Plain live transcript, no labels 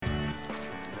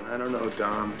I don't know,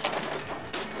 Dom.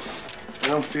 I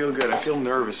don't feel good. I feel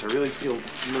nervous. I really feel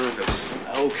nervous.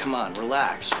 Oh, come on.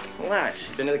 Relax. Relax.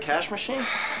 You been to the cash machine?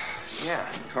 Yeah.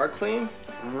 Car clean?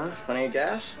 Uh-huh. Plenty of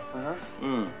gas?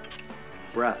 Uh-huh.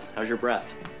 Breath. How's your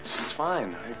breath? It's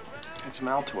fine. I had some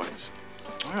Altoids.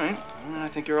 All right. Well, I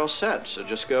think you're all set. So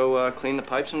just go clean the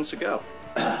pipes and it's a go.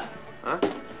 Huh?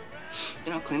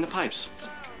 You know, clean the pipes.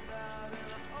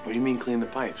 What do you mean clean the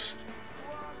pipes?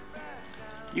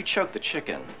 You choke the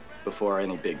chicken before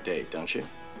any big date, don't you?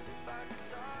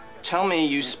 Tell me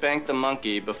you spank the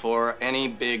monkey before any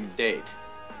big date.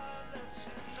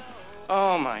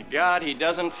 Oh my God, he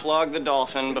doesn't flog the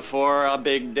dolphin before a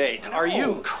big date. No. Are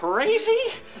you crazy?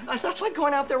 That's like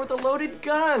going out there with a loaded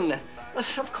gun.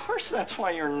 Of course that's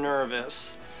why you're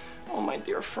nervous. Oh, my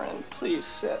dear friend, please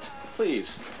sit,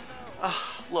 please.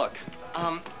 Look,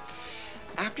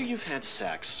 after you've had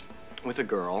sex with a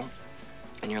girl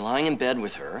and you're lying in bed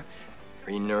with her,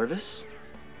 are you nervous?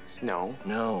 No.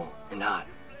 No, you're not.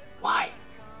 Why?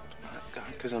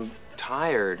 Because I'm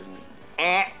tired.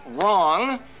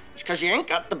 Wrong. It's because you ain't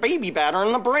got the baby batter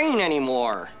in the brain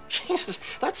anymore. Jesus,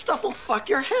 that stuff will fuck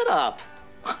your head up.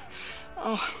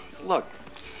 Oh, look.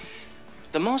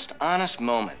 The most honest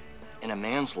moment in a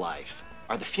man's life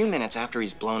are the few minutes after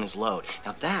he's blown his load.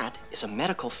 Now, that is a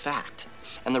medical fact.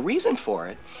 And the reason for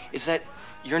it is that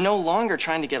you're no longer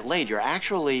trying to get laid.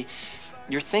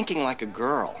 You're thinking like a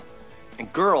girl.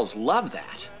 And girls love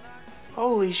that.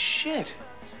 Holy shit.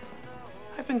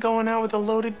 I've been going out with a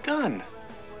loaded gun.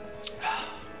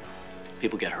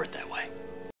 People get hurt that way.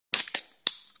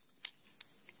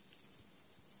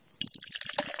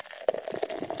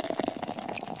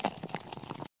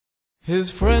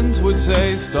 His friends would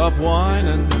say, stop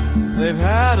whining, they've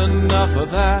had enough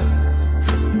of that.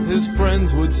 His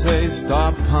friends would say,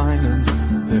 stop pining,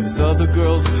 there's other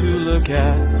girls to look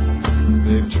at.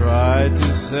 They've tried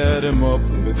to set him up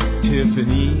with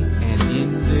Tiffany and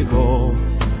Indigo,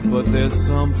 but there's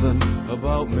something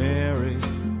about Mary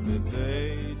that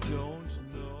they don't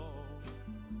know.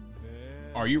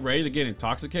 Are you ready to get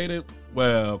intoxicated?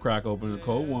 Well, crack open a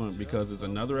cold one, because it's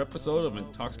another episode of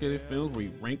Intoxicated Films, where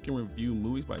we rank and review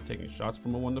movies by taking shots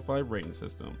from a 1 to 5 rating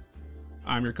system.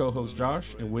 I'm your co-host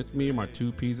Josh, and with me are my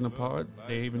two peas in a pod,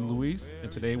 Dave and Luis, and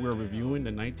today we're reviewing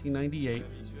the 1998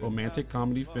 romantic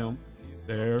comedy film,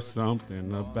 There's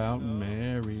Something About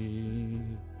Mary.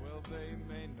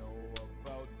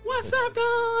 What's up,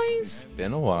 guys?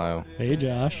 Been a while. Hey,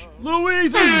 Josh. Luis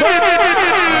is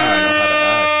back!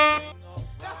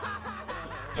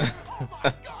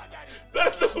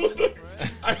 That's the one.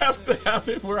 I have to have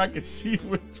it where I can see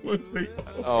which ones they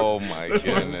are. Oh my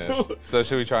goodness. So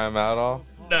should we try them out all?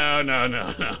 No.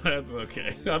 That's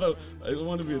okay. I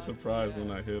want to be a surprise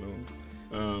when I hit them.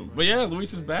 But yeah,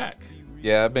 Luis is back.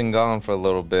 Yeah, I've been gone for a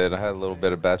little bit. I had a little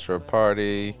bit of bachelor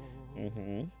party,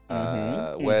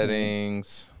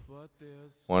 weddings,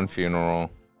 one funeral,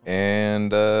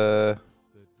 and yeah,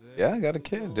 I got a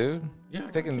kid, dude. Yeah,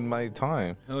 it's taking my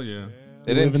time. Hell yeah.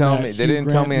 They didn't tell me. They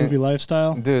didn't tell me movie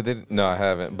lifestyle, dude. No, I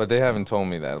haven't. But they haven't told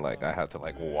me that. Like, I have to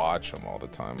watch them all the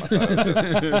time.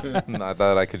 I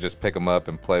thought I could just pick them up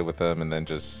and play with them, and then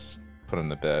just put them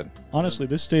to bed. Honestly,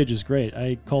 this stage is great.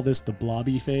 I call this the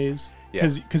blobby phase. Yeah.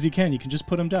 Because you can just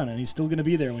put him down, and he's still going to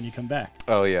be there when you come back.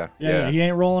 Oh, yeah. Yeah. He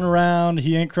ain't rolling around.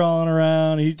 He ain't crawling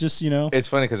around. He just, It's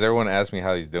funny because everyone asked me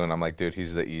how he's doing. I'm like, dude,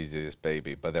 he's the easiest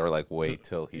baby. But they were like, wait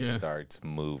till he starts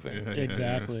moving. Yeah,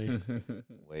 exactly.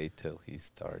 Wait till he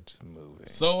starts moving.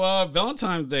 So,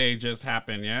 Valentine's Day just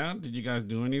happened, yeah? Did you guys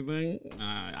do anything?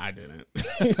 I didn't.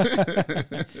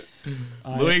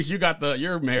 Luis,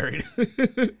 you're married.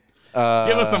 Give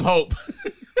us some hope.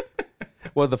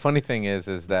 Well, the funny thing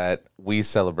is that we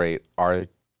celebrate our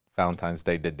Valentine's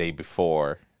Day the day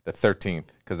before, the 13th,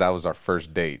 because that was our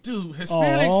first date. Dude,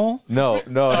 Hispanics. No.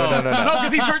 No,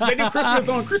 because they do Christmas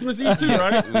on Christmas Eve too,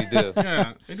 right? We do.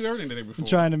 Yeah, they do everything the day before. I'm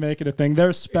trying to make it a thing.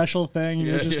 Their special thing.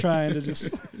 You're just trying to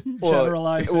just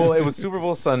generalize it. Well, it was Super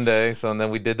Bowl Sunday, so then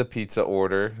we did the pizza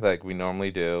order like we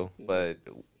normally do. But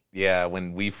yeah,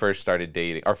 when we first started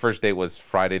dating, our first date was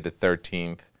Friday the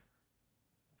 13th.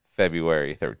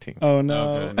 February 13th. Oh, no.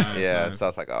 Okay, nice, yeah, nice. so I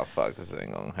was like, oh, fuck, this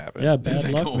ain't gonna happen. Yeah, bad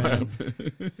luck,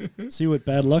 man. See what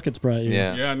bad luck it's brought you.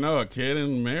 Yeah. Yeah, no, a kid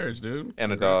in marriage, dude.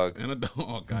 And a dog. And a dog.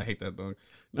 Oh, God, I hate that dog.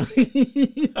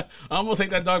 I almost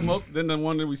hate that dog more than the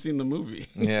one that we see in the movie.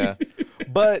 Yeah.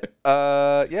 But,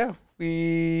 yeah,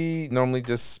 we normally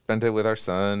just spent it with our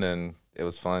son, and it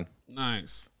was fun.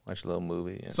 Nice. Watch a little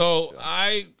movie. So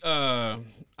I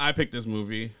picked this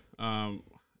movie.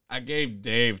 I gave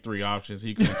Dave 3 options.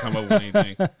 He couldn't come up with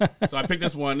anything. So I picked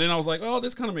this one. Then I was like, oh,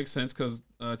 this kind of makes sense because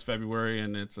it's February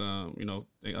and it's,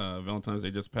 Valentine's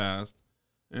Day just passed.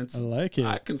 And I like it.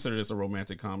 I consider this a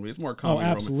romantic comedy. It's more Oh, comedy.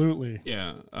 absolutely.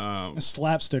 Yeah. A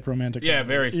slapstick romantic. Yeah, comedy.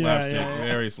 very slapstick. Yeah.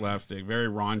 Very slapstick. Very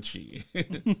raunchy.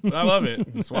 But I love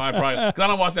it. That's why because I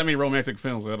don't watch that many romantic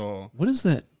films at all. What is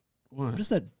that? What? What is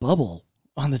that bubble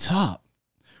on the top?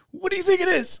 What do you think it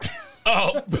is?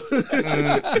 Oh. I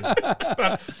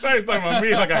thought he was talking about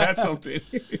me like I had something.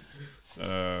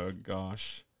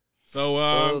 Gosh.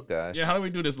 So, gosh. Yeah, how do we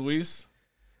do this, Luis?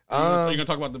 Are you gonna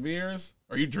talk about the beers?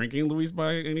 Are you drinking, Luis,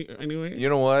 by anyway? You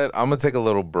know what? I'm gonna take a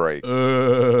little break.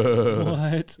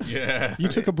 What? Yeah. You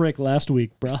took a break last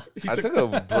week, bruh. I took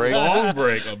a break. Long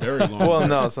break, a very long. Well, break.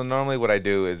 no. So normally what I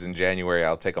do is in January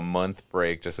I'll take a month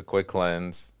break, just a quick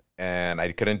cleanse, and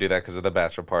I couldn't do that because of the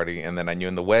bachelor party, and then I knew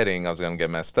in the wedding I was gonna get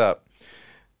messed up,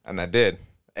 and I did.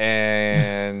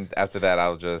 And after that, I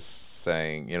was just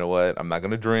saying, you know what? I'm not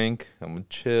gonna drink. I'm gonna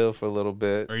chill for a little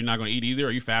bit. Are you not gonna eat either?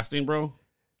 Are you fasting, bro?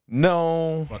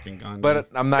 No, Fucking Gandhi. but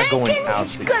I'm not going out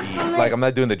to eat. Like I'm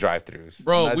not doing the drive-throughs.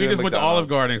 Bro, we just went to Olive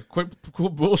Garden. Quit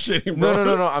bullshitting, bro.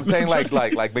 No. I'm saying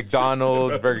like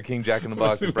McDonald's, Burger King, Jack in the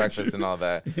Box, and breakfast and all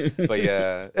that. But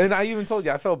yeah, and I even told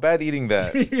you I felt bad eating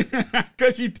that.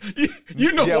 Because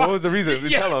you know Yeah, why. what was the reason?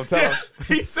 Tell him.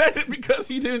 He said it because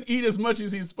he didn't eat as much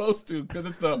as he's supposed to. Because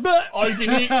it's the all you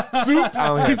can eat soup. I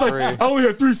only had He's like, 3. I only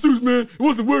had 3 soups, man. It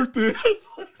wasn't worth it.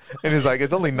 And he's like,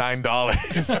 it's only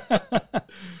 $9.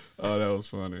 Oh, that was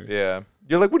funny. Yeah.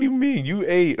 You're like, what do you mean? You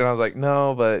ate. And I was like,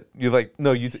 no, but you're like,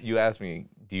 no, you asked me,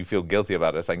 do you feel guilty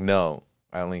about it? It's like, no,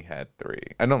 I only had 3.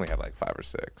 I normally have like 5 or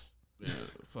 6. Yeah,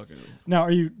 fucking. Now,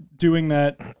 are you doing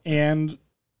that and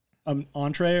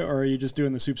entree, or are you just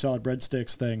doing the soup, salad,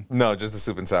 breadsticks thing? No, just the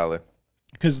soup and salad.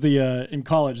 Because in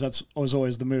college, was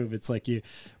always the move. It's like you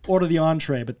order the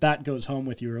entree, but that goes home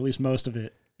with you, or at least most of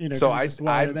it. You know, So 'cause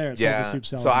while you're there, it's all the soup,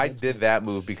 salad, so I breadsticks. did that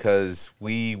move because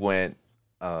we went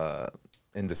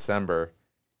in December,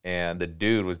 and the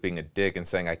dude was being a dick and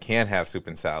saying I can't have soup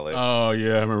and salad. Oh,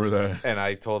 yeah, I remember that. And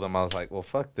I told him, I was like, well,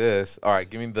 fuck this. All right,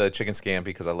 give me the chicken scampi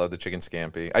because I love the chicken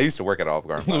scampi. I used to work at Olive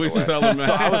Garden, by the Luis way. is hella mad.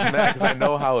 So I was mad because I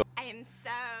know how it. I am so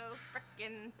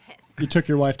freaking pissed. You took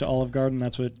your wife to Olive Garden.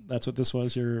 That's what this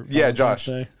was. Your Yeah, Valentine's Josh.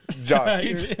 Day.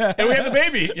 Josh. And we had the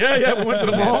baby. Yeah, we went to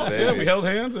the mall. the Yeah, baby. we held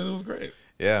hands, and it was great.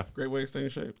 Yeah. Great way to stay in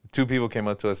shape. 2 people came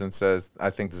up to us and says, I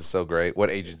think this is so great.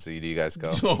 What agency do you guys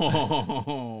go?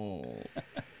 Oh.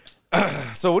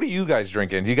 So what are you guys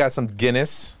drinking? You got some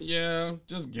Guinness? Yeah,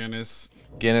 just Guinness.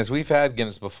 We've had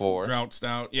Guinness before. Drought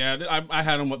stout. Yeah, I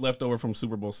had them left over from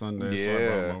Super Bowl Sunday, so I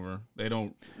brought them over. They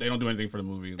don't do anything for the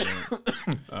movie.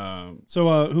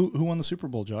 So who won the Super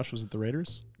Bowl, Josh? Was it the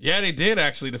Raiders? Yeah, they did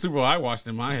actually. The Super Bowl I watched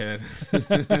in my head.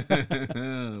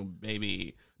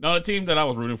 Baby. No, the team that I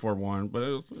was rooting for won, but it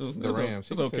was The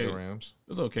Rams. It was You can say okay. the Rams. It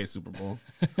was okay Super Bowl.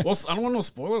 Well, I don't want no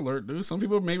spoiler alert, dude. Some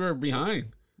people maybe are behind.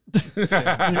 You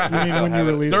mean when you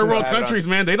released Third it? world have it on- countries,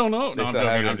 man, they don't know. No, I'm still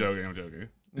have joking. it I'm joking.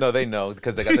 No, they know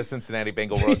because they got the Cincinnati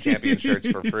Bengal World Champion shirts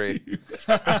for free.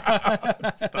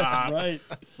 Stop. Right.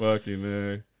 Fucking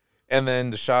A. And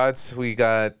then the shots, we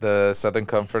got the Southern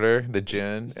Comforter, the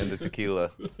gin, and the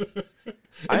tequila.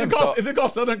 Is it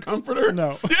called Southern Comforter?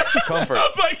 No. Comfort. I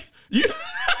was like,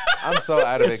 I'm so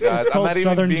out of it, guys. It's called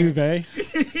Southern Duvet.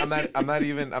 I'm not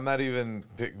even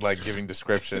like giving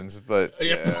descriptions, but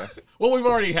yeah. Well, we've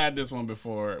already had this one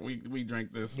before. We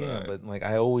drank this. Yeah, but like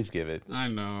I always give it. I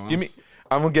know.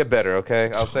 I'm gonna get better, okay?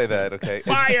 I'll say that, okay?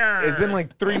 Fire! It's been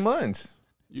like 3 months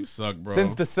You suck, bro.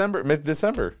 since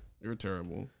mid-December. You're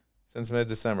terrible. Since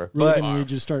mid-December. Really But gonna need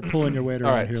you to start pulling your weight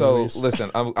around all right, here, so Luis.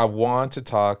 listen, I want to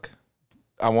talk.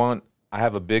 I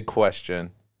have a big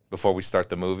question before we start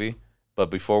the movie. But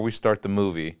before we start the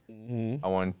movie, I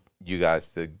want you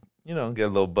guys to, get a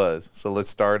little buzz. So let's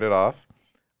start it off.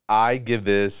 I give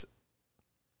this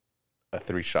a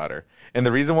 3-shotter. And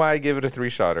the reason why I give it a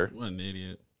 3-shotter What an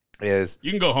idiot. is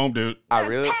You can go home, dude. I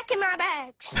really Packing my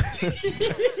bags.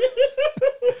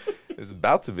 it's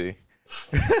about to be.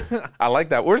 I like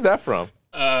that. Where's that from?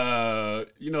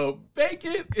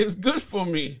 Bacon is good for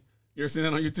me. You ever seen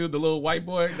that on YouTube? The little white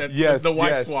boy? That's Yes, the wife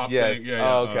yes, swap yes. thing. Yeah,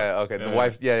 Oh, okay. The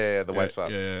wife, the wife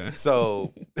swap. Yeah.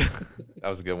 So that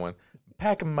was a good one.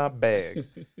 Packing my bags.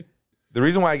 The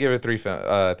reason why I give it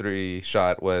a 3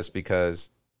 shot was because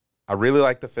I really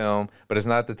like the film, but it's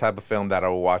not the type of film that I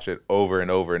will watch it over and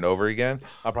over and over again.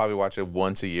 I'll probably watch it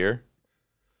once a year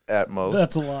at most.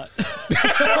 That's a lot.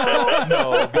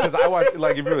 No, because I watch,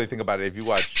 like, if you really think about it,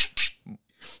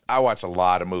 I watch a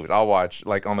lot of movies. I'll watch,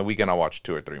 like, on the weekend, I'll watch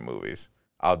 2 or 3 movies.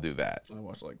 I'll do that. I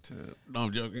watched like 10. No,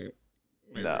 I'm joking.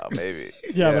 Maybe. No, maybe.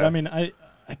 Yeah, but I mean, I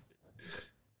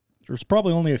there's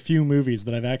probably only a few movies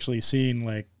that I've actually seen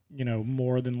like, you know,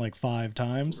 more than like 5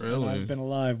 times. Really? And I've been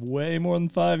alive way more than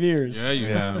 5 years. Yeah, you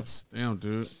have. It's- Damn,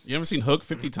 dude. You haven't seen Hook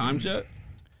 50 times yet?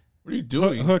 What are you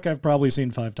doing? Hook I've probably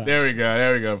seen 5 times. There we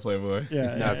go, Playboy.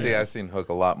 Yeah. Now, see, I've seen Hook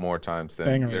a lot more times than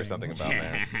Banger. There's Something About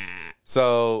Man.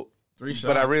 So, 3 shots.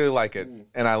 but I really like it,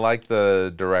 and I like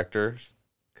the directors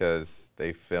because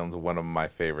they filmed one of my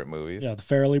favorite movies. Yeah, the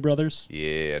Farrelly brothers.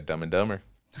 Yeah, Dumb and Dumber.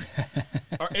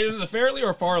 Is it the Farrelly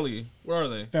or Farley? Where are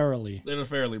they? Farrelly. They're the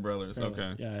Farrelly brothers.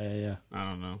 Farrelly. Okay. Yeah. I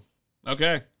don't know.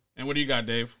 Okay. And what do you got,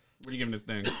 Dave? What are you giving this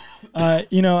thing?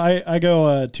 You know, I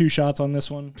go 2 shots on this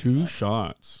one. 2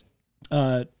 shots.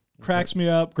 Cracks me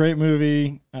up. Great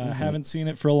movie. Haven't seen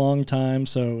it for a long time,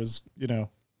 so it was, you know,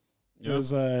 it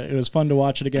was fun to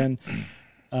watch it again.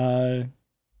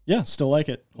 Yeah, still like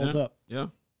it. Holds up. Yeah.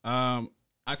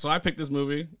 So I picked this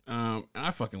movie, and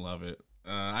I fucking love it.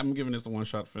 I'm giving this the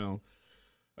 1-shot film.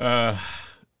 I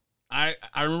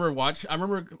remember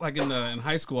like in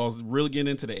high school I was really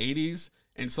getting into the 80s,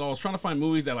 and so I was trying to find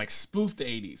movies that like spoof the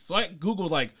 80s. So I googled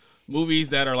like movies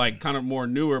that are like kind of more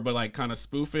newer but like kind of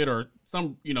spoof it, or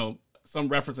some, you know, some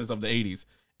references of the 80s.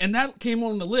 And that came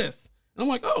on the list. And I'm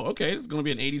like, "Oh, okay, it's going to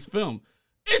be an 80s film."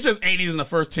 It's just 80s in the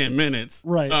first 10 minutes.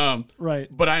 Right. Right.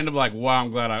 But I end up like, wow,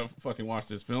 I'm glad I fucking watched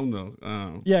this film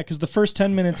though. Yeah, because the first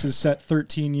 10 minutes is set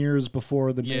 13 years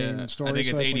before the main story. I think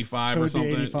so it's 85 like, or so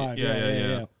it'd be something.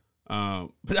 85. Yeah.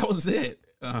 But that was it.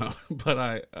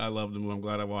 But I love the movie. I'm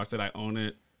glad I watched it. I own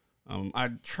it. I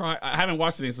haven't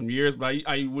watched it in some years, but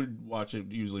I would watch it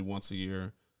usually once a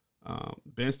year.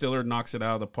 Ben Stiller knocks it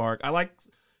out of the park.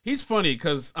 He's funny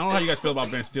because I don't know how you guys feel about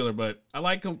Ben Stiller, but I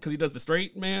like him because he does the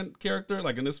straight man character,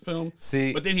 like in this film.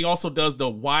 See, but then he also does the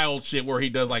wild shit where he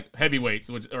does like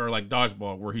heavyweights, or like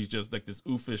dodgeball, where he's just like this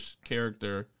oofish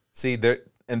character. See,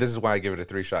 and this is why I give it a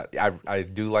 3-shot. I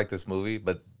do like this movie,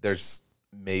 but there's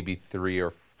maybe 3 or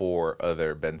 4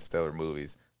 other Ben Stiller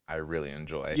movies I really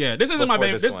enjoy. Yeah, this isn't my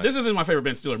favorite. this This isn't my favorite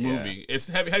Ben Stiller movie. It's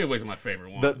Heavyweights is my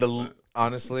favorite one.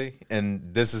 Honestly,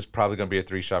 and this is probably gonna be a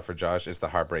 3-shot for Josh. It's The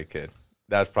Heartbreak Kid.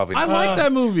 That's probably I like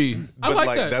that movie. I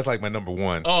like that. That's like my number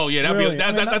 1. Oh yeah, Really?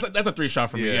 that's a 3-shot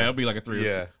for me. Yeah, it'll be like a 3.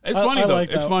 Yeah. It's funny though.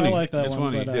 like It's that. funny. I like that it's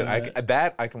one, funny. but,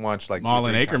 Dude, I can watch like Marlon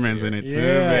 2-3 times Ackerman's a in year. it too,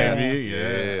 Yeah. baby.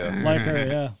 Yeah. Like her,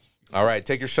 yeah. All right,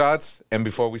 take your shots. And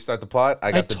before we start the plot, I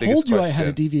I got the biggest told you question. I had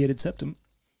a deviated septum.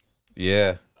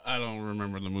 Yeah. I don't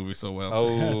remember the movie so well.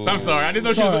 Oh. So I'm sorry. I just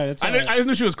know It's she was. all right, it's all I just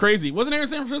knew she was crazy. Wasn't there in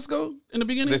San Francisco in the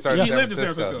beginning? They started in He San lived in San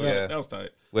Francisco, Francisco. yeah. That was tight.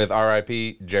 With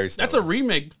R.I.P. Jerry Stiller. That's a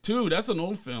remake too. That's an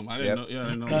old film. I didn't Yep. know. Yeah, I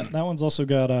didn't know. That one's also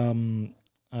got Danny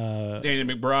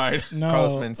McBride. no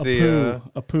Carlos Mencia.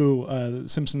 Apu,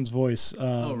 Simpson's voice.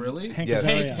 Oh really? Hank Yes.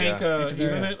 Azaria. Hank, Yeah. he's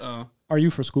in Azaria. it. Are you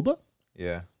for scuba?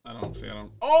 Yeah. I don't see. I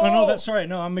don't. Oh no, that's sorry.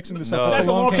 No, I'm mixing this No. up. That's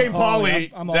a Long Came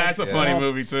Polly. I'm all- That's a funny I'm all-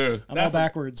 movie too. I'm all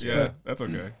backwards. Yeah, that's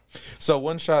okay. So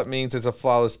 1 shot means it's a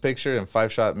flawless picture, and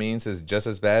 5 shot means it's just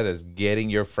as bad as getting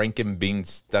your Frankenbean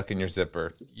stuck in your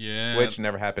zipper, Yeah. which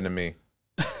never happened to me.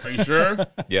 Are you sure?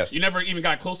 Yes. You never even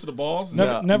got close to the balls?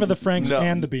 Never the Franks No.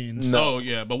 and the Beans. No,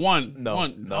 yeah, but one. No.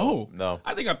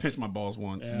 I think I pinched my balls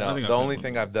once. Yeah. I No, think I the only pinched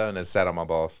thing I've done is sat on my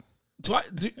balls.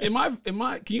 Am I?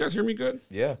 Can you guys hear me good?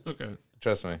 Yeah. Okay.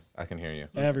 Trust me, I can hear you.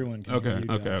 Everyone can hear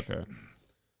you, Josh.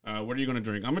 What are you gonna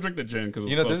drink? I'm gonna drink the gin because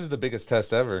You know, this is the biggest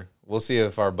test ever. We'll see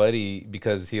if our buddy,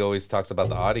 because he always talks about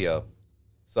the audio.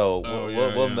 So Oh,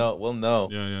 we'll yeah. know. We'll know.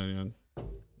 Yeah.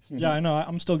 Yeah, I know.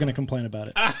 I'm still going to complain about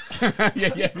it.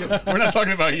 yeah. We're not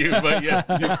talking about you, but yeah,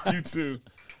 yes, you too.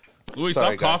 Louis,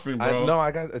 Sorry, stop coughing, bro.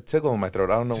 I got a tickle in my throat.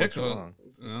 I don't know what's Tickle. wrong.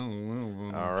 I don't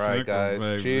know. All right, Tickle, guys.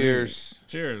 baby. Cheers.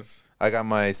 Cheers. I got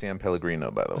my San Pellegrino,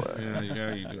 by the way.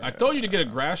 Yeah, you do. I told you to get a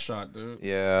grass shot, dude.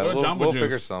 Yeah, Go to Jamba we'll Juice.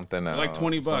 figure something out. Like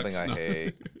 $20. Something I No.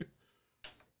 hate.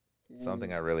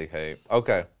 Something I really hate.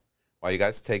 Okay. While you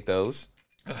guys take those,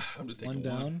 I'm just taking One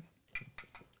down.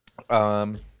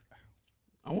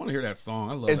 I want to hear that song.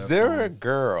 I love is that there a song.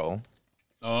 girl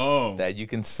Oh, that you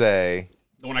can say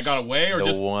the one I got away, or the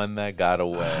just one that got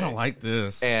away? I don't like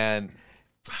this. And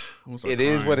I almost start it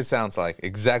is crying. what it sounds like.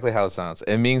 Exactly how it sounds.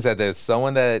 It means that there's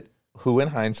someone who, in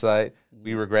hindsight,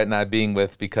 we regret not being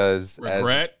with because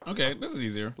Regret. Okay, this is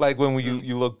easier. like when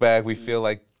you look back, we feel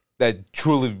like that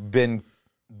truly been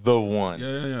the one.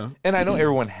 Yeah. And I know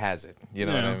everyone has it. You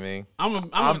know Yeah. what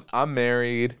I mean? I'm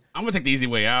married. gonna take the easy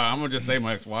way out. I'm gonna just say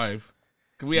my ex-wife.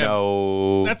 Cause we have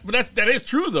No. that is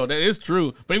true though. That is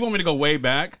true. But you want me to go way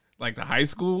back, like to high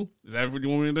school? Is that what you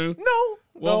want me to do? No.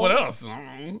 Well, no. what else? I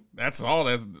don't know. That's all.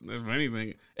 That's if anything.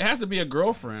 It has to be a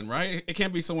girlfriend, right? It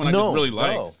can't be someone I just really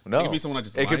liked. No. It could be someone I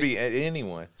just It liked. could be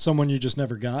anyone. Someone you just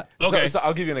never got. Okay. So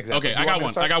I'll give you an example. Okay, Do I you got want me one.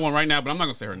 to start? I got one right now, but I'm not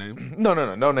gonna say her name.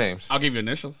 No names. I'll give you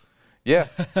initials. Yeah.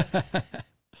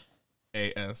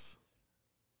 AS.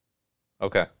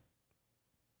 Okay.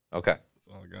 Okay. That's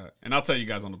all I got. And I'll tell you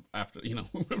guys on the after,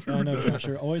 I know, Josh,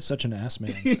 you're always such an ass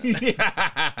man.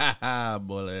 yeah,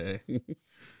 boy.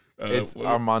 It's what-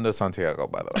 Armando Santiago,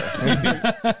 by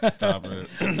the way. Stop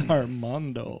it.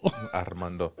 Armando.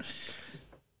 Armando.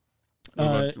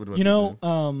 What about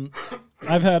you?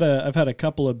 I've had a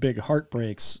couple of big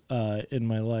heartbreaks in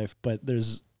my life, but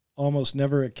there's almost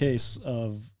never a case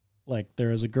of like there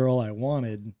was a girl I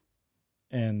wanted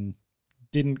and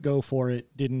didn't go for it,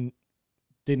 didn't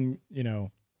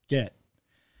get.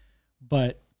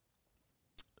 But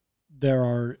there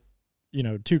are,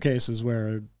 two cases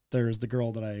where there's the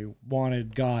girl that I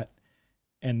wanted, got,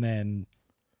 and then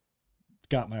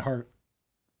got my heart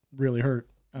really hurt.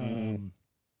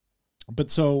 But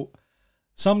so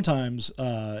sometimes,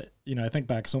 I think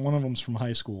back. So one of them's from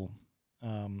high school,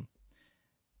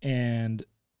 and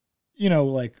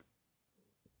like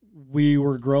we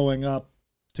were growing up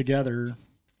together,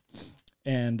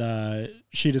 and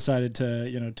she decided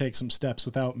to take some steps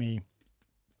without me,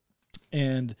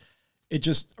 and it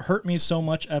just hurt me so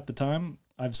much at the time.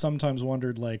 I've sometimes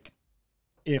wondered like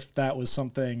if that was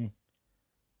something.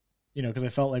 Because I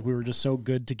felt like we were just so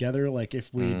good together. Like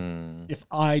if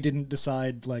I didn't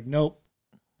decide, like, nope,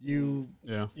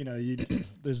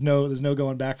 there's no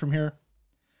going back from here.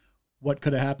 What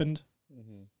could have happened?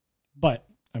 Mm-hmm. But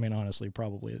I mean, honestly,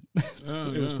 probably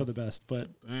it was for the best. But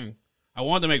dang, I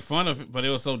wanted to make fun of it, but it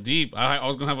was so deep. I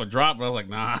was gonna have a drop, but I was like,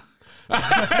 nah.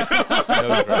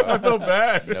 No drop. I feel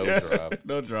bad. No drop.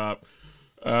 No drop.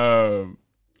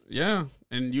 Yeah.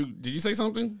 And did you say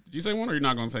something? Did you say one, or you're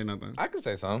not gonna say nothing? I could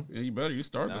say something. Yeah, you better. You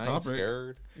start the I ain't topic.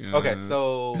 scared. Yeah. Okay,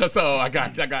 so I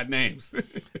got names.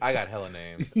 I got hella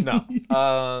names. No,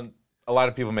 a lot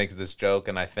of people make this joke,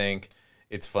 and I think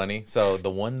it's funny. So the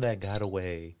one that got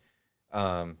away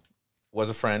was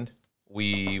a friend.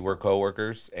 We were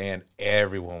coworkers, and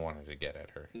everyone wanted to get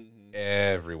at her. Mm-hmm.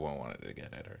 Everyone wanted to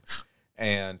get at her,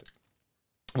 and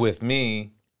with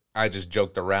me, I just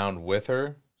joked around with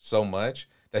her so much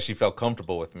that she felt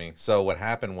comfortable with me. So what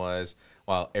happened was,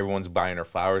 while everyone's buying her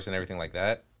flowers and everything like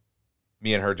that,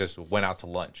 me and her just went out to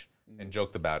lunch and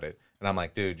joked about it. And I'm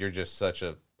like, dude, you're just such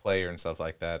a player and stuff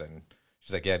like that. And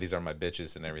she's like, yeah, these are my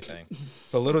bitches and everything.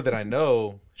 So little did I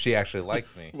know, she actually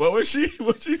likes me. What she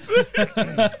say?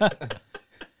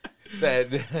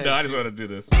 That, No, I just want to do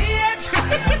this.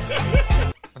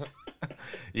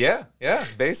 yeah,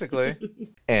 basically.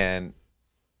 And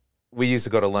we used to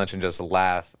go to lunch and just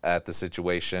laugh at the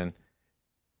situation.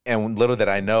 And little that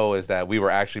I know is that we were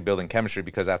actually building chemistry,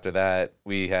 because after that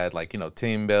we had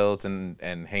team builds and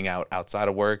hang out outside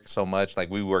of work so much. Like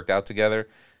we worked out together.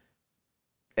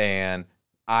 And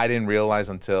I didn't realize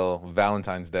until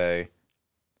Valentine's Day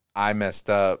I messed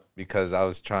up because I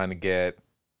was trying to get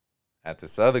at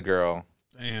this other girl.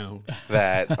 Damn.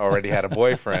 That already had a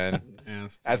boyfriend.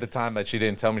 Nasty. At the time that she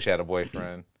didn't tell me she had a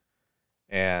boyfriend.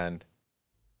 And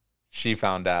she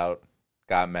found out,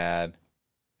 got mad,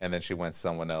 and then she went to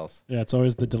someone else. yeah, it's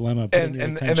always the dilemma. And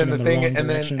then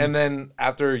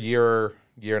after a year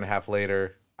and a half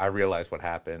later, I realized what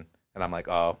happened, and I'm like,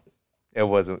 oh, it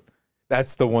wasn't.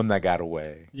 That's the one that got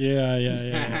away.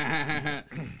 Yeah.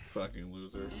 Fucking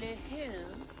loser.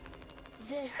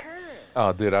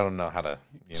 Oh, dude, I don't know how to.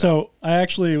 So I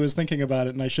actually was thinking about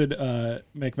it, and I should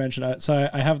make mention. So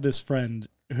I have this friend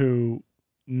who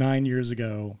 9 years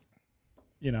ago,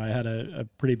 I had a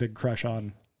pretty big crush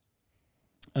on.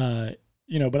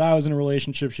 But I was in a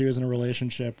relationship, she was in a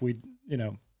relationship. We,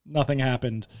 nothing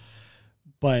happened,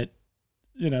 but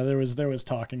there was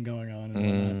talking going on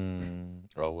and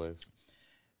whatnot. Always.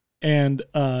 And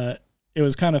it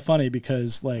was kind of funny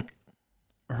because like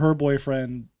her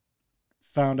boyfriend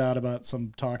found out about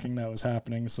some talking that was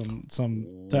happening, some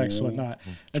texts, whatnot.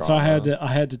 And so I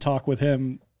had to talk with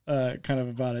him kind of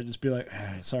about it, just be like,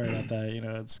 sorry about that.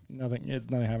 It's nothing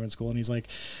happened in school. And he's like,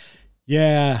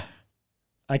 yeah,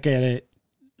 I get it.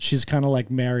 She's kind of like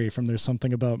Mary from There's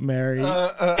Something About Mary.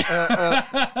 And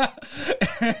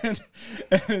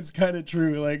it's kind of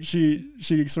true. Like she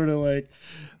sort of like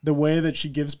the way that she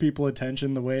gives people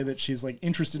attention, the way that she's like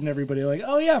interested in everybody, like,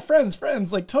 oh yeah, friends,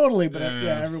 like totally. But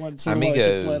everyone sort of like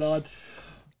gets led on.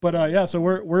 But so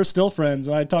we're still friends.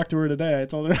 And I talked to her today. I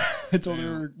told her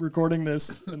we're recording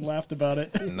this and laughed about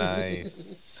it.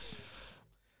 Nice.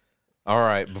 All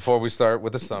right. Before we start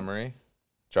with the summary,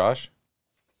 Josh.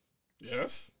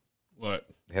 Yes. What?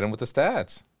 Hit him with the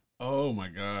stats. Oh my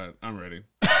God, I'm ready.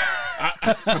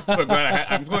 I'm so glad.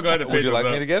 I'm so glad to pick Would you this like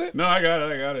up. me to get it? No, I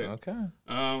got it. Okay.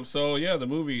 So yeah, the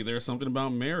movie There's Something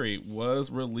About Mary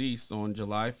was released on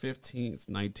July 15th,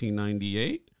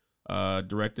 1998.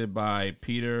 Directed by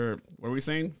Peter. What are we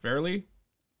saying? Fairley? Is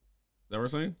that what we're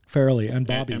saying? Fairly and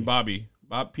Bobby. And Bobby.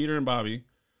 Peter and Bobby.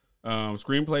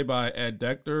 Screenplay by Ed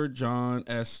Decter, John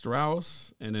S.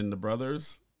 Strauss, and then the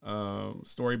brothers.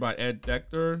 Story by Ed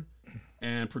Decter,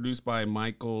 and produced by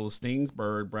Michael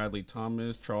Stainsberg, Bradley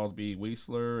Thomas, Charles B.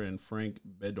 Weisler, and Frank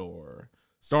Bedore.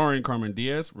 Starring Carmen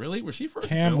Diaz. Really? Was she first?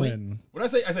 Cameron. What did I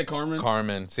say? I said Carmen.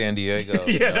 Carmen, San Diego.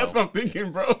 Yeah, that's what I'm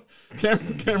thinking, bro.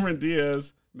 Cameron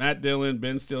Diaz, Matt Dillon,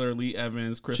 Ben Stiller, Lee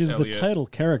Evans, Chris She's Elliott. the title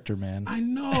character, man. I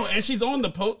know, and she's on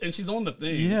the and she's on the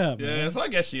thing. Yeah, yeah. man. So I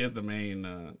guess she is the main.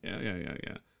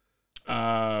 Yeah.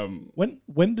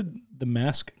 When did The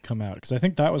Mask come out? Because I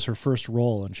think that was her first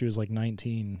role, and she was like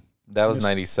 19. That was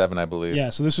 97, I believe.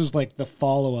 Yeah, so this was like the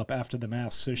follow-up after The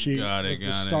Mask. So she was the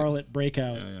starlet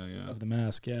breakout of The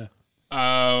Mask, yeah.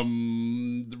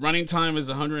 The running time is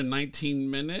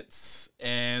 119 minutes,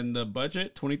 and the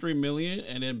budget $23 million,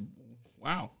 and then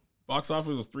box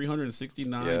office was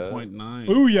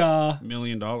 $369.9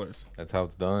 million. That's how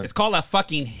it's done. It's called a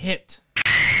fucking hit.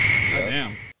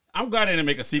 Damn. I'm glad they didn't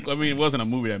make a sequel. I mean, it wasn't a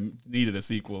movie that needed a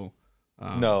sequel.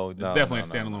 No, it's definitely a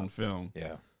standalone film.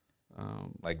 Yeah.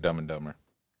 Like Dumb and Dumber.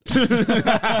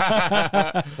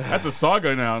 That's a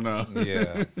saga now. No.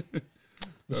 Yeah.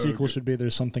 The sequel should be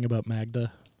There's Something About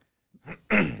Magda.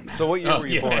 So what year were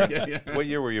you born? Yeah. What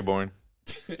year were you born?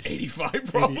 85,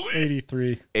 probably.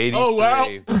 83. 83. Oh, wow.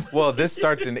 Well, this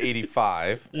starts in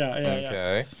 85. Yeah.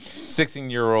 Okay.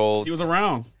 16-year-old. He was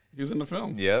around. He was in the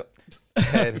film. Yep.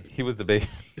 Ted, he was the baby.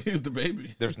 He was the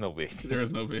baby. There's no baby. There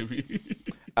is no baby.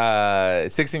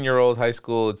 16-year-old high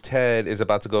school Ted is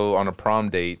about to go on a prom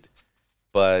date,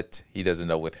 but he doesn't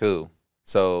know with who.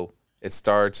 So it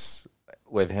starts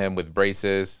with him with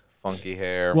braces, funky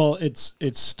hair. Well, it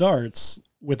starts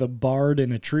with a bard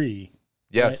in a tree.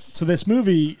 Yes. Right? So this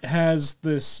movie has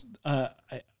this. I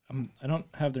don't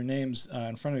have their names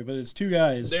in front of me, but it's two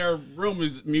guys. They are real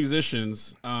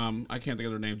musicians. I can't think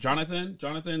of their name.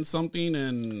 Jonathan something,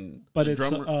 and But the it's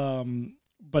drummer.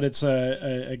 but it's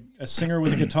a singer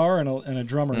with a guitar and a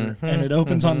drummer, and it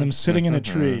opens on them sitting in a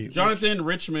tree. Jonathan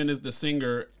Richman is the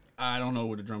singer. I don't know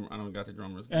what the drummer. I don't got the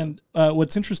drummers. And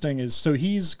what's interesting is, so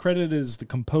he's credited as the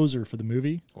composer for the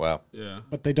movie. Wow. Yeah.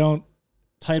 But they don't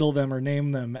title them or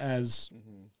name them as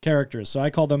characters. So I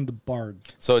call them the bard.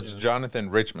 So it's Jonathan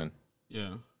Richman.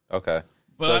 Yeah. Okay.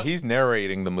 But- so he's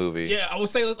narrating the movie. Yeah, I would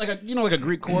say like a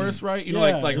Greek chorus, right? You know,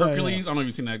 Yeah, like yeah, Hercules. I don't know if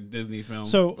you've seen that Disney film.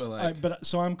 So, but like,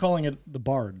 so I'm calling it the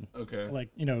bard. okay. Like,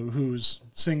 who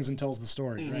sings and tells the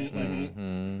story, right? Like,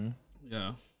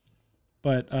 Yeah.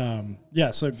 but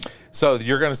so So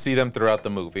you're going to see them throughout the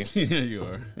movie. Yeah, you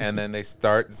are. And then they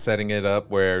start setting it up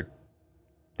where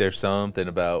there's something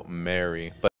about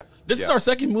Mary. But This is Yeah. our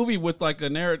second movie with like a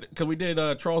narrative, because we did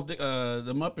Charles the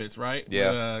Muppets, right?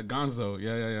 Yeah. With, Gonzo.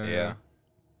 Yeah.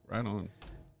 Right on.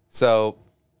 so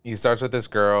he starts with this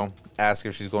girl, asks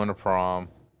if she's going to prom.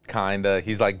 Kinda.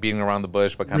 He's like beating around the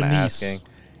bush, but kind of Renice. asking.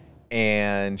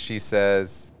 And she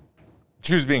says,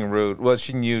 she was being rude. Well,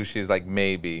 she knew. She's like,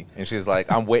 maybe. And she's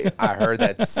like, I'm wait. I heard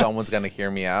that someone's going to hear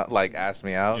me out, like ask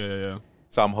me out. Yeah.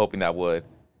 So I'm hoping that would.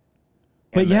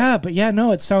 But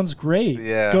no, it sounds great.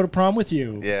 Yeah. Go to prom with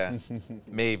you. Yeah.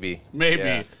 Maybe. Maybe.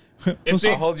 Yeah. If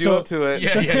I'll hold you up to it.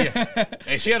 Yeah.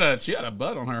 Hey, she had a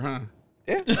butt on her, huh?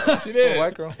 Yeah. She For did. a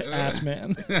white girl. Ass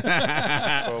man. For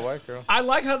a white girl. I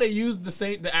like how they used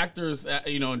the actors,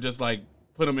 and just like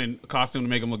put them in costume to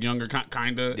make them look younger,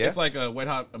 kinda. Yeah. It's like a Wet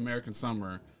Hot American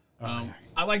Summer.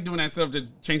 I like doing that stuff,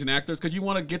 just changing actors, because you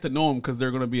want to get to know them, because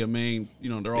they're going to be a main,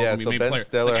 they're all Yeah, going to be so main Ben players.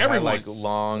 Stiller had everyone. like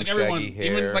long, shaggy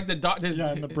hair. Even like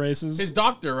the And the braces. his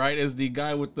doctor, right, is the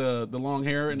guy with the long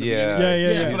hair and the Yeah. beard.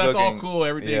 Yeah. So He's that's all looking- cool.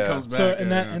 Everything yeah. comes back. So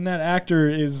yeah. and that actor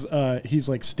is he's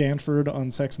like Stanford on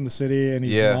Sex and the City, and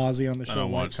he's Yeah. Mozzie on the I show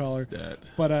don't White watch Collar.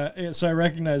 that. But so I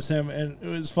recognized him, and it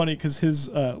was funny because his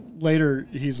later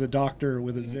he's a doctor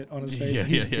with a zit on his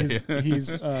face. Yeah.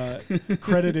 He's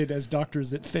credited as Dr.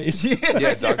 Zitface.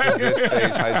 Yeah, Dr. Zit's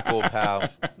face, high school pal.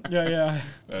 yeah.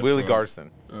 That's Willie funny.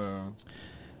 Garson.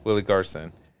 Willie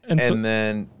Garson. And so-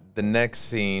 then the next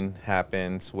scene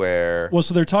happens where Well,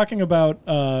 so they're talking about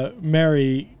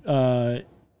Mary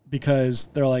because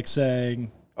they're like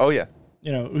saying, oh yeah,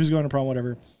 who's going to prom,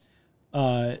 whatever.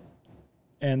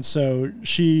 And so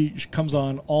she comes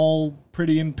on all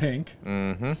pretty in pink.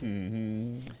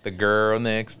 the girl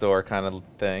next door kind of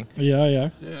thing. Yeah.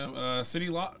 Yeah, not Cyndi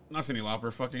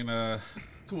Lauper, fucking,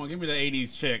 come on, give me the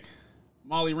 80s chick.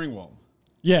 Molly Ringwald.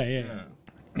 Yeah.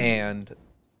 And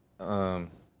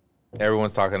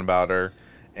everyone's talking about her,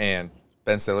 and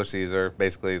Ben Stiller sees her.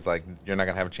 Basically, it's like, you're not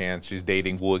gonna have a chance. She's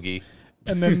dating Woogie.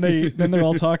 And then they're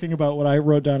all talking about what I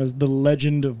wrote down as the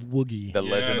legend of Woogie. The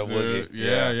Legend of dude.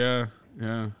 Woogie.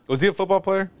 Yeah. Was he a football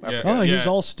player? Yeah. Oh, he's Yeah.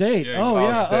 all state. Yeah, Oh, he's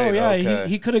yeah. All-State, Oh, yeah. okay.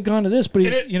 He could have gone to this, but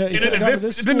he's, And he could have as gone to if,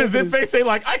 this didn't school, as but if he's- face say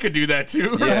like I could do that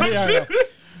too. Or Yeah. some Yeah, shit.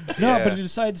 No, Yeah. but he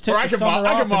decides to Or take I the can, summer I off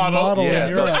can and model. model Yeah, in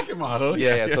so- Europe. I can model.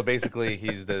 Yeah. So basically,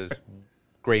 he's this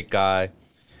great guy.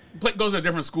 Goes to a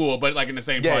different school, but like in the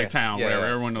same probably town, whatever.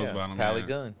 Everyone knows about him. Pally yeah.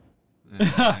 Gunn,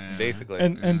 Yeah. basically.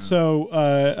 And so,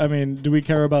 I mean, do we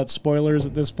care about spoilers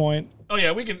at this point? Oh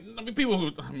yeah, we can. I mean, people who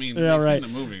Yeah, they've right.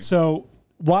 seen the movie. So,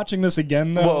 watching this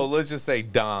again, though. well, let's just say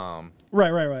Dom.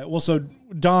 Right. Well, so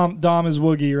Dom is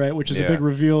Woogie, right? Which is a Yeah. big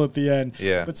reveal at the end.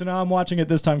 Yeah. But so now I'm watching it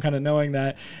this time, kind of knowing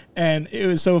that, and it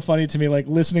was so funny to me, like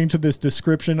listening to this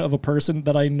description of a person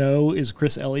that I know is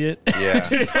Chris Elliott. Yeah.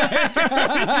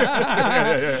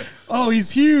 Oh,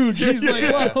 he's huge. He's like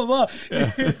blah blah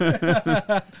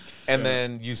blah. And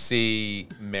then you see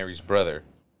Mary's brother,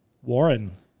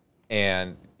 Warren.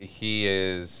 and he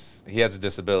has a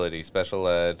disability, special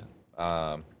ed.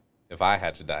 If I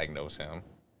had to diagnose him,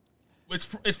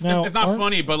 It's Now, not aren't-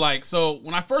 funny, but like, so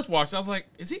when I first watched it, I was like,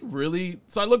 is he really?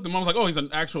 So I looked at him, I was like, oh, he's an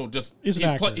actual He's an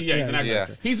actor. yeah, he's an Yeah, actor. he's an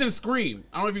actor. He's in Scream.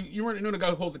 I don't know if you know the guy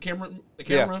who holds the camera,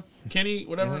 Kenny,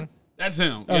 whatever. That's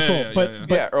him. Oh, yeah, cool. yeah, but, yeah, yeah.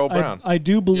 but Yeah, Earl Brown. I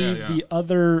do believe Yeah. the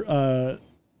other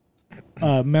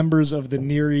members of the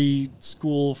Neary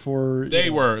School for They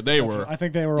were. I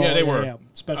think they were all Yeah, they were.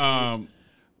 special needs Um,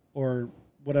 or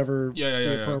whatever Yeah, the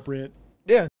yeah. appropriate.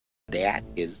 yeah, That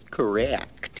is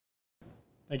correct.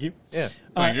 Thank you. yeah.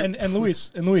 Thank you. And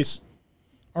Luis,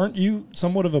 aren't you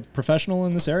somewhat of a professional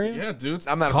in this area? yeah, dude.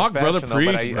 I'm not Talk, a professional,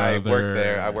 brother, but preach, I work brother.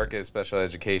 there. I work at special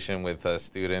education with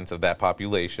students of that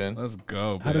population. Let's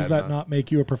go. How baby. does that not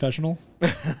make you a professional?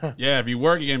 Yeah, if you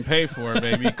work, you're getting paid for it,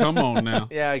 baby. Come on now.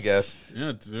 Yeah, I guess.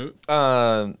 Yeah, dude.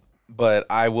 But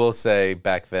I will say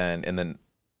back then, and then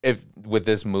if with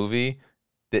this movie,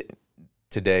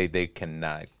 today they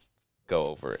cannot go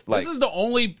over it. Like,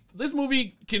 This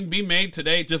movie can be made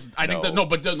today. Just I think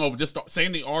that just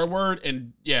saying the R word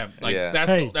and Yeah.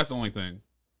 that's the only thing.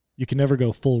 You can never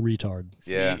go full retard.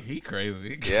 yeah, See, he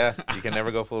crazy. yeah, you can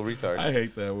never go full retard. I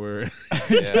hate that word.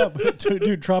 Yeah, but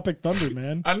dude, Tropic Thunder,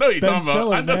 man. I know you're Ben talking about.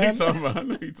 Stiller, I know man.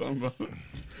 you're talking about.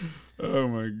 Oh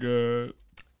my god.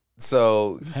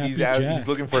 So he's Happy Jack. he's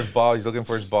looking for his ball. He's looking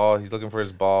for his ball. He's looking for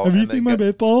his ball. Have you and then seen my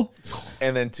baseball?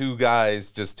 And then two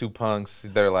guys, just two punks.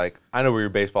 They're like, I know where your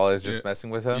baseball is. Just Yeah. messing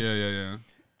with him. Yeah.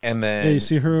 And then Yeah, you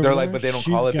see her over they're like, there? but they don't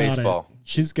She's call it got baseball.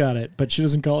 She's got it, but she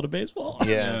doesn't call it a baseball.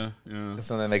 Yeah. Yeah.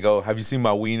 So then they go, have you seen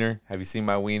my wiener? Have you seen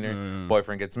my wiener? Yeah.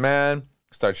 Boyfriend gets mad,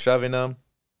 starts shoving him,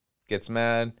 gets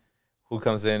mad. Who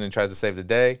comes in and tries to save the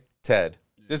day? Ted.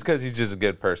 Just because he's just a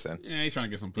good person. Yeah, he's trying to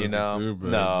get some pussy know? too. But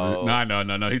No.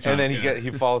 No. He's trying And then to, he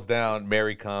falls down.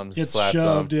 Mary comes, Gets slaps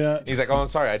shoved, him. yeah. He's like, oh, I'm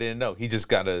sorry, I didn't know. He just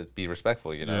got to be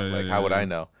respectful, you know? Yeah, like, yeah, how would yeah. I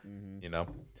know? You know?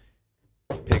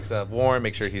 Picks up Warren,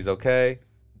 make sure he's okay.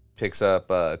 Picks up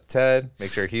Ted,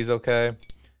 make sure he's okay.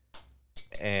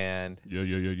 And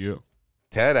Yeah.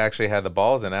 Ted actually had the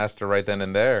balls and asked her right then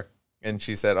and there. And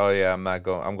she said, oh, yeah, I'm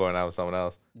going out with someone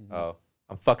else. Mm-hmm. Oh,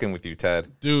 I'm fucking with you, Ted.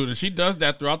 Dude, and she does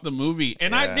that throughout the movie,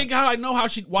 and I Yeah. think why Well,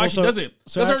 she so- does it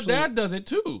so because her actually- dad does it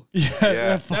too.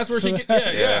 Yeah. That's where she gets.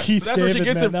 that. Yeah. Keith So that's where she David,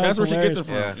 gets man, it. that That's where was she gets it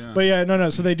hilarious. from. Yeah. But yeah, no.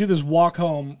 So they do this walk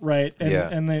home, right? And Yeah.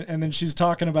 and then she's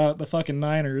talking about the fucking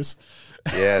Niners.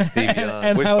 Yeah, Steve Young.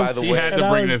 And Which, I was- by the He way, had And to I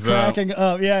bring was this up. cracking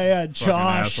up. Yeah, Fucking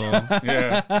Josh. asshole.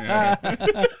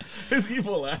 Yeah. His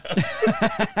evil laugh.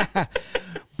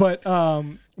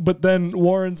 But then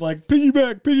Warren's like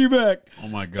piggyback. Oh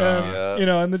my god. Yeah. You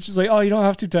know, and then she's like, "Oh, you don't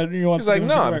have to, Ted." You want he's like,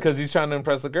 no, because he's trying to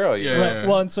impress the girl. You Yeah. know? Right.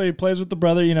 Well, and so he plays with the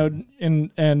brother, you know, and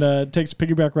takes a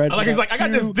piggyback ride. I like for he's about like, I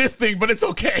got two- this thing, but it's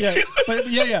okay. Yeah, but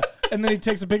yeah. And then he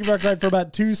takes a piggyback ride for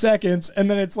about 2 seconds, and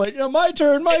then it's like, my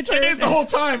turn. It is the whole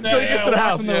time until he gets to the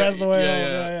house. walking the rest of the way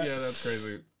home. Yeah, that's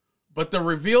crazy. But the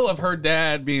reveal of her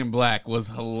dad being black was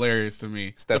hilarious to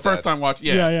me. The Stepdad. first time watching,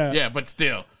 Yeah. but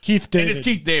still, Keith David. and it's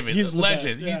Keith David, He's the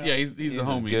legend. best, He's the He's a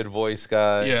homie. good voice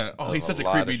guy. Yeah. Oh, he's of such a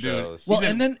lot of creepy dude. shows. Well, He's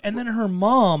in- and then her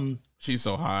mom, She's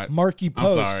so hot. Marky I'm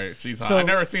Post. sorry, she's hot. So- I've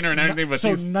never seen her in anything, but so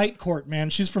she's. Night Court, man.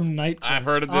 She's from Night Court. I've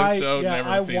heard of this show, Yeah, never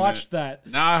I seen watched it. that.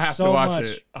 Now I have so to watch much.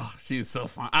 it. Oh, she's so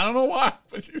fun. I don't know why,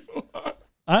 but she's so hot.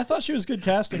 I thought she was good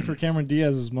casting for Cameron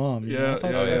Diaz's mom. you know? Yeah, I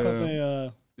thought, yeah, I yeah.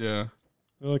 thought Yeah.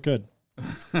 they look good.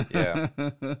 Yeah.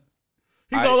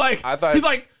 He's I- all like, I thought- he's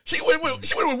like, she went with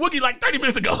Woogie like 30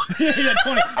 minutes ago. yeah,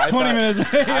 20 thought- minutes.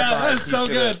 Yeah, I thought that was he so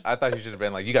should've- good. I thought he should have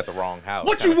been like, you got the wrong house.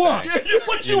 What kind you of want? thing.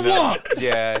 What you You know? want?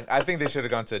 Yeah, I think they should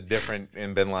have gone to a different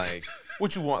and been like,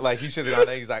 what you want? Like, he should have gone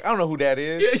there. He's like, I don't know who that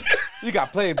is. You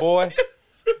got played, boy.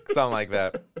 Something like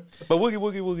that. But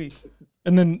Woogie.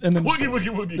 And then Woogie,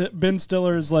 woogie, woogie. Ben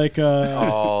Stiller is like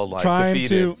like trying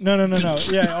defeated. to no.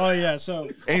 Yeah, oh yeah. So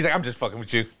And he's like, I'm just fucking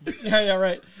with you. yeah,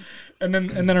 right. And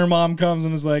then her mom comes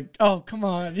and is like, "Oh, come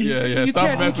on, Yeah, you stop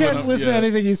can't messing with him. listen to Yeah.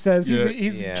 anything he says. Yeah.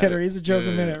 He's Yeah. a kidder. He's a joke a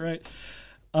Yeah. minute, right?"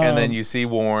 And then you see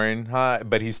Warren, hi,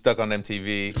 but he's stuck on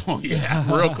MTV. Oh yeah,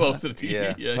 real close to the TV.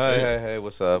 Yeah. Yeah, Hey,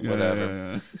 what's up? yeah, Whatever.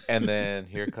 yeah, yeah. And then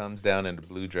here comes down in the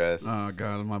blue dress, Oh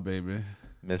God, my baby.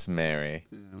 Miss Mary.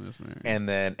 Yeah, Miss Mary. And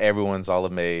then everyone's all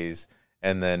amazed.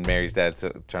 And then Mary's dad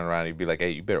turn around and he'd be like, "Hey,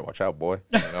 you better watch out, boy."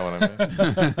 You know what I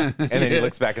mean? And then he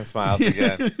looks back and smiles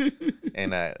again.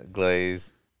 And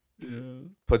Glaze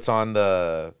puts on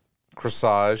the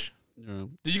corsage. Yeah.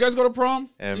 Did you guys go to prom?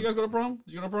 And- Did you guys go to prom?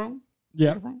 Did you go to prom? Yeah.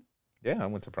 Go to prom? Yeah, I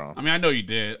went to prom. I mean, I know you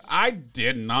did. I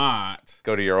did not.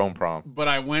 Go to your own prom. But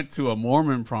I went to a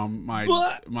Mormon prom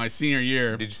my senior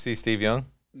year. Did you see Steve Young?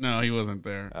 No, he wasn't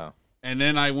there. Oh. And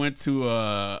then I went to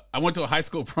a high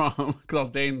school prom because I was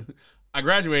dating. I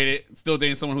graduated, still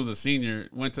dating someone who's a senior.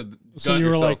 Went to So you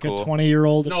were so like cool. a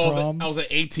 20-year-old at no, prom. I was at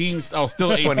 18. I was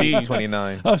still 18. 20,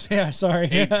 29. Oh yeah, sorry.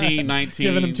 18, 19.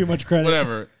 Giving him too much credit.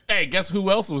 Whatever. Hey, guess who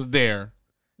else was there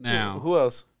now? Who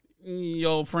else?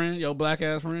 Your friend, your black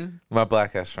ass friend. My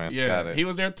black ass friend. Yeah, Got it. he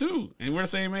was there too, and we're the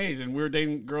same age, and we were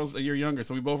dating girls a year younger,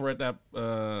 so we both were at that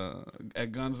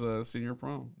at Gunn's senior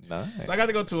prom. Nice. So I got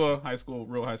to go to a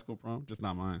real high school prom, just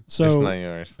not mine. Just So not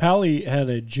yours. Pally had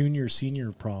a junior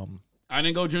senior prom. I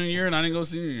didn't go junior year, and I didn't go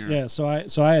senior year. Yeah, so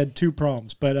I had 2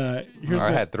 proms, but here's I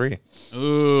the, had 3.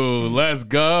 Ooh, let's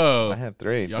go. I had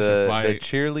 3. Y'all should The fight.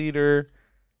 cheerleader,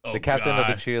 Oh, the captain of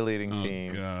the God. cheerleading Oh,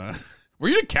 team. God. Were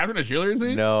you the captain of the cheerleading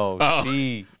team? No, Oh.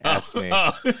 she asked me.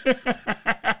 Oh.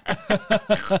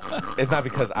 It's not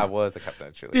because I was the captain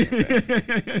of the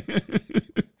cheerleading team.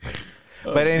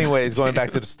 But anyways, going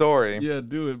back to the story, Yeah,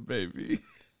 do it, baby.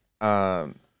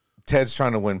 Ted's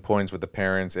trying to win points with the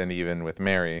parents and even with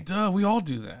Mary. Duh, we all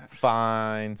do that.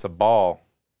 Finds a ball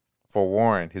for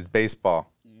Warren, his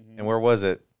baseball. Mm-hmm. And where was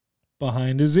it?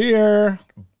 behind his ear.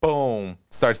 Boom.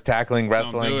 Starts tackling,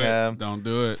 wrestling Don't do it. him. Don't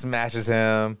do it. Smashes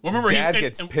him. Well, remember, Dad and-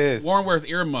 gets and pissed. Warren wears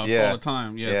earmuffs Yeah. all the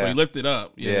time. Yeah, Yeah. so he lifted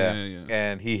up. Yeah, yeah, yeah.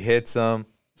 And he hits him.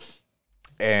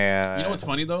 And You know what's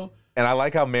funny though? And I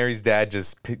like how Mary's dad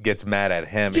just gets mad at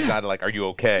him. He's not like, "Are you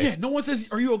okay?" Yeah, no one says,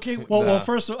 "Are you okay?" Well,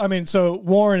 first, I mean, so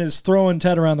Warren is throwing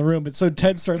Ted around the room, but so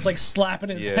Ted starts like slapping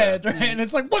his Yeah. head, right? And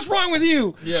it's like, "What's wrong with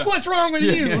you? Yeah. What's wrong with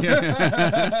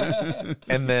you?"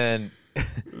 And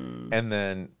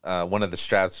then, one of the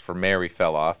straps for Mary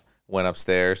fell off. Went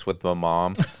upstairs with my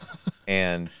mom,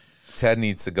 and Ted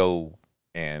needs to go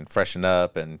and freshen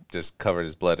up and just cover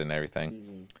his blood and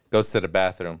everything. Goes to the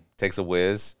bathroom, takes a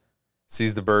whiz,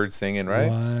 sees the birds singing. Right?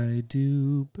 Why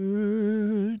do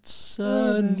birds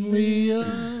suddenly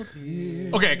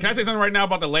appear? Okay, can I say something right now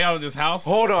about the layout of this house?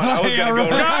 Hold on, I was gonna go.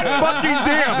 God fucking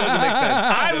damn! Doesn't make sense.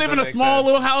 I live in a Doesn't make small sense.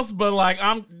 little house, but like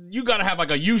you gotta have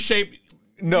like a U shape.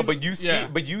 No, but you see,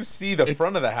 Yeah. the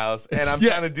front of the house, and I'm yeah.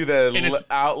 trying to do the And it's-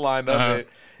 outline of it.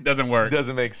 Doesn't work.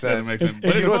 Doesn't make sense. Doesn't make sense. It- But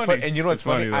And it's you know what's funny. funny? And you know what's It's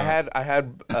funny? though. I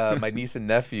had my niece and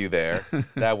nephew there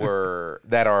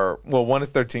that are well, one is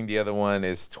 13, the other one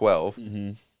is 12,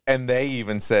 and they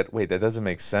even said, "Wait, that doesn't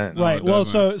make sense." Right. it Well,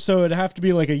 doesn't. so it'd have to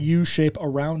be like a U shape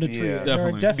around a tree. Yeah. There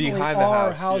are Definitely. definitely Behind the are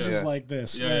house, houses yeah. like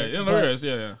this. Yeah, right? yeah, but, there is.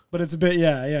 Yeah. but it's a bit,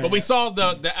 yeah. But we saw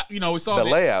the we saw The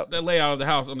layout. the layout of the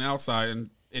house on the outside, and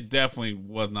it definitely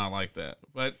was not like that.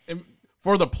 But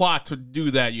for the plot to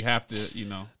do that, you have to,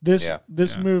 this Yeah.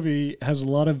 movie has a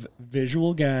lot of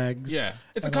visual gags. yeah,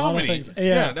 it's a and lot of comedy. things.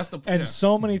 Yeah, that's the and yeah.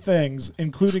 so many things,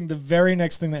 including the very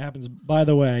next thing that happens. By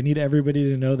the way, I need everybody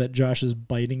to know that Josh is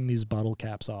biting these bottle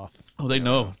caps off. Oh, they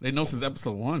know. They know since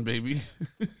episode 1, baby.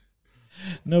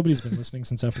 Nobody's been listening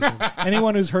since episode.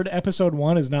 Anyone who's heard episode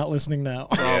 1 is not listening now.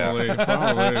 Probably. Episode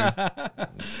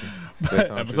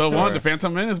 1, The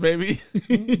Phantom Menace, baby.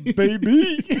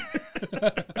 Baby.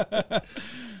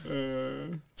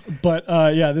 But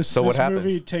yeah, this So what movie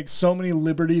happens? takes so many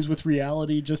liberties with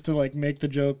reality just to like make the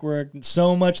joke work.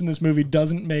 So much in this movie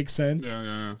doesn't make sense,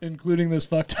 Yeah. including this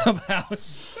fucked up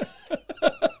house.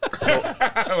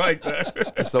 I like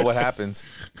that. So what happens?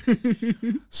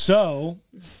 So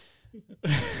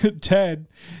Ted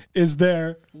is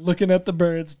there looking at the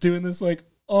birds, doing this like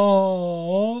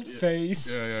oh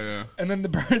face. Yeah. And then the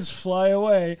birds fly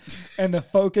away, and the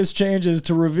focus changes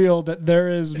to reveal that there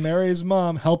is Mary's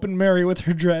mom helping Mary with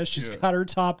her dress. She's got her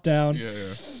top down. Yeah.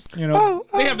 You know,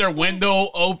 They have their window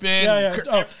open.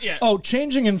 yeah. Oh,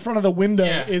 changing in front of the window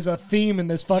Yeah. is a theme in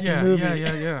this fucking yeah, movie.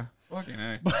 yeah. Fucking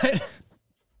A.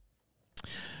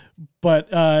 But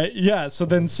yeah, so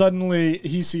then suddenly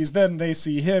he sees them, they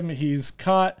see him, he's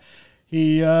caught.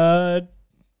 He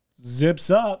zips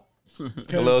up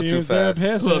 'Cause little he too was there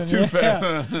fast. A little too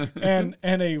pissing, fast.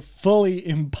 and a fully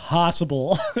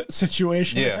impossible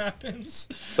situation Yeah. happens.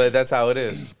 But that's how it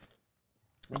is.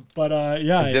 But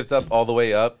yeah, Zips up all the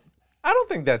way up. I don't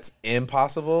think that's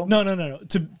impossible. no.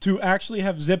 To actually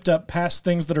have zipped up past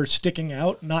things that are sticking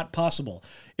out, not possible.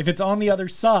 If it's on the other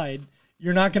side,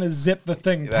 you're not going to zip the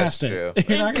thing That's past true. it.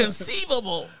 You're not gonna-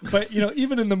 Inconceivable. but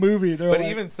even in the movie, they're But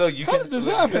like, even so, you how can. did this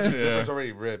because happen? the zipper's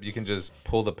already ripped. You can just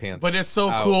pull the pants. But it's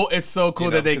so out. cool. It's so cool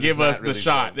You know, that they 'cause give it's us not the really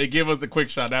shot. zipped. They give us the quick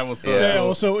shot. That was so Yeah. yeah. cool.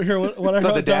 Well, so here, what I So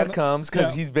wrote the dad down- comes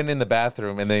because yeah. he's been in the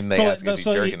bathroom, and then they So, ask, "Is he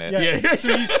so jerking it?" Yeah.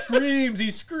 So he screams.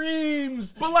 He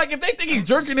screams. But like, if they think he's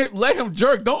jerking it, let him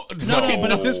jerk. Don't. No, fucking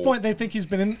but at this point, they think he's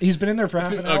been in there for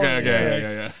half an hour. Okay.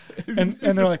 So- Yeah.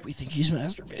 And they're like, we think he's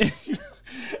masturbating.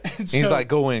 And He's so- like,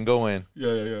 "Go in, go in."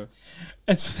 Yeah.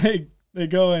 and so they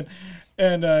go in,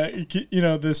 and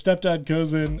the stepdad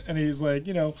goes in, and he's like,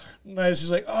 nice. He's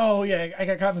like, oh yeah, I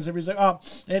got caught in this. He's like, oh,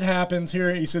 it happens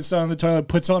here. He sits down on the toilet,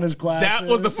 puts on his glasses. That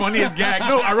was the funniest gag.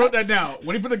 No, I wrote that down.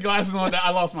 When he put the glasses on,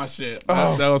 I lost my shit.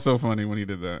 That was so funny when he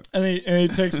did that. And he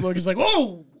takes a look. He's like,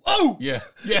 oh. Yeah.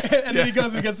 And then he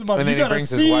goes and gets them up. And You then he gotta brings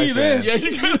his see wife in. this. Yeah,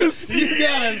 you gotta see. You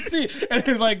gotta see. And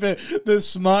then, like the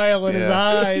smile in his Yeah.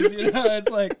 eyes. It's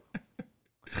like.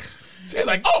 She's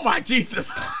like, oh my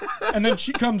Jesus. And then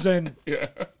she comes in. Yeah.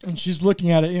 And she's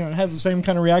looking at it, and has the same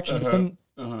kind of reaction. But then,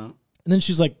 and then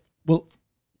she's like, "Well,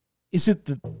 is it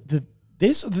the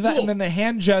this or the that?" Whoa. And then the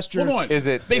hand gesture. Hold on. Is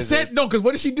it- They is said it- no, because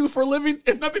what does she do for a living?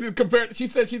 It's nothing to compare. She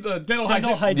said she's a dental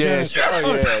Dental hygienist. hygienist. Yeah,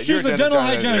 oh, yeah, She's you're a a dental dental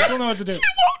hygienist. She'll know what to do. She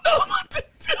won't know what to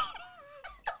do.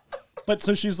 But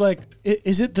so she's like,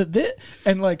 "Is it the this?"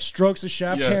 And like strokes the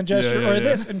shaft Yeah, hand gesture yeah, or yeah.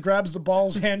 this, and grabs the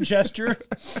balls hand gesture.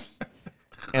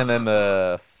 And then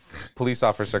the police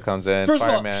officer comes in. First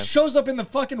fireman. of all, shows up in the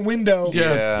fucking window.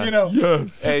 Yes. Yeah.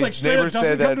 Yes. Just like straight up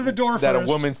doesn't come to the door that first.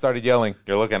 a woman started yelling.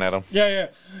 You're looking at him. Yeah.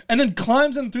 And then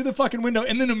climbs in through the fucking window,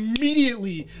 and then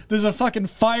immediately there's a fucking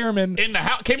fireman In the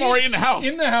house. Came already in the house.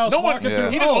 in the house. No one. walking Yeah. through.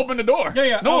 He didn't open the door.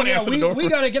 Yeah. No one yeah, answered the door. we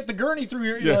got to get the gurney through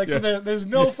here. You're Yeah, like, so yeah. there's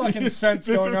no fucking sense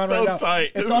This going is on so right now.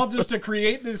 tight. It's This all is just to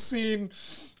create this scene.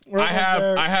 Where I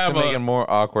have To make it a. more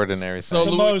awkward and everything. So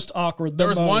the Louis, most awkward. there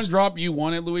was one drop you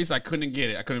wanted, Luis. I couldn't get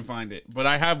it. I couldn't find it. But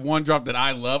I have one drop that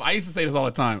I love. I used to say this all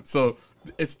the time. So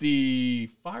it's the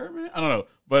fireman. I don't know,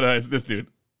 but it's this dude.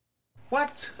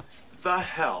 What the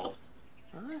hell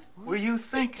were you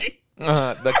thinking?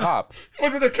 The cop.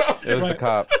 Was it the cop? It was the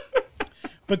cop.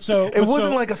 But so It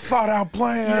wasn't like a thought out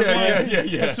plan.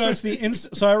 Yeah. But so it's the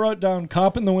so I wrote down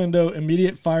cop in the window,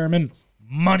 immediate fireman,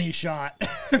 money shot.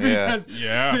 Because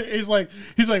Yeah. he's like,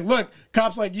 look,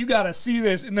 cop's like, you gotta see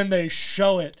this, and then they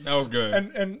show it. That was good.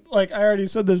 And like I already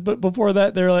said this, but before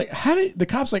that, they're like, the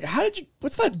cop's like, how did you?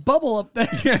 What's that bubble up there?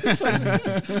 It's like,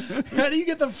 how do you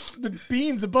get the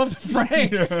beans above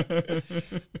the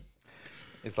frame?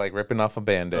 It's like ripping off a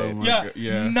band-aid. Oh my Yeah, God,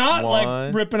 yeah. not like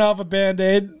One. ripping off a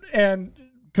Band-Aid and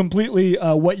completely.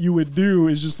 What you would do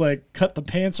is just like cut the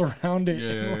pants around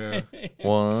it. Yeah.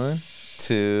 1,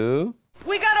 2.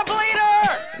 We got a bleeder!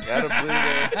 Got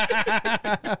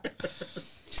a bleeder.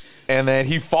 And then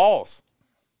he falls.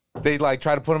 They like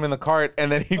try to put him in the cart,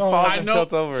 and then he falls I and know.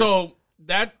 tilts over. So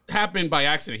that happened by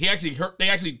accident. He actually hurt. They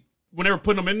actually, when they were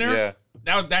putting him in there,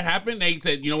 Yeah. that happened. They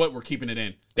said, you know what, we're keeping it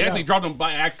in. They actually dropped him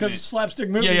by Because accident. slapstick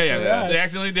movie. Yeah. so They it's-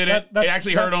 accidentally did it. It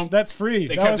actually hurt him. That's free.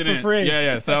 They That kept was it for in. free.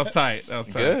 Yeah. So that was tight. That was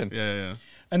tight. Good. Yeah.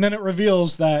 And then it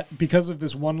reveals that because of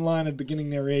this one line of beginning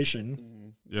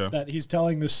narration, Yeah. that he's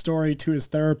telling this story to his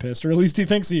therapist, or at least he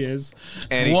thinks he is.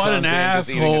 And he What comes an in just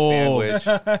eating asshole. a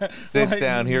sandwich, sits Like,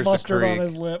 down, here's the mustard on creek.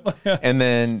 his lip. And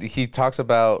then he talks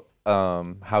about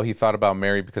how he thought about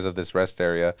Mary because of this rest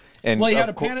area. And Well, he had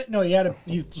a of cour- panic. No, he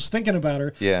was thinking about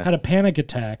her. Yeah. Had a panic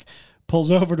attack. Pulls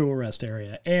over to a rest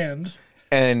area, and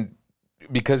And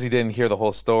because he didn't hear the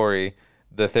whole story,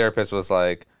 the therapist was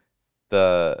like,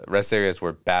 the rest areas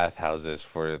were bathhouses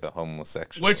for the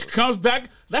homosexuals. Which comes back.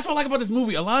 That's what I like about this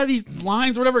movie. A lot of these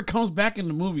lines, whatever, comes back in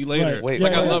the movie later. Right. Wait,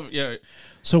 like I yeah. love. Yeah.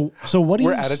 so what are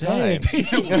We're you out of saying?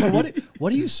 So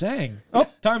what are you saying? Oh,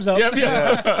 time's up.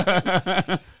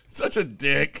 Yeah. Such a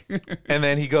dick. And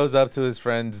then he goes up to his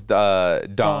friend's Dom,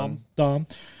 Dom,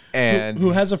 and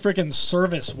who has a freaking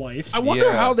service wife. I wonder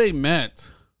Yeah. how they met.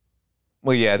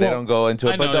 well, yeah, they Well, don't go into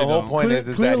I it, but know the they whole don't. point is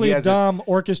that Clearly, he has Dom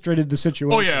orchestrated the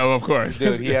situation. Oh yeah, well, of course.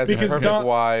 dude, he has a because perfect Dom-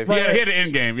 wife. right. He had an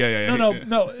end game. Yeah.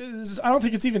 No. I don't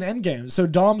think it's even Endgame. So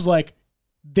Dom's like,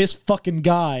 this fucking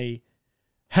guy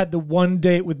had the one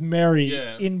date with Mary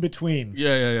Yeah. in between.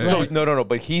 Yeah. So no,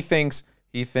 but he thinks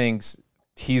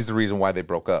he's the reason why they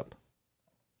broke up.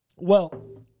 Well,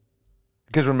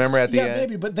 Because remember at the yeah, end,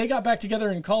 maybe, but they got back together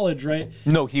in college, right?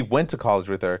 no, he went to college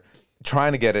with her,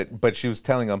 trying to get it, but she was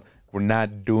telling him, "We're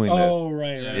not doing Oh, this."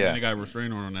 right. Yeah, right. Yeah. and they got a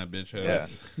restraining order on that bitch.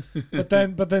 Yeah.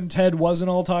 But then Ted wasn't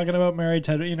all talking about Mary.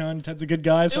 Ted, and Ted's a good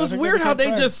guy. So It I was think weird how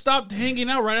became they friends. just stopped hanging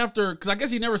out right after, because I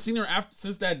guess he never seen her after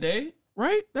since that day,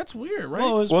 right? That's weird, right?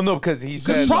 Well, it was, Well, no, because he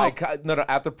said prom- like no,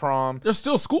 after prom. They're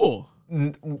still school.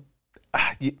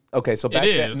 Okay, so back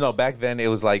then, is. back then it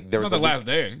was like there It's was not the a last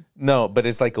day. no, but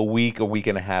it's like a week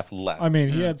and a half left. I mean,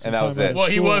 he had some And that time was at it. Well,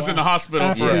 he school was in the hospital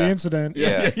after for the Yeah. incident.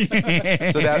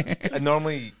 Yeah. So that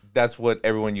normally that's what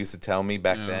everyone used to tell me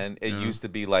back Yeah, then. It yeah. used to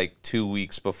be like 2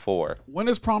 weeks before, When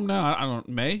is prom now? I don't.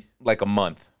 May. like a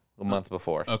month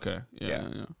before. Okay. Yeah.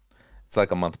 It's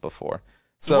like a month before.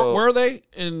 So So where are they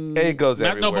in? It goes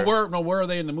No, but everywhere. where are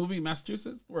they in the movie?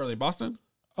 Massachusetts? Where are they? Boston?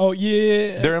 Oh yeah.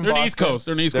 they're in They're in Boston. the East Coast.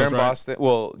 They're in the East They're Coast, in right? Boston.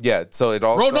 Well, yeah. So it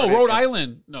all Rhode started-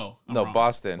 Island. No. I'm No, wrong.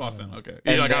 Boston. Boston. Okay.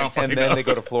 And, Like, I then, don't fucking and then know. they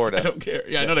go to Florida. I don't care.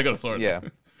 Yeah, I know they go to Florida. Yeah.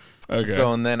 Okay.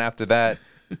 So and then after that,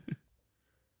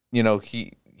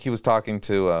 he was talking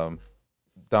to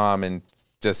Dom and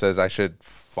just says I should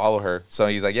follow her. So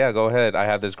he's like, yeah, go ahead. I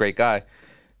have this great guy,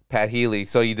 Pat Healy.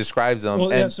 So he describes him.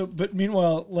 Well, and yeah. So, but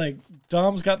meanwhile, like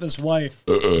Dom's got this wife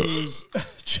who's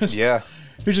just yeah.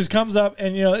 who just comes up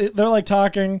and they're like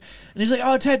talking, and he's like,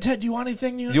 "Oh, Ted, do you want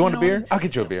anything? You want a know beer? anything?" I'll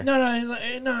get you a beer. No, he's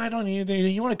like, "No, I don't need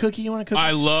anything. You want a cookie? You want a cookie?"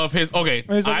 I love his. Okay.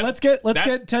 And he's like, "Let's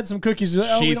get Ted some cookies." He's like,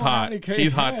 "Oh, we She's don't have hot. any cookies."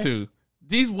 She's hot too.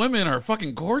 These women are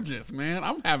fucking gorgeous, man.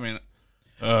 I'm having.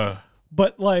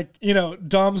 But like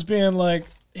Dom's being like,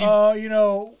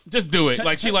 "Oh, Just do it. Ted-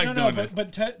 Like she Ted- likes no, doing but, this.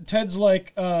 But Ted's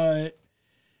like, "Oh,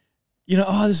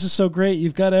 this is so great.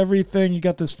 You've got everything. You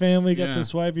got this family. You got Yeah.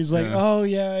 this wife." He's like, Yeah. "Oh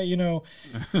yeah,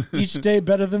 each day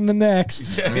better than the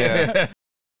next." Yeah.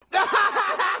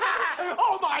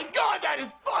 Oh my god, that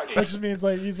is funny! Which just means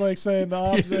like he's like saying the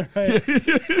opposite, right?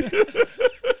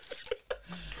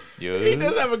 He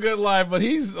does have a good life, but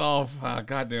he's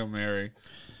goddamn Mary.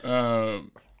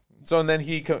 So and then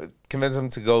he convinced him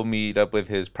to go meet up with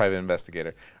his private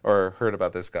investigator, or heard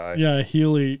about this guy, Yeah,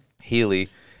 Healy. Healy,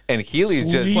 and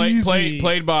Healy's just Sleazy.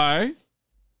 Played by.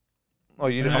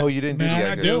 you didn't do the Matt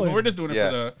actor. Dillon. We're just doing it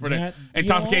Yeah. for the Matt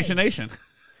Intoxication Nation.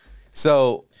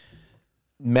 So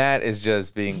Matt is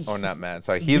just being, or not Matt,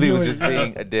 sorry, Healy was just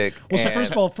being a dick. Well, so and-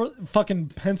 first of all, fucking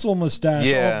pencil mustache,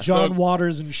 Yeah. all John So-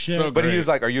 Waters and shit. so But he Great. was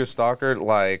like, "Are you a stalker?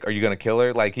 Like, are you gonna kill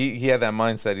her?" Like, he had that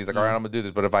mindset. He's like, "All right, I'm gonna do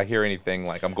this, but if I hear anything,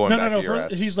 like, I'm going back to your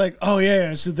ass." He's like, "Oh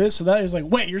yeah, so this, so that." He's like,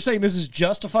 "Wait, you're saying this is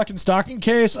just a fucking stalking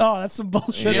case? Oh, that's some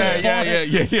bullshit."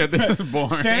 Yeah. This is boring.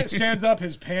 Stands up,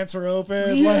 his pants are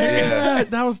open. Yeah, Like, Yeah.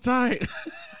 that was tight.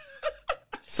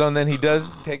 So and then he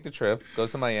does take the trip,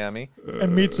 goes to Miami.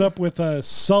 and meets up with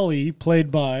Sully,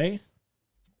 played by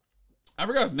I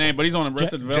forgot his name, but he's on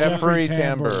Arrested Development. Jeffrey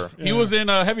Tambor. Yeah. He was in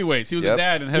Heavyweights. He was Yep. a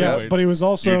dad in Yeah, Heavyweights. but he was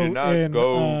also You did not in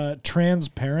go-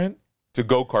 Transparent. To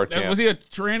go-kart camp. Was he a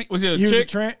tranny? Was he a He was a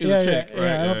chick? He was yeah, a chick, yeah,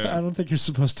 right? yeah. I don't think you're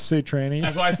supposed to say tranny.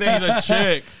 That's why I say he's a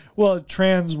chick. Well,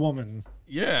 trans woman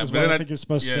Yeah, is but what then I think you're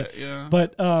supposed to say. Yeah.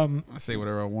 But I say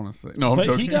whatever I want to say. No, I'm but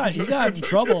joking. he got in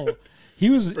trouble. He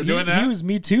was doing he that? was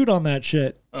Me Too'd on that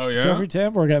shit. Oh yeah. Jeffrey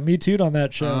Tambor got Me Too'd on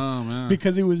that show Oh man.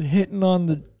 because he was hitting on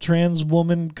the trans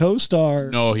woman co-star.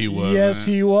 No, he wasn't. Yes,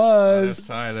 he That's was.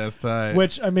 tight. That's tight.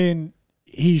 Which I mean,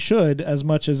 he should as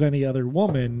much as any other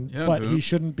woman, Yeah, but dude. he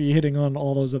shouldn't be hitting on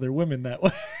all those other women that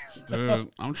way. Dude,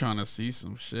 I'm trying to see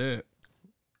some shit.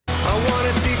 I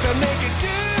wanna see some naked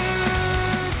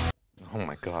dudes. Oh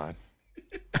my god.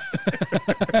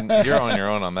 You're on your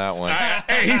own on that one.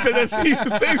 Hey, he said the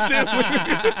same shit.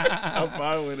 I'm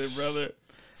fine with it, brother.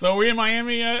 So we in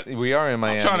Miami yet? We are in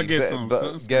Miami. trying to get But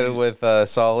some- get it with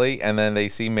Sully, and then they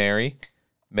see Mary.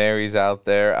 Mary's out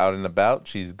there, out and about.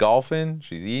 She's golfing.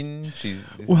 She's eating. She's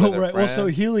Well, with her right. Well, so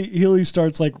friends. Healy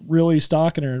starts like really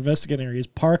stalking her, investigating her. He's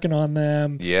parking on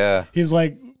them. Yeah, He's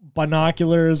like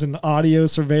binoculars and audio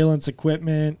surveillance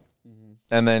equipment.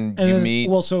 and then And you then- meet.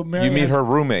 well, so Mary you meet has her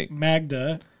roommate.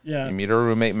 Magda. Yeah. You meet her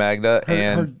roommate Magda Her-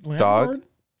 and her dog. landlord?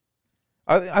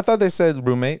 I thought they said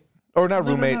roommate or not No,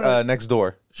 no, roommate. no. Next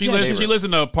door. She Yeah, lives. She lives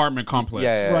in the apartment complex.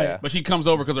 Yeah, yeah, Right. yeah. But she comes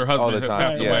over because her husband the has time,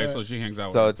 passed yeah. away, so she hangs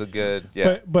out So with it's a good.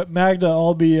 Yeah. But Magda,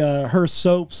 all be her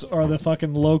soaps are the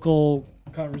fucking local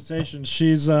conversations.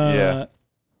 She's Yeah.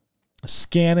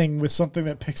 scanning with something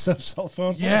that picks up cell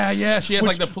phone. her. Yeah. She has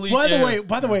Which, like the police. By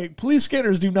yeah. the way, police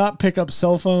scanners do not pick up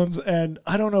cell phones, and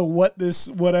I don't know what this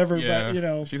whatever, Yeah.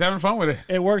 but she's having fun with it.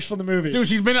 it works for the movie. Dude,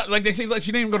 she's been out, like they say, like she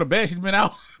didn't even go to bed. She's been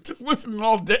out just listening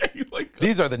all day. Like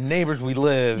These are the neighbors we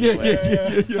live. yeah.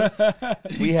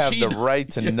 We have the cheating. right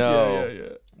to know. Yeah.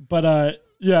 But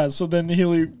yeah, so then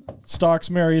Healy stalks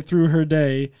Mary through her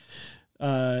day.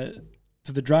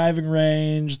 to the driving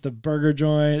range, the burger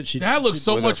joint. That looks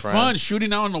so with her much fun, friends.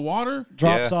 shooting out in the water.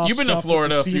 drops Yeah. off. You've been to stuff with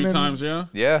Florida the a few semen. times, yeah?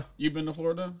 Yeah, You've been to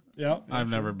Florida? Yeah, I've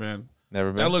never been. never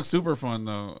been. That looks super fun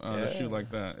though. To shoot like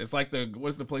that. It's like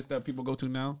what's the place that people go to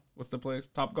now? What's the place?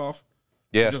 Top Golf.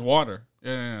 yeah, Just water.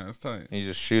 Yeah, it's tight. you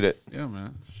just shoot it. Yeah,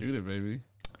 man, shoot it, baby.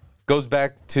 Goes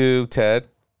back to Ted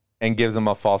and gives him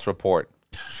a false report.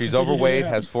 She's overweight,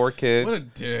 has 4 kids. What a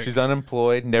dick. She's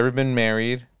unemployed, never been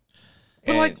married. But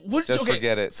and like, what? Just okay,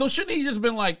 forget it. So shouldn't he just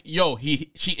been like, "Yo,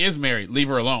 she is married. Leave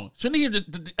her alone." Shouldn't he have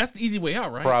just? That's the easy way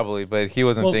out, right? Probably, but he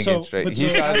wasn't Well, thinking so- straight. but He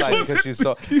so- thought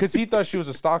like because he thought she was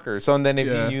a stalker. So and then if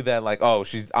Yeah. he knew that like, oh,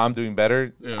 I'm doing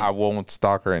better, Yeah. I won't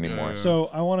stalk her anymore. Yeah. So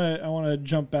I want to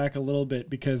jump back a little bit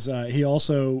because he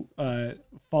also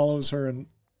follows her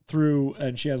through,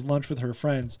 and she has lunch with her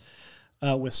friends,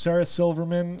 with Sarah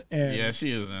Silverman and Yeah,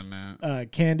 she is in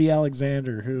that. Candy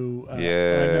Alexander, who I know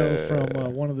Yeah.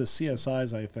 from one of the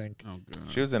CSIs, I think. Oh god.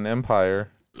 She was in Empire,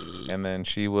 and then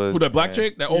she was Who, that black in-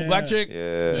 chick? That old black Yeah. chick?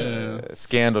 Yeah,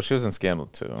 Scandal. She was in Scandal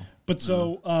too. But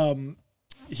so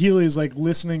Healy's like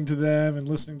listening to them and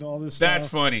listening to all this That's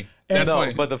stuff. funny. That's no,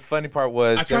 funny. but the funny part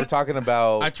was they were talking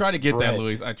about. I try to get Brett. that,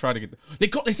 Luis. I try to get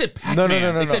that. They said Pac-Man.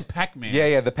 No. They said Pac-Man.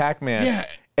 Yeah, the Pac-Man. Yeah.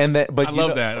 And then, but I you love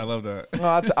know- that. I love that.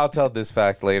 Well, I'll tell this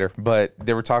fact later, but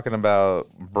they were talking about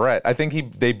Brett. I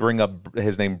think they bring up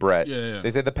his name Brett. Yeah. They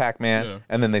said the Pac-Man, Yeah.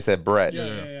 and then they said Brett.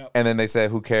 Yeah. And then they said,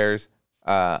 "Who cares?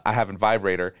 I have a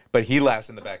vibrator." But he laughs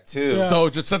in the back too. Yeah. So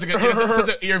just such a good. Such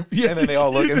a, yeah. And then they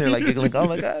all look and they're like giggling. Oh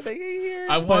my god, they hear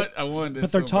I want.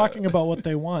 But they're talking about what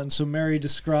they want. So Mary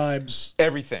describes,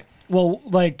 everything. well,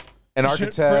 like An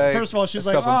architect. First of all, she's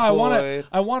like, "Oh, self-employed.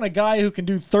 I want a guy who can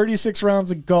do 36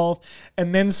 rounds of golf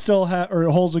and then still have, or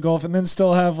holes of golf, and then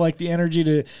still have like the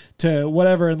energy to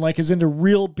whatever, and like is into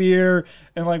real beer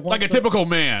and like wants like a to- typical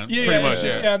man, pretty much.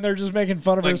 Yeah. And they're just making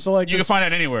fun of her. Like, So like you can this- find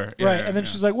that anywhere. Yeah, right, yeah, and then yeah.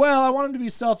 she's like, "Well, I want him to be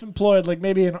self-employed, like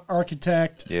maybe an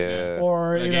architect, Yeah.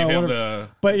 or They you gave know, him whatever." the.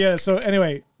 But yeah, so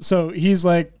anyway, so he's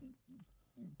like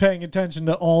paying attention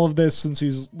to all of this since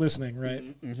he's listening, right?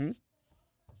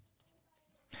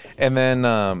 And then,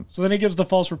 So then he gives the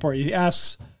false report. He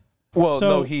asks, well,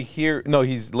 So-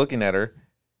 he's looking at her,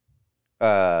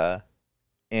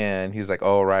 and he's like,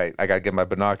 "Oh right, I gotta get my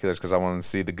binoculars because I want to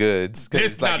see the goods." 'Cause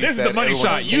This, like now, you this is said, the money everyone's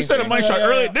shot. You said a changing. money shot Yeah,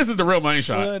 earlier. yeah. This is the real money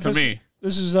shot to this, me.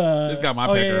 This is This got my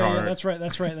pecker hard. That's right.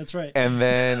 That's right. And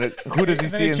then who does he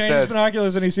And then see he changes instead?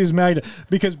 binoculars and he sees Magda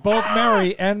because both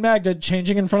Mary and Magda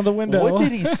changing in front of the window. What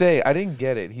did he say? I didn't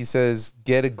get it. He says,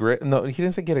 "Get a grip." No, he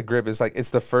didn't say "get a grip." It's like it's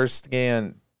the first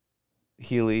scan.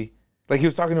 Healy, like he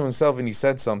was talking to himself and he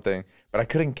said something, but I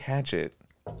couldn't catch it.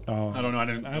 Oh. I don't know. I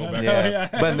didn't go don't back. know. Yeah,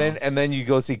 but then you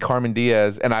go see Carmen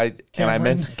Diaz, and I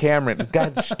meant Cameron.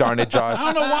 God darn it, Josh.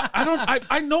 I don't know why.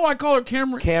 I know I call her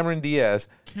Cameron. Cameron Diaz,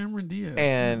 Cameron Diaz.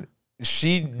 and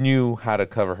she knew how to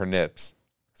cover her nips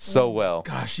so well.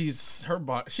 Gosh, her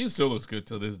body. She still looks good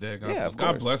to this day. God, Yeah, of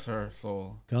God course. bless her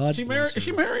soul. God Is she bless married? her. Is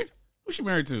she married? Who's she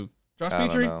married to? Josh I don't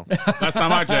Petrie? know. Last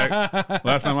time I checked.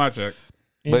 Last time I checked.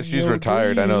 But she's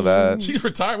retired. I know that. She's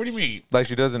retired. What do you mean? Like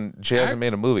she hasn't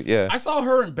made a movie. Yeah. I saw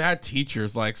her in Bad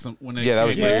Teachers, like some when they Yeah, that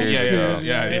was came- years yeah, ago.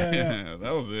 yeah.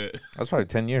 That was it. That's probably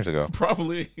 10 years ago.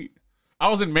 Probably. I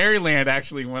was in Maryland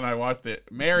actually when I watched it.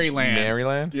 Maryland.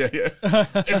 Maryland? Yeah.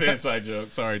 It's an inside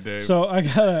joke. Sorry, Dave. So I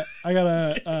gotta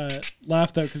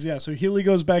laugh though because so Healy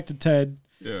goes back to Ted.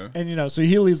 yeah. And so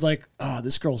Healy's like, "Oh,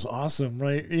 this girl's awesome,"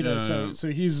 right? Yeah, So yeah.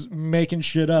 so he's making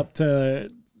shit up to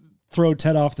throw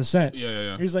Ted off the scent.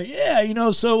 Yeah. He's like,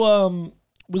 "Yeah, so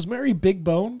was Mary big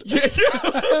boned?" Yeah.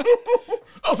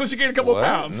 Oh, so she gained a couple What?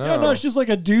 pounds. No. No, she's like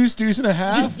a deuce and a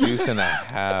half. Deuce and a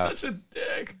half. Such a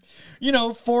dick.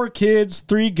 4 kids,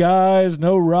 3 guys,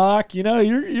 no rock.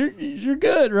 You're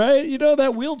good, right?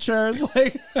 That wheelchair is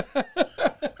like.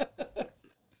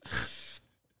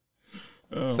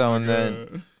 So and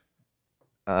then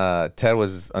Ted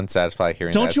was unsatisfied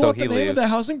hearing Don't that, you so want he the name leaves. of the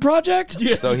housing project?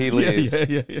 Yeah. So he leaves.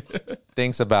 Yeah.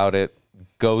 Thinks about it,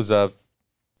 goes up.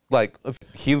 Like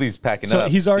Healy's packing So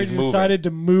up. he's already moving. decided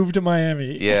to move to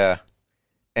Miami. Yeah.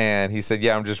 And he said,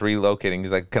 "Yeah, I'm just relocating."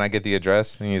 He's like, "Can I get the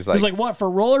address?" And he's like, He's like, "What for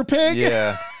roller pig?"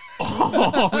 "Yeah."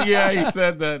 Oh, yeah, he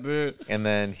said that, dude. And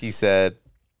then he said,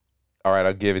 "All right,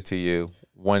 I'll give it to you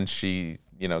when she,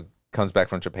 comes back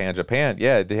from Japan." Japan,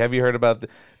 yeah. Have you heard about the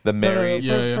No, Mary?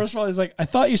 Yeah. First of all, he's like, "I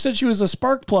thought you said she was a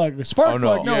spark plug." Spark Oh, no.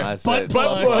 plug, no, Yeah, I butt said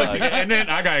plug. butt plug. And then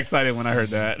I got excited when I heard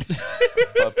that.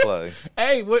 Butt plug.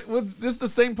 Hey, what this the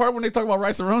same part when they talk about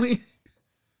rice-a-roni?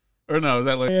 Or no, is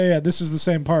that like... Yeah. This is the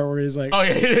same part where he's like, Oh,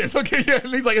 yeah, it is. Okay, yeah.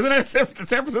 And he's like, isn't that the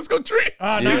San Francisco tree?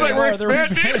 "Ah, Yeah. He's like, we're they're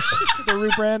expanding. they're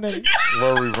rebranding."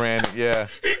 Where we ran, yeah.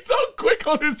 He's so quick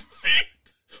on his feet.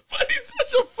 But he's such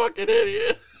such a fucking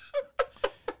idiot.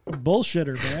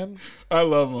 Bullshitter, man. I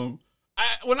love him.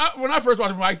 When I first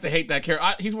watched him, I used to hate that character.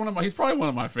 He's probably one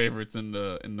of my favorites in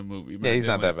the movie. Yeah, he's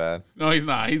not that bad. No, he's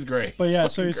not. He's great. But yeah,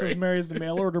 He's so he fucking says great. marries the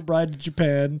mail order bride to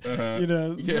Japan. You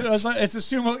know, Yeah. it's a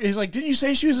sumo. He's like, didn't you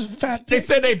say she was a fat? They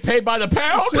said they pay by the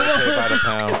pound. Pay by the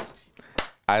pound.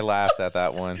 I laughed at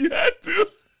that one. You had to.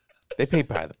 They pay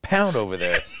by the pound over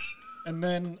there. And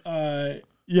then,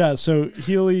 so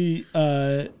Healy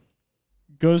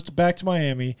goes back to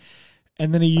Miami,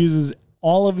 and then he uses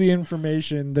all of the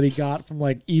information that he got from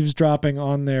like eavesdropping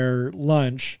on their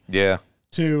lunch Yeah.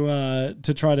 to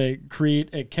try to create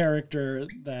a character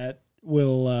that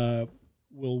will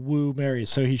woo Mary.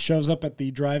 So he shows up at the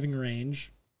driving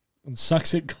range and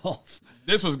sucks at golf.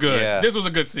 This was good. Yeah. This was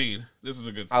a good scene.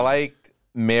 I liked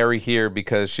Mary here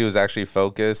because she was actually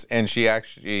focused and she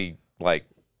actually like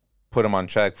put him on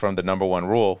check from the number one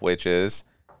rule, which is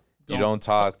you don't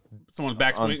talk someone's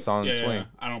backswing. on swing. Yeah.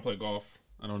 I don't play golf.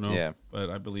 I don't know. Yeah. But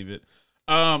I believe it.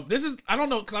 This is, I don't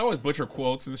know, because I always butcher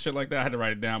quotes and shit like that. I had to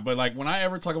write it down. But like when I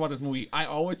ever talk about this movie, I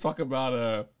always talk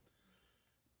about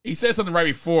he says something right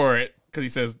before it because he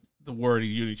says the word he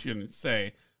usually shouldn't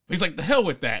say. But he's like, the hell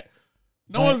with that.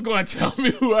 No one's going to tell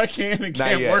me who I can and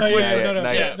can't yet. work Not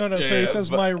with. yet. No. So he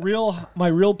says my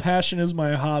real passion is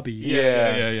my hobby.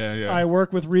 Yeah. I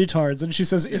work with retards, and she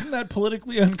says, "Isn't that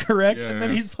politically incorrect?" Yeah. And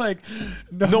then he's like,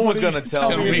 No one's gonna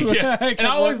tell me. who Yeah. I And can I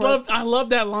always work with." I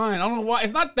love that line. I don't know why.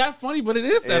 It's not that funny, but it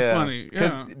is that funny.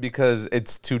 Yeah. Because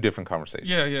it's two different conversations.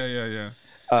 Yeah.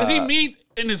 Because he means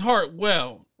in his heart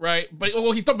well, right? But he's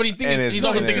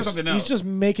also thinking something else. He's just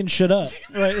making shit up.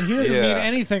 Right? He doesn't Yeah. mean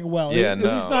anything well. Yeah, He's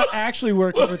no. not actually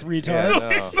working with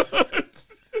retards.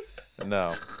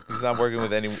 No, he's not working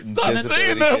with any Stop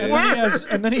saying disability that kids.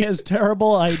 word. And then he has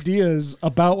terrible ideas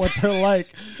about what they're like.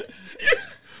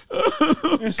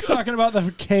 He's talking about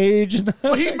the cage. And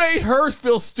But he made her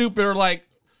feel stupid, or like,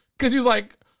 because he was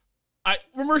like, I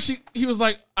remember he was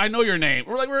like, I know your name.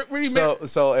 We're like, where do you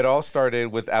So it all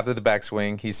started with after the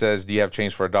backswing. He says, "Do you have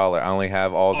change for $1? I only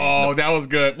have all these." Oh, that was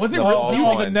good. Was it real? all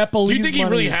all the coins. Nepalese Do you think he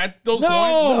money. really had those No.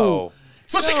 coins? No.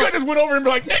 So she could have just went over and be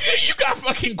like, nigga, you got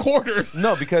fucking quarters.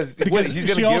 No, because what, he's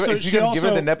she gonna also- give she her the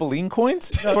also- Nepalese coins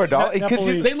for $1. Because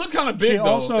Nepalese. They look kind of big, She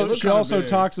though. also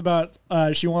talks about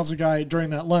she wants a guy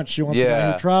during that lunch. She wants a guy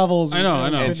Yeah. who travels. I know.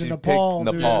 Who's And been she to Nepal.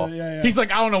 picked Nepal. Yeah. He's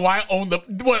like, I don't know why I own the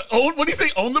what do you say?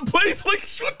 Own the place? Like,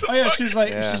 what the Oh yeah, fuck? she's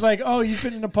like, oh, you've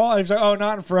been in Nepal. And he's like, oh,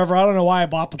 not in forever. I don't know why I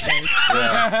bought the place.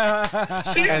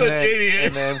 She's and an then, idiot.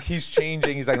 and then he's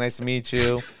changing. He's like, "Nice to meet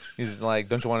you." He's like,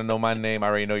 "Don't you want to know my name? I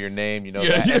already know your name. You know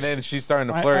Yeah, that." yeah. And then she's starting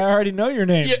to I flirt already know your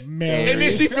name, Yeah, Mary. and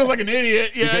then she feels like an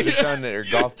idiot. Yeah, because it's on her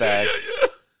golf bag.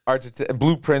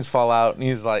 Blueprints fall out, and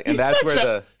he's like, and that's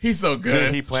where he's so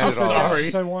good. he planned I'm it all. sorry.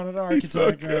 She said, wanted an He's so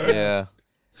architect. good. yeah.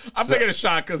 I'm taking a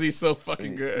shot because he's so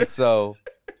fucking good. So,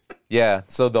 yeah.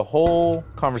 So the whole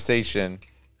conversation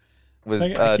with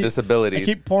It's like, I disabilities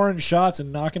keep pouring shots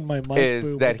and knocking my mic.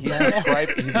 is boob that with he's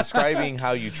the- he's describing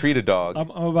how you treat a dog. I'm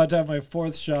about to have my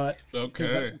fourth shot.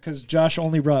 Okay. Because Josh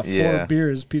only brought 4 Yeah.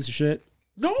 beers, piece of shit.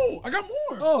 No, I got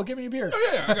more. Oh, give me a beer.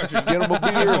 Yeah, I got you. Get him a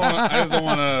I just don't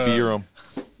want to. beer him.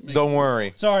 Don't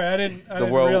worry. Sorry, I didn't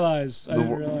world- realize. I the didn't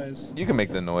wor- realize. You can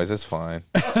make the noise. It's fine.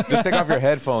 Just take off your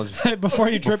headphones. Before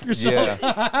you trip yourself. Yeah.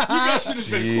 You guys should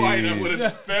have been quiet. I would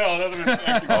have fell. That would have been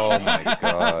actually Oh my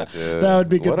god, dude. That would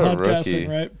be good What a podcasting, rookie.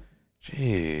 right?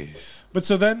 Jeez. But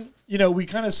so then, we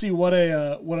kind of see what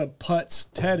a putz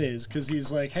Ted is, because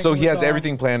he's like. So hanging he with has Dom.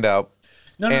 everything planned out.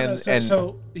 No. and-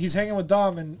 So he's hanging with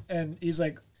Dom, and he's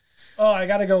like, "Oh, I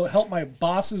gotta go help my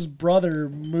boss's brother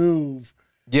move,"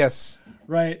 Yes.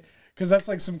 right? Because that's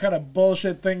like some kind of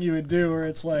bullshit thing you would do, where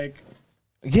it's like,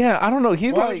 Yeah, I don't know.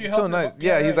 He's Why would you like help so him? nice.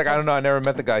 Yeah, Yeah, he's right. like, I don't know. I never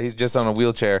met the guy. He's just on a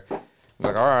wheelchair. I'm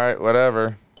like, all right,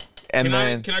 whatever. And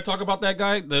then, Can I talk about that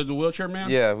guy, the wheelchair man?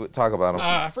 yeah, we'll talk about him.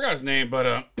 I forgot his name,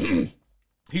 but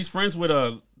he's friends with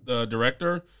the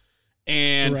director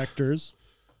and directors.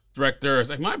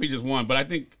 It might be just one, but I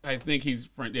think he's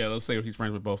friend. Yeah, let's say he's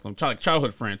friends with both of them, like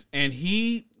childhood friends. And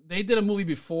they did a movie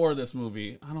before this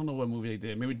movie. I don't know what movie they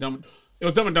did. Maybe It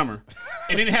was Dumb and Dumber.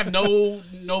 And didn't have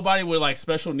nobody with like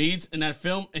special needs in that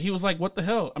film. And he was like, "What the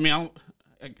hell?" I mean,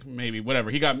 maybe whatever.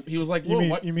 He was like, "Well,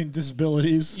 what?" You mean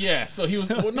disabilities? Yeah. So he was.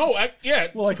 Well, no.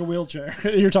 Well, like a wheelchair.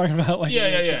 You're talking about like a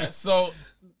wheelchair. Yeah. So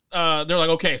they're like,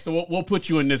 okay, so we'll put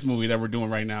you in this movie that we're doing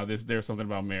right now. There's something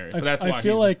about Mary. So that's why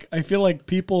I feel like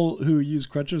people who use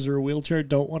crutches or a wheelchair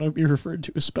don't want to be referred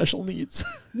to as special needs.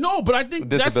 No, but I think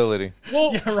Disability.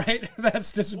 Well, yeah, right.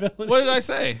 That's disability. what did I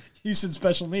say? You said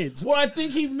special needs. Well, I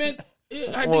think he meant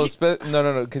I Well, think,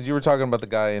 no, because you were talking about the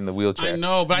guy in the wheelchair. I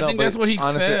know, but I think that's what he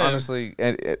honestly, said. Honestly,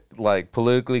 like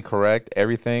politically correct,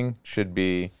 everything should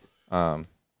be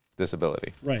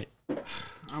disability. Right.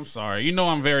 I'm sorry. You know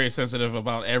I'm very sensitive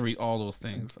about all those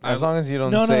things. As long as you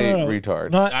don't No, say no.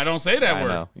 retard. Not I don't say that I word.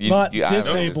 know. not I know what you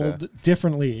disabled, said.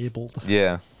 differently abled.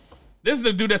 Yeah. This is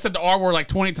the dude that said the R word like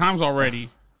 20 times already.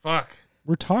 Fuck.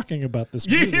 We're talking about this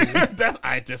movie. Yeah,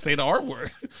 I just say the R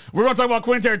word. We're going to talk about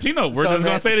Quentin Tarantino. We're just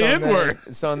going to say the N word.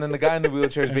 So and then the guy in the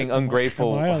wheelchair is being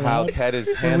ungrateful Am I how allowed? Ted is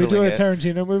When we handling do a it.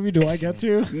 Tarantino movie, do I get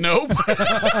to? Nope. What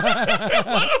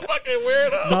a fucking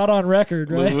weirdo. Not on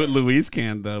record, right? Luis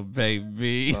can though,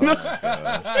 baby.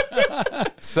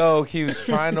 So he was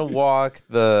trying to walk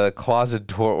the closet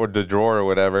door or the drawer or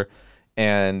whatever,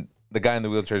 and the guy in the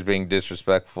wheelchair is being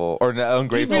disrespectful or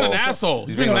ungrateful. He's being an asshole.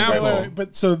 He's He's being being an ungrateful. asshole.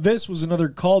 But so this was another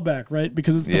callback, right?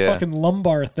 Because it's the Yeah. fucking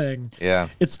lumbar thing. Yeah.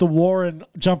 It's the Warren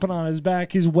jumping on his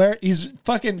back. He's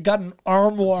fucking got an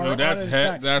armoire Dude, that's on his he-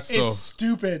 back. that's so- It's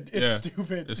stupid. It's Yeah.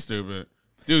 stupid. It's stupid.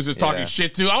 Dude's just talking Yeah.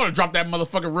 shit too. I would have dropped that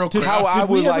motherfucker real quick. How I Did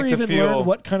would we ever like to even feel. learn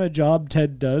what kind of job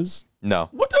Ted does? No.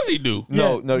 What does he do?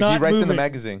 No, Yeah, no, he not writes in the moving.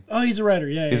 magazine. Oh, he's a writer.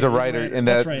 Yeah, He's yeah, a writer, and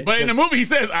That's that- right. But in the movie, he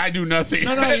says, "I do nothing."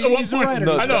 No, At one he's a point- writer.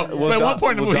 No, He's I know. well, but at Dom- one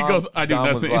point in the well, movie, he Dom- goes, "I do Dom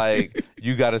nothing." was like,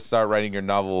 "You got to start writing your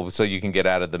novel so you can get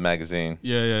out of the magazine."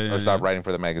 yeah. Or stop writing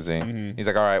for the magazine. He's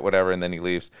like, all right, whatever, and then he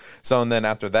leaves. So and then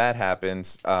after that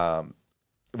happens,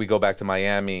 we go back to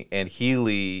Miami, and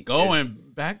Healy Going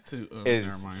back to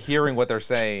is never mind. hearing what they're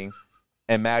saying,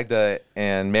 and Magda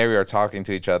and Mary are talking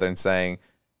to each other and saying,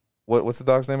 "What's the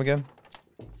dog's name again?"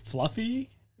 Fluffy.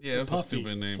 Yeah, it's a Puffy.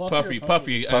 stupid name. Fluffy or Puffy.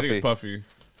 Puffy? I think it's Puffy.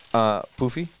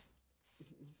 Poofy.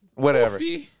 Whatever.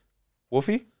 Puffy?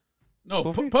 Wolfie. No,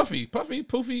 Poofy? Puffy. Puffy.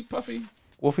 Puffy.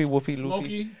 Wolfie. Luffy.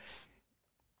 Smokey.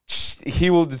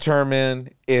 He will determine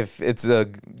if it's a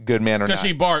good man or not. Because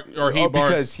she barked or he Oh,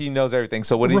 barks. because he knows everything.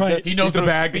 So what Right. he knows the throws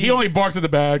bag. He speeds. only barks at the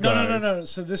bad No, guys. no.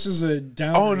 So this is a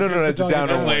down. Oh no, that's a downer.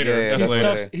 That's one. later. Yeah, That's He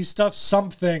later. stuffs, he stuffs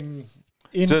something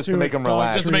into Just to make him a dog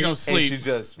relax. Just to make him treat. And sleep. she's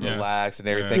just Yeah. relaxed and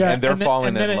everything, Yeah, and they're and then- falling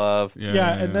and then in it- love.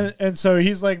 Yeah, and so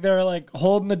he's like they're like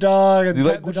holding the dog and You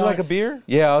petting like? the Would you dog. like a beer?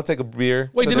 Yeah, I'll take a beer.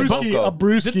 Wait, So did they the both brewski, go. a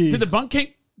brewski.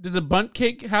 Did the bunt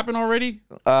cake happen already?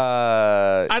 Uh,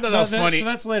 I thought that No, was funny. So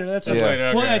that's later. That's Yeah.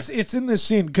 later. Well, Okay. it's in this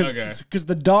scene because Okay.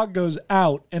 the dog goes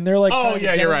out and they're like Oh, trying to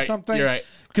yeah, get you're him right. something. You're right.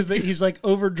 Because he's like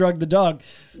overdrugged the dog,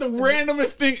 The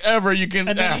randomest thing ever you can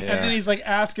and then, ask. and then he's like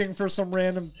asking for some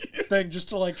random thing just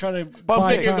to like try to Bump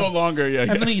buy it can go time. longer. Yeah.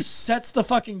 And then he sets the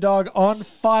fucking dog on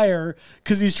fire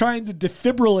because he's trying to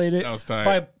defibrillate it That was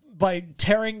tight. by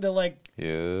tearing the like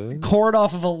yeah. cord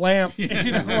off of a lamp, you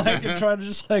know, like and trying to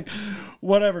just like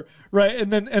whatever, right?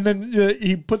 And then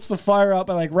he puts the fire out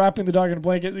by like wrapping the dog in a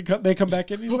blanket. And they come back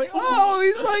in. And he's like, oh,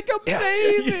 he's like a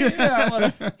baby. Yeah,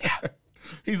 whatever.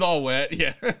 He's all wet.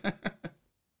 Yeah.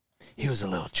 He was a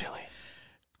little chilly.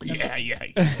 yeah.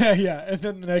 Yeah. And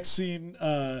then the next scene,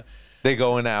 They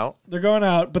going out, they're going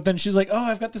out, but then she's like, oh,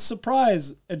 I've got this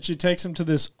surprise, and she takes him to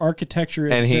this architecture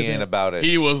and he exhibit. ain't about it.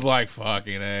 He was like,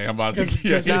 "Fucking a, I'm about to." 'Cause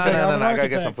Yeah, he's no, like, no, I'm no, an no, I gotta get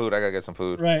architect. some food. I gotta get some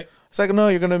food. Right. It's like, no,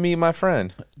 you're gonna meet my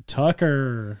friend.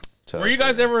 Tucker. Were you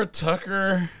guys ever a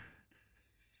Tucker?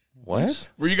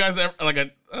 What? Were you guys ever like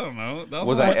a? I don't know. That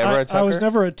Was what I ever a Tucker? I was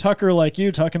never a Tucker like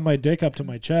you, tucking my dick up to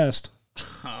my chest.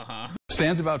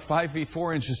 Stands about 5 feet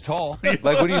 4 inches tall. Like,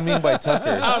 what do you mean by Tucker?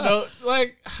 I don't know.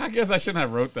 Like, I guess I shouldn't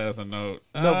have wrote that as a note.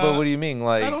 No, but what do you mean?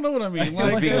 Like, I don't know what I mean.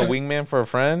 like being a wingman for a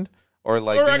friend, or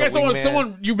like, or I being guess a wingman?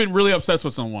 someone you've been really obsessed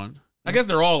with someone. I guess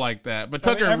they're all like that, but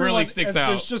Tucker Everyone- really sticks there's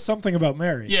out. just something about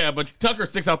Mary. Yeah, but Tucker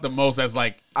sticks out the most as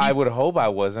like, I would hope I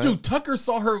wasn't. dude. Tucker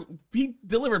saw her. He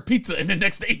delivered pizza, and the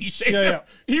next day he shaved Yeah, her. yeah.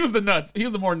 He was the nuts. He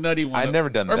was the more nutty one. I've never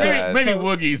done or that. Maybe So-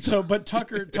 Woogie's. So, but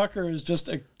Tucker is just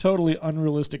a totally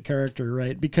unrealistic character,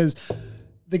 right? Because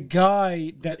the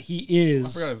guy that he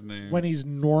is forgot his name. when he's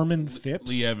Norman Phipps,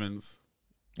 Lee Evans.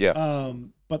 Yeah.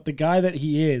 but the guy that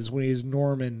he is when he's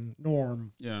Norm,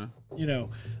 Yeah, you know,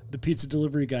 the pizza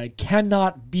delivery guy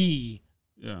cannot be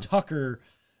yeah. Tucker,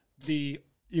 the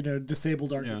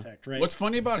disabled Yeah. architect, right? What's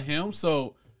funny about him?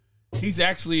 So he's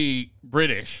actually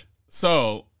British.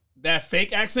 So that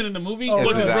fake accent in the movie Oh, was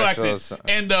really? his real His actual accent,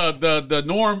 and the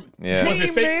Norm Yeah. was his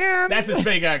fake. That's his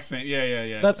fake accent.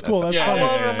 Yeah. That's cool. That's yeah,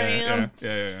 funny.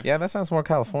 Yeah. Yeah, that sounds more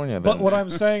California. But than what I'm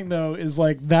saying though is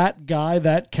like that guy,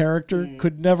 that character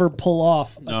could never pull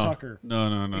off a Tucker.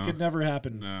 No. It could never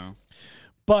happen. No.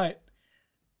 But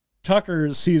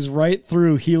Tucker sees right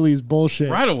through Healy's bullshit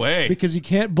Right away. because you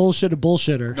can't bullshit a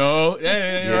bullshitter. No.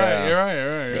 Yeah. You're Yeah. right.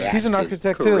 You're right. he's an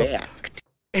architect too.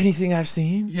 Anything I've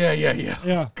seen? Yeah.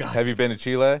 Yeah. Have you been to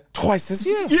Chile? Twice this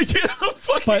year.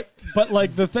 But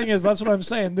like the thing is, that's what I'm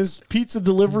saying. This pizza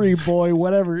delivery boy,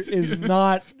 whatever,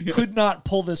 could not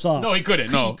pull this off. No, he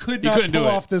couldn't. No, he could not couldn't pull do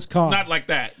it. off this con. Not like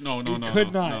that. No.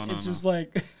 Could not. No, it's just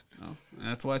like. No.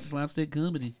 That's why it's slapstick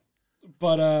comedy.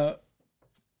 But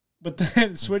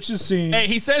then it switches scenes. Hey,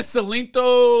 he says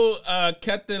Salinto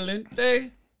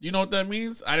Catalente. You know what that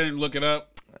means? I didn't look it up.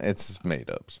 It's made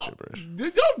up. It's gibberish.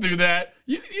 Dude, don't do that.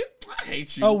 I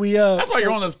hate you. Oh, we. That's why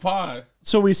you're on this pod.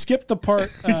 So we skipped the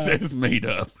part. He says made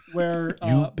up. Where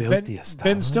You built the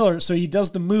Ben Stiller. So he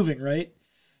does the moving, right?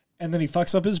 And then he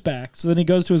fucks up his back. So then he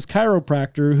goes to his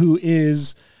chiropractor, who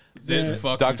is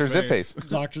Dr. Zitface.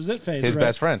 Dr. Zitface. His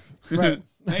best friend. Right.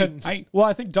 Well,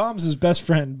 I think Dom's his best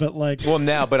friend, but like. Well,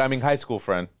 now, but I mean high school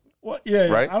friend. What? Yeah,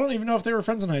 right? I don't even know if they were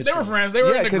friends in high school. They were friends. They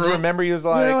were in the because group. remember he was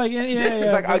like, yeah.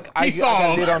 He's like, I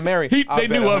got a date on Mary. They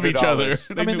knew of each other.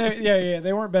 I mean,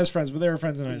 they weren't best friends, but they were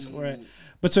friends in high school, right?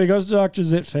 But so he goes to Dr.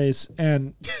 Zitface,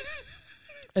 and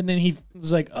then he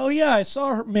was like, "Oh yeah, I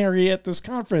saw her, Mary at this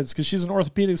conference because she's an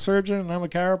orthopedic surgeon and I'm a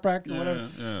chiropractor, whatever."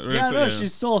 Yeah,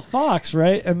 she's still a fox,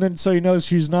 right? And then so he knows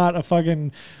she's not a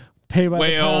fucking pay by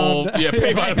the pound. Yeah,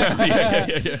 pay by the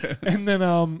pound. Yeah. And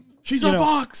then she's a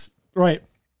fox, right?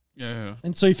 Yeah.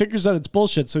 And so he figures out it's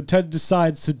bullshit. So Ted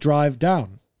decides to drive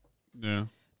down. Yeah.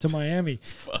 To Miami.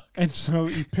 Fuck. And so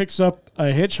he picks up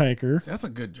a hitchhiker. That's a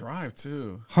good drive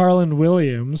too. Harlan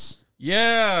Williams.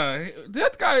 Yeah,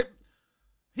 that guy.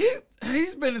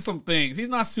 He's been in some things. He's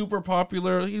not super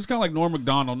popular. He's kind of like Norm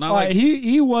Macdonald. Not like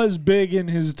he was big in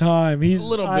his time. He's a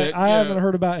little bit. I haven't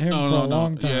heard about him for a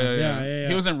long time. Yeah.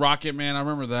 He was in Rocket Man. I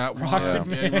remember that one. Rocket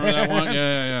Man. Yeah, remember that one?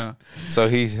 Yeah. So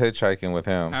he's hitchhiking with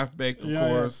him. Half baked, of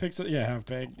course. Half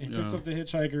baked. He picks up the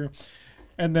hitchhiker,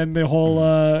 and then the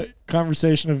whole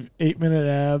conversation of 8-minute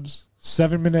abs.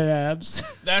 7-minute abs.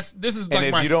 This is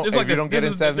and like if you don't get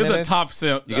in 7 minutes, this is a top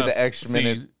set. You get the extra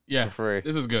minute. Yeah, for free.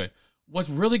 This is good. What's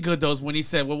really good though is when he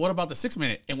said, "Well, what about the 6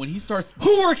 minute?" And when he starts,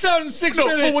 who works out in 6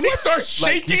 minutes? But when he starts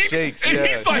shaking, like he shakes, and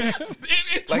he's like,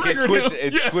 it like triggered him.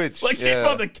 It twitched. Like he's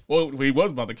about to. Well, he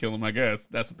was about to kill him. I guess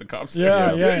that's what the cops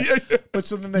said. Yeah. But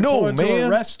so then they pull into a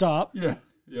rest stop. Yeah.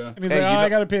 And he's like, I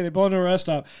gotta pee. They pull into a rest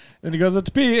stop. Then he goes up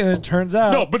to pee, and it turns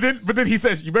out. No, but then he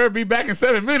says, "You better be back in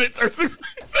 7 minutes or 6 minutes."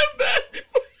 He says that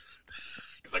before.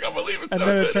 He's like, "I believe it's." And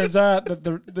then it turns out that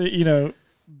the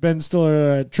Ben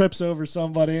Stiller trips over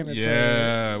somebody, and it's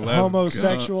a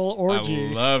homosexual orgy.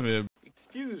 I love it.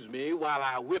 Excuse me while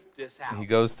I whip this out. He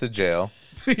goes to jail.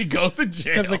 He goes to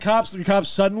jail because the cops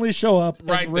suddenly show up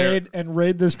and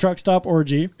raid this truck stop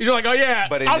orgy. You're like, oh yeah,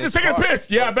 but I was just taking a piss.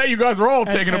 Yeah, I bet you guys were all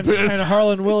taking a piss. And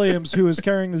Harlan Williams, who is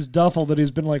carrying this duffel that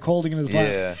he's been like holding in his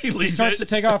lap, he starts to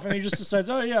take off, and he just decides,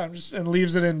 oh yeah, and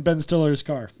leaves it in Ben Stiller's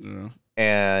car. Yeah.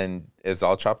 And it's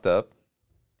all chopped up.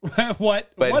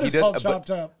 What? But what is all chopped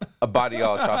up? A body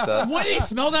all chopped up. When did he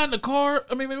smell that in the car?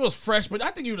 I mean, maybe it was fresh, but I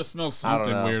think you would have smelled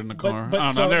something weird in the car. But I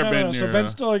don't know. I've never been near. So Ben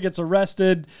Stiller gets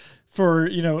arrested for,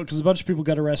 because a bunch of people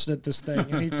got arrested at this thing,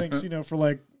 and he thinks, for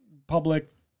like public.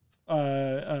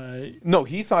 No,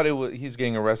 he thought he's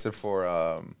getting arrested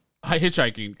for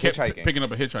hitchhiking. Picking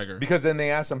up a hitchhiker. Because then they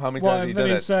asked him how many times he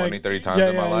did that, 20, 30 times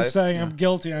in my life. He's saying, I'm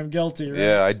guilty, right?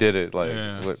 Yeah, I did it. Like,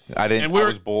 I didn't, I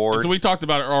was bored. So we talked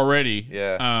about it already.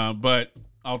 Yeah. But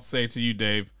I'll say to you,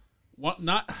 Dave, one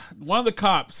of the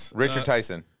cops. Richard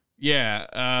Tyson.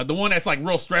 Yeah. The one that's like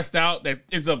real stressed out that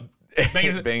ends up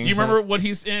banging. Do you remember what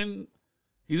he's in?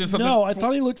 He's in something. No, I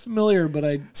thought he looked familiar,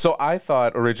 but So I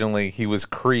thought originally he was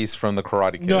Kreese from the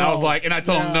Karate Kid. No, I was like, and I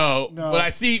told him no. But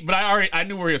I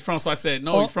knew where he was from, so I said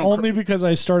no. He's from only because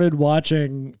I started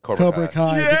watching Cobra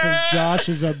Kai because Josh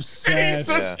is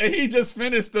obsessed. And he just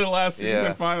finished the last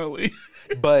season finally.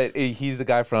 But he's the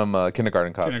guy from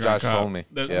Kindergarten Cop. Josh told me.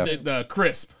 The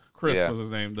Crisp. Crisp was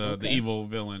his name. The evil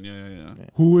villain. Yeah.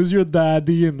 Who is your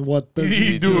daddy and what does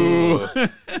he do?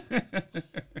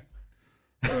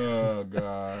 Oh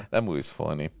god, that movie's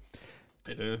funny.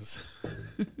 It is.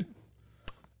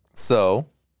 So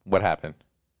what happened?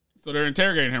 So they're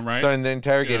interrogating him, right? So they're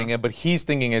interrogating him, but he's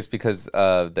thinking it's because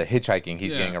of the hitchhiking.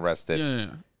 He's getting arrested. Yeah.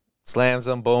 Slams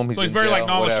him, boom. He's so he's in very jail,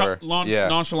 like whatever.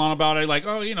 nonchalant about it. Like,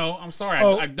 oh, I'm sorry,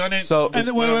 I've done it. So and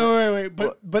then, wait.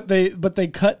 But they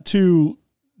cut to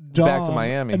Dom back to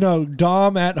Miami. No,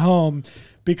 Dom at home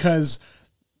because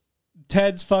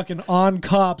Ted's fucking on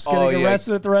cops getting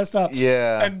arrested at the rest stop.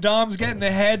 Yeah. And Dom's getting a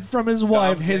head from his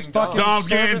wife. Dom's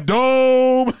getting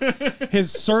Dome. His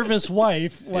service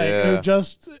wife, who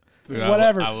just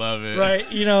whatever. I love it. Right.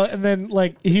 And then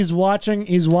like he's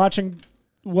watching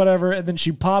whatever, and then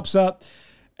she pops up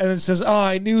and then says, "Oh,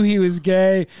 I knew he was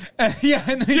gay." And, yeah,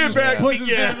 and then he just puts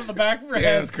his hand on the back of her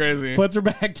Yeah, head. it's crazy. Puts her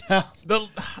back down.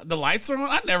 The lights are on.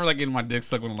 I never like getting my dick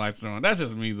sucked when the lights are on. That's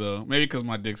just me though. Maybe because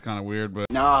my dick's kind of weird, but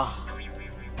No.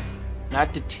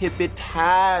 Not the tip it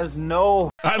has,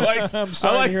 no. I like. I'm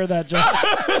sorry to hear that, John.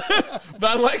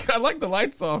 But I like the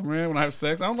lights off, man. When I have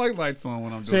sex, I don't like lights on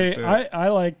when I'm doing See, shit. I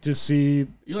like to see.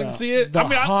 You like to see it? The I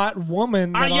mean, hot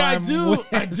woman. That I I'm do.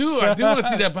 with. I do want to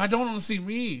see that, but I don't want to see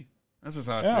me. That's just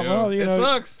how I Yeah, feel. well, you it know,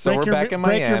 sucks. So we're back in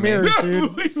break your Miami. mirrors,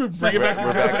 dude. Bring it back to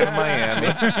We're back in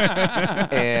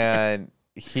Miami. And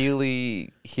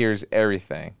Healy hears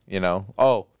everything, you know.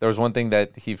 Oh, there was one thing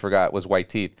that he forgot was white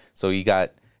teeth. So he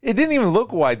got, it didn't even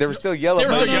look white. They were still yellow. They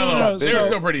were so no, yellow. no, They were so-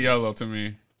 so pretty yellow to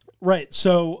me. Right.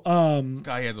 So,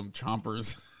 Guy had them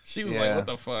chompers. She was Yeah. like, what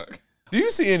the fuck? Do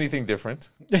you see anything different?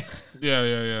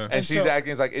 Yeah. And she's so-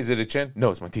 acting like, is it a chin?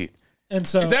 No, it's my teeth. and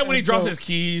so Is that when he and drops so- his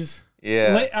keys?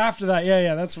 Yeah. After that,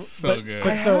 yeah, that's So but, good.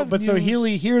 But I so, have but so news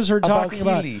Healy hears her about talking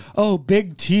about, Healy. oh,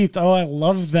 big teeth. Oh, I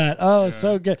love that. Oh,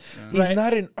 so good. He's Right.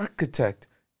 not an architect.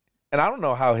 And I don't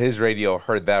know how his radio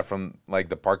heard that from like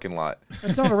the parking lot.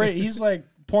 It's not a rate. He's like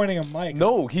pointing a mic.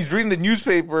 No, he's reading the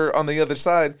newspaper on the other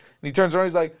side, and he turns around.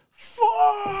 He's like,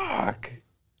 "Fuck!"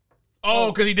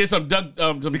 Oh, because he did some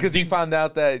Because he found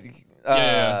out that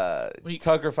Yeah.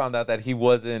 Tucker found out that he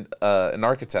wasn't an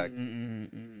architect.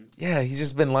 Yeah, he's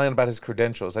just been lying about his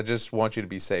credentials. I just want you to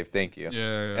be safe. Thank you.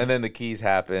 Yeah. And then the keys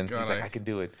happen. God, he's like, I can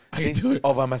do it. I can do it.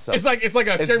 all by myself. It's like a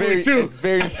It's scary very, movie too. it's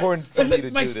very important for It's me like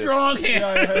to my do this. strong hand.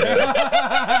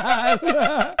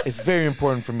 It's very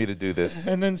important for me to do this.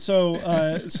 And then so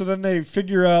then they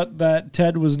figure out that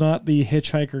Ted was not the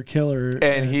hitchhiker killer.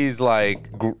 And he's like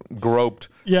groped.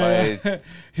 yeah, by,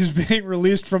 he's being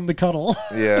released from the cuddle.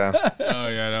 yeah. Oh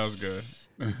yeah, that was good.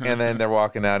 And then they're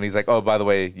walking out, and he's like, "Oh, by the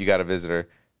way, you got a visitor,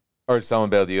 or someone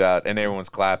bailed you out," and everyone's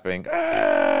clapping.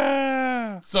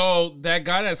 So that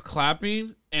guy that's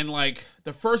clapping and like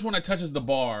the first one that touches the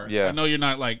bar. Yeah. I know you're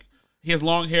not like he has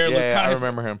long hair. Yeah, looks yeah, kinda I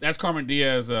remember him. That's Carmen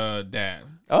Diaz's dad.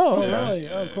 Oh, yeah. really?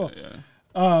 Oh, cool.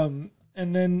 Yeah.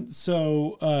 And then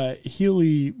so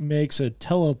Healy makes a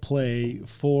teleplay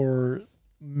for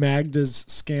Magda's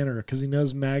scanner because he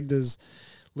knows Magda's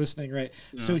listening, right?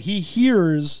 So he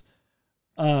hears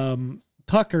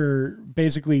Tucker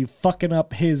basically fucking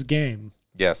up his game,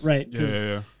 Yes. right?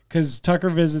 Yeah. Because Tucker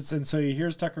visits, and so he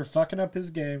hears Tucker fucking up his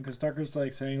game because Tucker's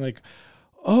like saying like,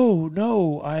 "Oh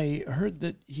no, I heard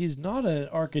that he's not an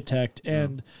architect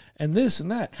and this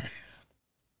and that."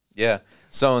 Yeah.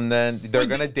 So and then they're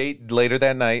gonna date later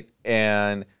that night,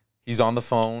 and he's on the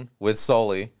phone with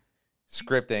Sully,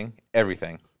 scripting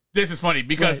everything. This is funny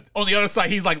because on the other side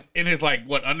he's like in his like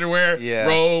underwear, Yeah.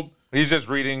 robe. He's just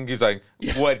reading. He's like,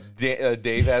 "What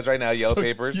Dave has right now? Yellow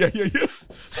papers. Yeah.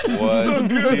 What?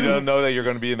 So you don't know that you're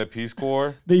gonna be in the Peace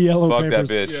Corps? The yellow Fuck papers.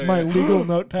 that bitch. My legal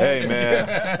notepad. Hey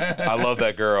man, I love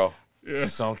that girl.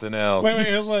 She's something else. Wait,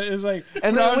 it was like And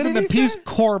when then I was what in did the he Peace say?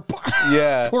 Corps.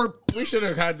 Yeah. Corp. We should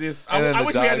have had this. And then I the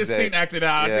wish we had dog's this scene egg. acted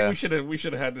out. I Yeah. think we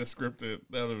should have had this scripted.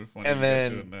 That would have been funny. And if we were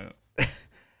then- doing that.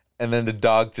 And then the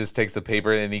dog just takes the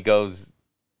paper and he goes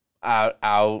out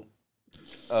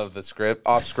of the script,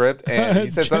 off script, and he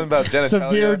said something about genitalia.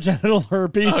 Severe genital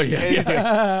herpes. Oh yeah. And he's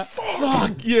like,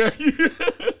 Fuck yeah.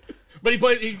 But he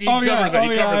plays. He Oh covers yeah,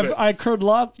 it. He covers it. I cured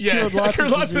lots. Yeah, cured lots Kurt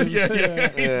of Lawson, diseases. yeah.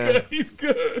 He's Yeah. good. He's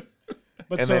good.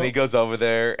 But and so, then he goes over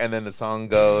there, and then the song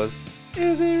goes,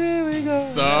 "Is he really going?"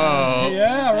 So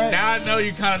Yeah, right. now I know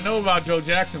you kind of know about Joe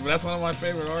Jackson, but that's one of my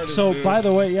favorite artists. So dude. by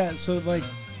the way, yeah. So like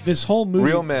this whole movie,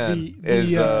 Real Man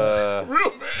is Real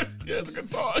Man. Yeah, it's a good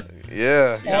song.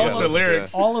 yeah. you All gotta the listen to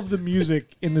lyrics. it. all of the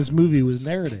music in this movie was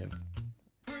narrative.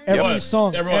 Every Yep.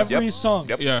 song, Everyone- every song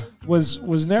Yep. Yeah. was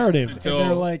narrative. Until- and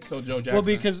they're like, until Joe well, Jackson.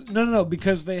 because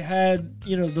because they had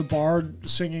the bard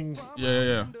singing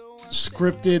Yeah.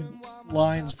 scripted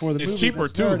lines for the It's movie. cheaper,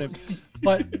 that's too. narrative.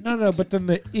 But no. But then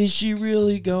the is she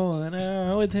really going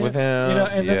out with him? With him,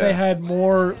 and then yeah. they had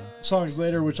more songs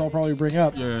later, which I'll probably bring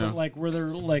up. Yeah. But like where they're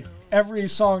like every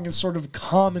song is sort of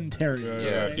commentary.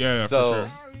 Yeah. So, For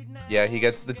sure. yeah, he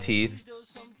gets the teeth.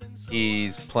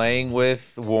 He's playing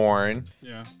with Warren,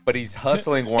 Yeah. but he's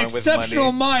hustling Warren with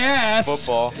Exceptional, money. my ass.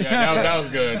 Football. Yeah, that was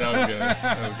good. That was good.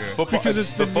 That was good. Football. Because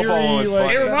it's the the football one was Neri, fun.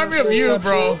 like, It reminded me of you,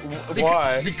 bro.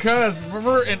 Why? Because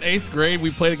remember in 8th grade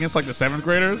we played against like the 7th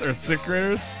graders or 6th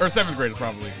graders or 7th graders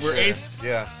probably. We're Sure. 8th,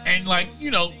 Yeah. and like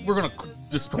we're gonna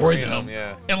destroy Train them. 'em,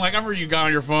 yeah. And like I remember you got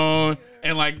on your phone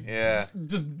and like Yeah.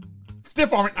 just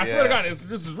stiff arming. I swear to God, this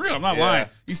is real. I'm not lying.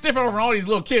 He's stiff arming all these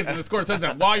little kids and they score a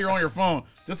touchdown while you're on your phone,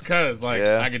 just because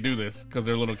I could do this because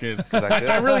they're little kids.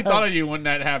 I really thought of you when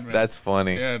that happened. That's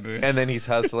funny. Yeah, dude. And then he's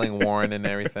hustling Warren and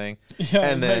everything. Yeah,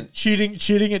 and then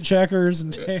cheating at checkers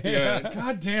and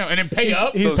God damn, and then pay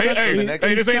up. He's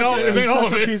This ain't all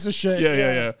of it. A piece of shit.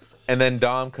 Yeah. And then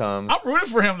Dom comes. I'm rooting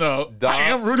for him though. I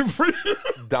am rooting for him.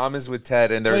 Dom is with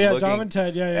Ted, and they're looking Dom and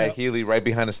Ted, at Healy right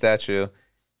behind a statue,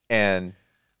 and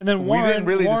then Warren, we didn't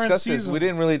really Warren discuss sees this. him. We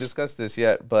didn't really discuss this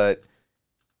yet, but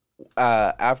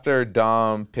after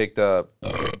Dom picked up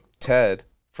Ted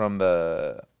from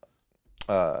the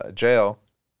jail,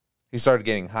 he started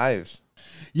getting hives.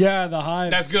 Yeah, the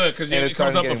hives. That's good because And it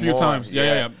comes up a few times.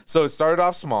 Yeah. So it started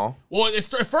off small. Well, it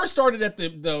first started at the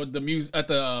office. At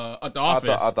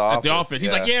the office.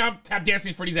 He's like, I'm tap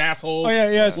dancing for these assholes. Oh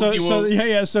yeah. So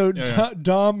Yeah.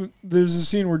 Dom. There's a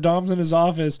scene where Dom's in his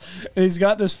office and he's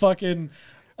got this fucking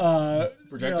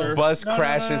projector. Bus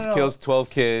crashes, kills 12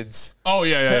 kids. Oh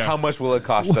yeah. How much will it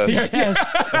cost us?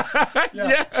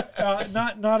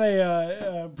 Not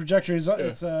a projector. It's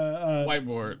a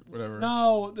whiteboard, whatever.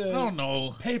 No, I don't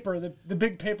know. Paper, the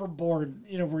big paper board.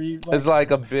 Where you. It's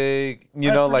like a big, what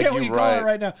you call write. it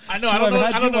right now. I know.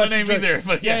 I don't know the name either.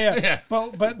 But yeah.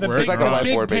 But the It's big, like a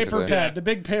big whiteboard, paper basically. pad. The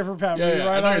big paper pad. Yeah, Where you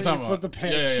write I know on what it you're and you flip the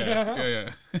talking page.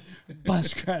 Yeah.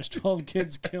 Bus crash, 12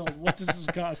 kids killed. What does this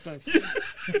cost us?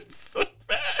 It's so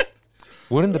bad.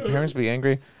 Wouldn't the parents be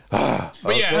angry?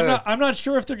 But yeah, I'm not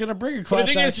sure if they're gonna bring a class But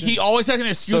the thing action. is, he always has an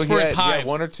excuse for his hives.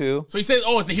 one or two. So he says,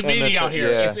 "Oh, it's the humidity out here.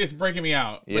 Yeah. It's breaking me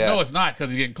out." But Yeah. no, it's not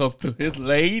because he's getting close to his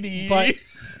lady.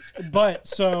 But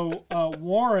so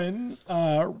Warren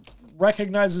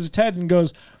recognizes Ted and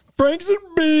goes, "Franks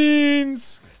and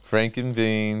beans."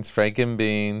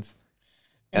 Frankenbeans.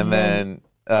 And then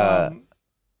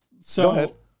so go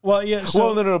ahead. Well, yeah.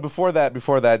 So, no. Before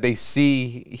that, they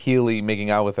see Healy making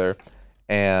out with her,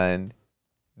 and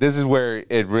this is where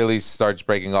it really starts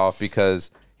breaking off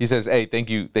because he says, "Hey, thank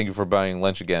you for buying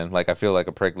lunch again. Like I feel like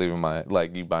a prick leaving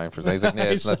you buying for things." He's like, "Yeah,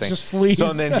 it's He's such nothing." a sleaze. So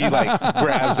and then he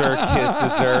grabs her,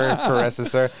 kisses her,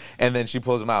 caresses her, and then she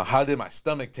pulls him out. How did my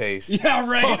stomach taste? Yeah,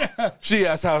 right. She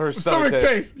asked how her stomach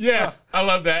tastes. Yeah, I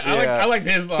love that. I like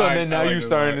his line. So then now you're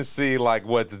starting to see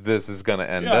what this is gonna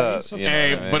end up.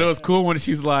 But it was cool when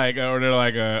she's like, or they're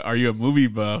like, "Are you a movie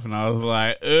buff?" And I was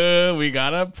like, "We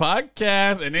got a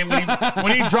podcast." And then when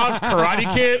he dropped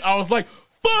Karate Kid, I was like,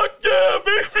 "Fuck yeah,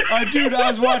 baby!" Dude, I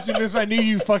was watching this. I knew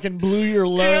you fucking blew your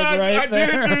load I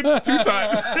there. did it, dude, 2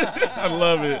 times. I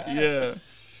love it. Yeah.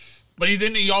 But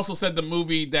he also said the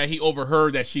movie that he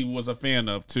overheard that she was a fan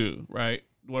of too, right?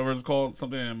 Whatever it's called,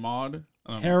 something in Maude.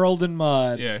 Harold and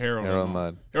Maude. Yeah, Harold and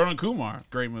Maude. Harold and Kumar,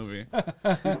 great movie.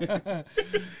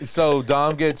 So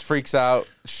Dom freaks out,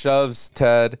 shoves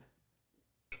Ted.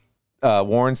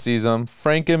 Warren sees him.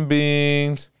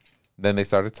 Frankenbeans. Then they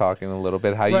started talking a little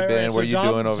bit. How you been? What are you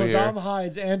doing over here? So Dom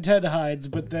hides and Ted hides,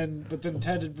 but then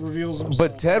Ted reveals himself.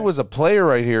 But Ted was a player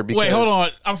right here. Because Wait, hold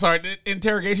on. I'm sorry. The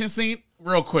interrogation scene,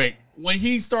 real quick. When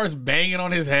he starts banging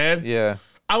on his head, yeah,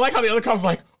 I like how the other cop's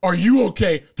like, "Are you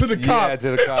okay?" To the cop. Yeah, to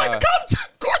the it's cop. like the cop.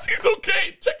 Of course he's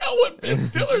okay. Check out what Ben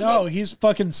Stiller's. No, he's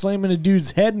fucking slamming a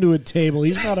dude's head into a table.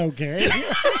 He's not okay.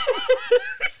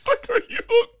 It's like, are you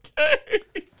okay?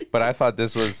 But I thought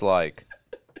this was like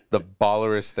the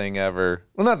ballerest thing ever.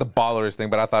 Well, not the ballerest thing,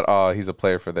 but I thought, oh, he's a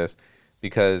player for this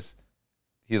because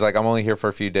he's like, I'm only here for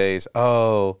a few days.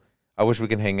 Oh, I wish we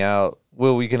can hang out.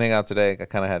 Well, we can hang out today. I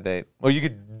kind of had a date. Well, you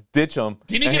could ditch him.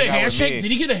 Did he get a handshake?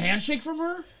 Did he get a handshake from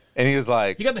her? And he was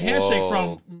like, he got the handshake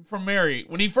from Mary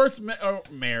when he first met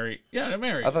Mary. Yeah,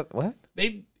 Mary. I thought what?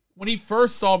 When he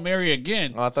first saw Mary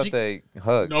again. Oh, I thought they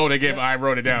hugged. No, they gave. I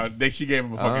wrote it down. She gave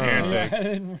him a fucking handshake. I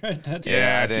didn't write that down.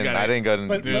 Yeah, I didn't go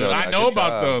into detail. I know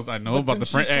about those. I know about the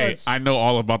friends. Hey, I know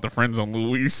all about the friends on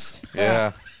Luis.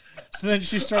 Yeah. So then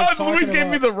she starts talking Luis gave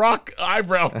about, me the rock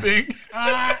eyebrow thing.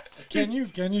 Can you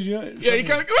do it? Yeah, he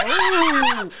kind of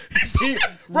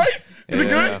right. Is it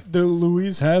good? The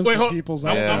Luis has Wait, the hold, people's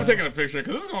I'm eyebrow. taking a picture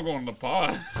because this is gonna go on the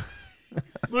pod.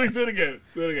 Luis, do it again.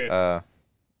 Do it again.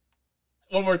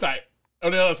 One more time.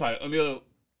 On the other side. On the other.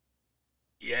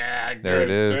 Yeah. Good. There it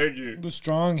is. Thank you. The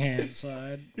strong hand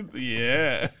side.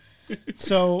 Yeah.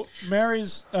 So Mary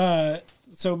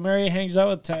hangs out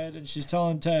with Ted, and she's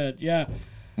telling Ted, "Yeah."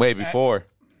 Wait, before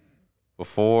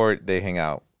they hang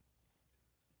out,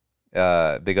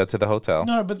 they go to the hotel.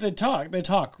 No, but they talk. They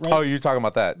talk, right? Oh, you're talking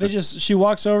about that? She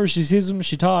walks over, she sees him,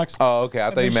 she talks. Oh, okay.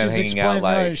 I thought you meant hanging out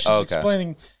like. She's Okay.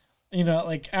 explaining,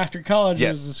 like after college, Yes, there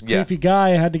was this creepy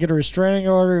guy. I had to get a restraining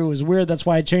order. It was weird. That's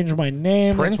why I changed my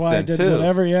name. That's why I Princeton, did too.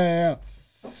 whatever. Yeah.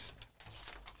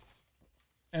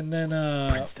 And then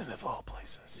Princeton of all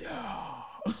places.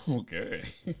 Okay.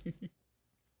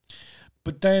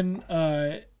 but then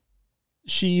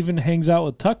she even hangs out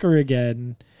with Tucker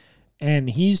again, and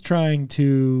he's trying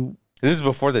to. This is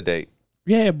before the date.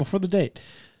 Yeah, before the date.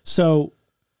 So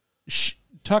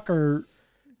Tucker.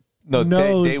 No,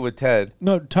 knows, date with Ted.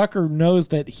 No, Tucker knows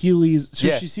that Healy's. So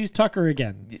Yeah. she sees Tucker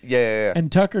again. Yeah.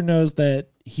 And Tucker knows that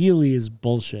Healy is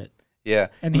bullshit. Yeah.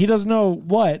 And he doesn't know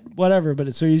whatever,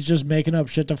 but so he's just making up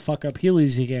shit to fuck up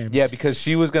Healy's game. Yeah, because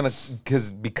she was gonna,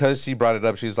 because she brought it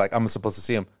up. She was like, "I'm supposed to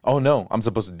see him." Oh no, I'm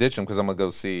supposed to ditch him because I'm gonna go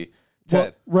see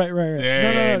Ted. Well, right.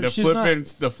 Dang, No, the she's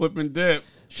flipping dip.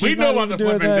 She's We know not about the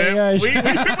even doing flipping that. dip. Yeah, We did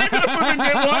a flipping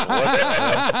dip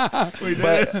once. We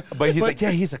did. But he's like,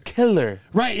 yeah, he's a killer,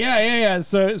 Right, yeah.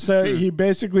 So he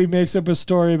basically makes up a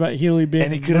story about Healy being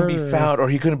and he couldn't be murdered. found or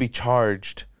he couldn't be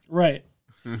charged. Right.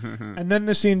 And then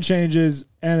the scene changes,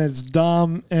 and it's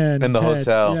Dom and In the Ted.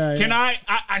 hotel. Yeah, Can I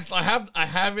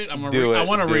have it. I'm gonna Do it. I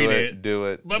want to do read it. it. Do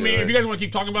it. But I do mean, it. if you guys want to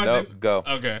keep talking about Nope, it, then, go.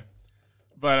 Okay.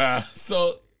 But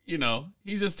so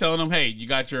he's just telling them, hey, you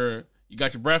got your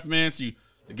breath mints, the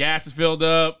gas is filled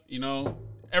up,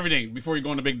 everything before you go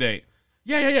on the big date.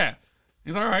 Yeah.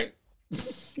 He's all right.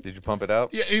 Did you pump it out?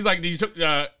 Yeah, he's like, did you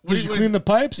clean the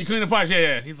pipes? You clean the pipes,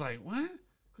 yeah. He's like, what?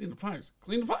 Clean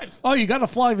the pipes. Oh, you got to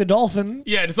flog the dolphin.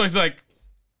 Yeah, so he's like,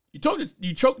 you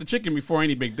choked the chicken before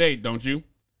any big date, don't you?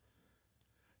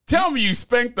 Tell me you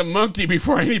spanked the monkey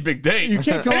before any big date. You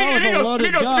can't go out with a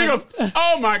loaded gun. He goes,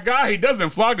 oh my God, he doesn't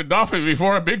flog the dolphin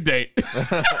before a big date.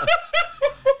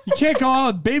 You can't go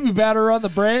out with baby batter on the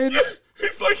brain.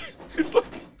 He's like.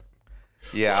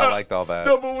 Yeah, I liked all that.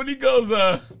 No, but when he goes,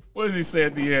 what does he say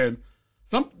at the end?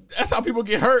 That's how people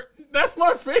get hurt. That's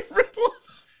my favorite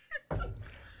line.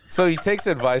 So he takes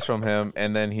advice from him,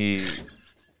 and then he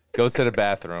goes to the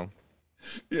bathroom.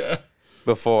 Yeah.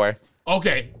 Before.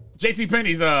 Okay, J.C.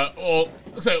 Penney's. So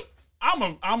I'm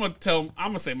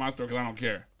gonna say my story because I don't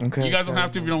care. Okay. You guys don't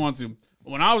have to if you don't want to.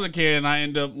 When I was a kid, and I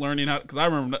ended up learning how, because I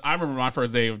remember my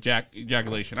first day of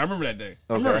ejaculation. I remember that day.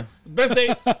 I Okay. remember best day,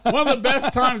 one of the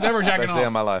best times ever jacking Best off. day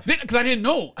of my life. Because I didn't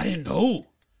know. Because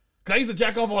I used to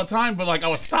jack off all the time, but like I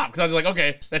would stop because I was like,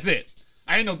 okay, that's it.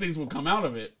 I didn't know things would come out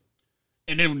of it.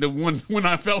 And then when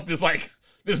I felt this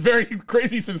very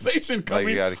crazy sensation coming,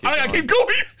 you gotta keep I keep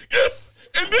going. Yes.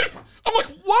 And then I'm like,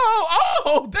 whoa,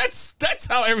 oh, that's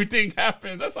how everything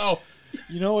happens. That's how.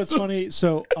 You know what's funny?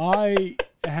 So I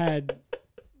had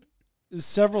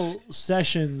several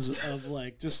sessions of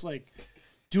just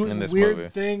doing In this weird movie.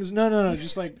 things. No,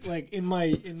 just like in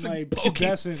my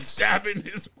pubescence, stabbing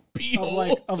his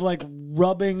peel. of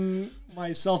rubbing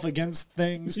myself against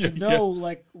things to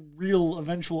know real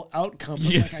eventual outcome.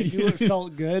 But, I knew it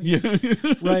felt good,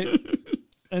 right?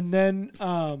 And then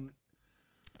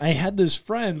I had this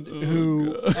friend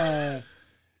who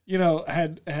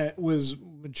was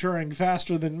maturing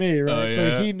faster than me, right? Oh, yeah.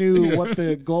 So he knew what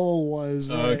the goal was.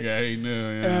 Right? Okay, he knew.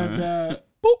 Yeah. And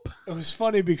boop. It was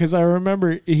funny because I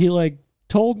remember he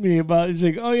told me about. He's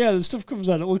like, "Oh yeah, this stuff comes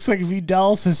out. It looks like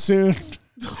Vidal soon."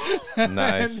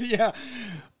 Nice. And, yeah.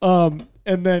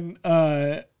 And then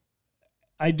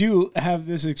I do have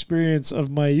this experience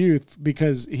of my youth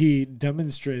because he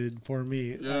demonstrated for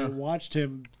me. Yeah. I watched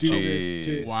him do this.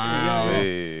 To, Wow.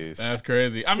 Jeez. That's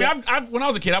crazy. I mean, I've when I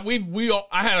was a kid,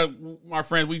 I had our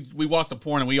friends. We watched the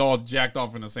porn and we all jacked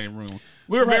off in the same room.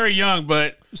 We were very young,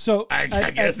 but so I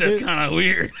guess that's kind of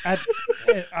weird. I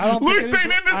don't Louis think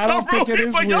saying in this I don't convo, think it he's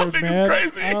is like, y'all weird, think man. it's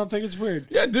crazy. I don't think it's weird.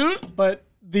 Yeah, dude. But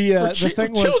the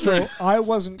thing was, children. so I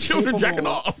wasn't Children capable, jacking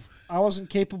off. I wasn't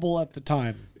capable at the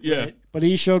time. Yeah. right? But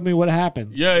he showed me what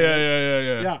happens. Yeah.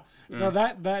 Yeah. No,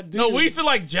 that dude. No, we used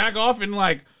to jack off and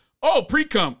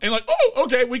pre-cum and oh,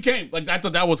 okay, we came. I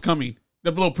thought that was coming.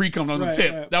 The little pre-cum on the Right,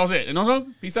 tip. right. That was it.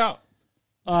 And peace out.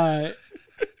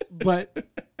 But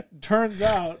turns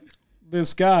out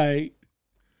this guy,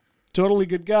 totally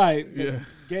good guy, but Yeah.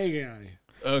 gay guy.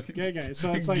 Okay. Gay guy.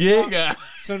 So it's Gay now- guy.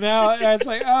 So now it's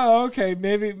oh, okay,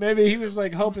 maybe he was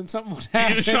hoping something would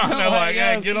happen. He's trying to hey,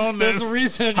 yes, get on there's this. a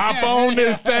reason. Hop on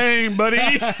this thing, buddy.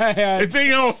 Yeah. This thing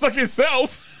don't suck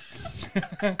itself.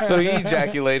 So he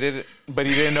ejaculated, but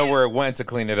he didn't know where it went to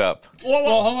clean it up. Whoa.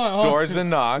 Well, hold on. Door's been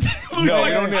knocked. Louis No, like-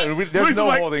 we don't need, there's Louis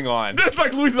no is holding on. There's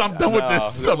Louis, I'm done with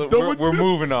this. I'm done with We're this.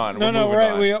 moving on. No, We're no, moving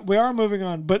right. on. We are moving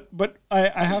on, but I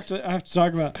have to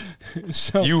talk about.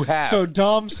 So You have. So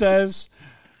Dom says,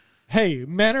 "Hey,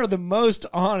 men are the most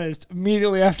honest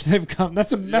immediately after they've come.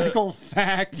 That's a medical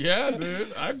fact." Yeah,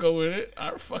 dude. I go with it.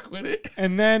 I fuck with it.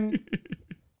 And then,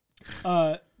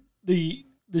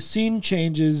 the scene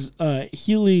changes.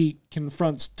 Healy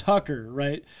confronts Tucker,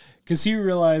 right? Because he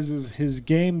realizes his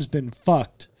game's been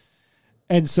fucked,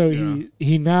 And so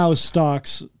he now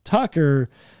stalks Tucker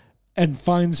and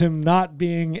finds him not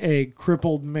being a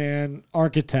crippled man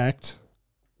architect.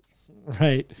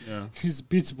 Right. Yeah. He's a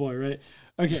pizza boy, right?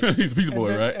 Okay. He's a pizza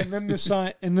boy, right? And then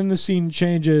the scene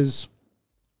changes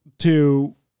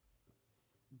to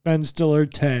Ben Stiller,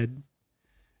 Ted,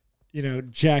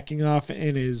 jacking off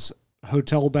in his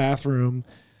hotel bathroom,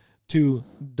 to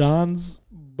Don's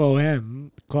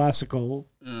Bohème classical.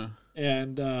 Yeah.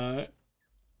 And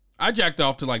I jacked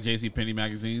off to like JCPenney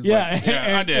magazines. Yeah, like,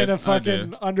 yeah, I did. And a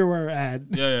fucking underwear ad.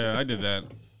 Yeah, I did that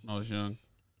when I was young.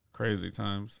 Crazy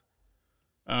times.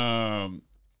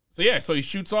 So he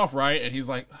shoots off, right? And he's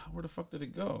like, where the fuck did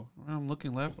it go? I'm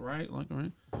looking left, right, right.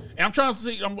 And I'm trying to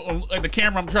see, like the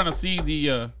camera, I'm trying to see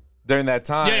the... During that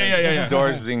time, yeah.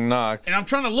 doors being knocked. And I'm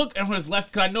trying to look at his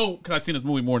left, because I've seen this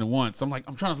movie more than once. So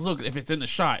I'm trying to look if it's in the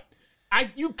shot.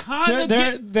 You kind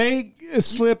of they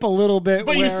slip a little bit,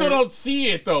 but you still don't see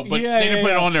it though. But they didn't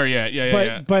put it on there yet.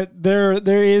 Yeah. But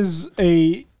there is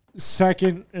a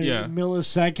second,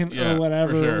 millisecond or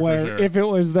whatever, for sure. if it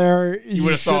was there, you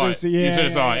would have saw it. Yeah, you should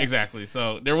have saw it exactly.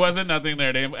 So there wasn't nothing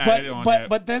there. They added it on yet.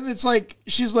 But then it's like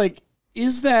she's like,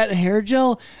 is that hair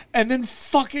gel? And then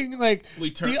fucking like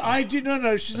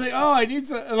no. She's like, oh, I need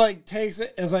some. Like takes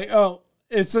it. It's like, oh.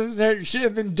 It says there, she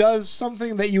then does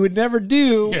something that you would never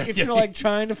do if you're like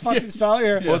trying to fucking style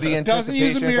your. Well, the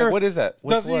anticipation is like, what is that?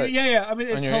 What's what? Yeah. I mean,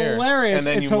 it's hilarious.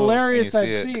 It's hilarious that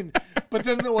scene. But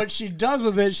then what she does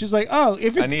with it, she's like, oh,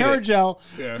 if it's hair gel,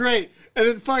 great. And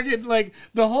then fucking like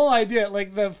the whole idea,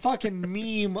 like the fucking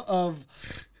meme of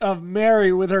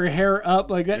Mary with her hair up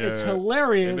like that. It's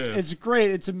hilarious. It's great.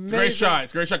 It's amazing. It's a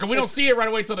great shot. Because we don't see it right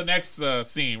away till the next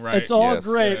scene, right? It's all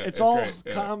great. It's all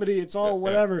great. Comedy. It's all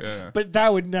whatever. Yeah. But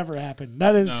that would never happen.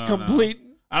 That is complete.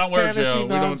 No. I don't wear gel.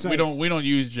 Nonsense. We don't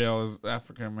use gel as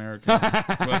African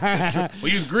Americans.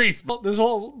 We use grease. This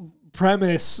whole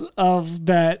premise of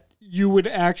that you would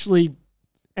actually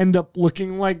end up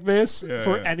looking like this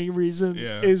for any reason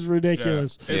is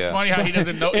ridiculous. Yeah. It's funny how he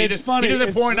doesn't know. He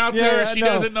doesn't point out to her. She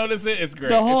doesn't notice it. It's great.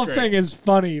 The whole thing is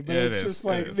funny, but it's just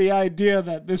like the idea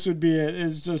that this would be it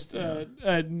is just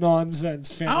a nonsense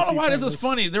fantasy. I don't know why this is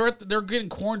funny. They're getting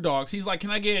corn dogs. He's like, can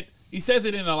I get? He says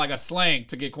it in a slang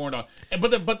to get corn dog.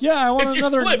 But I want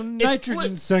another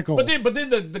nitrogen sickle. But then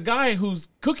the guy who's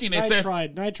cooking it says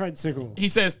nitride sickle. He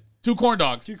says 2 corn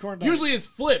dogs. 2 corn dogs. Usually it's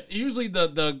flipped. Usually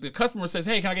the customer says,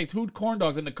 "Hey, can I get 2 corn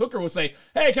dogs?" And the cooker will say,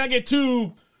 "Hey, can I get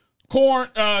 2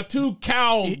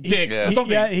 cow dicks or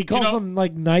something?" Yeah, he calls them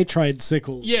like nitride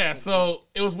sickles. Yeah, so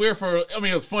it was weird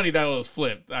it was funny that it was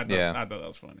flipped. I thought that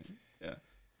was funny.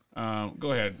 Yeah.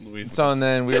 Go ahead, Luis. So and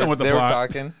then they were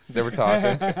talking.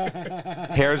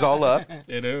 Hair's all up.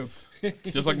 It is.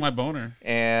 Just like my boner.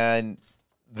 And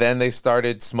then they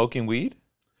started smoking weed.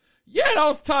 Yeah, that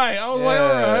was tight. I was like,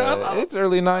 all right. It's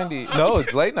early 90s. No,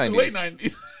 it's late 90s. Late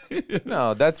 90s.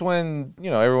 No, that's when,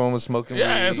 everyone was smoking weed.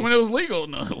 Yeah, that's when it was legal.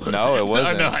 No, it wasn't. No, it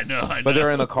wasn't. I know. But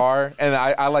they're in the car, and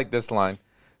I like this line.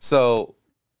 So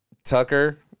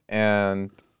Tucker and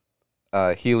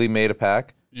Healy made a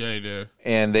pact. Yeah, they did.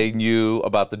 And they knew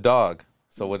about the dog.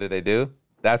 So what did they do?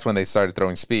 That's when they started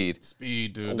throwing speed.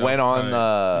 Speed, dude. Went on you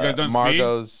guys done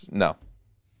Margot's. Speed? No.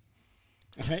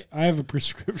 I have a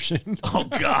prescription. Oh,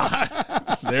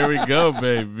 God. There we go,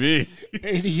 baby.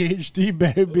 ADHD,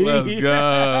 baby. Let's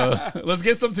go. Let's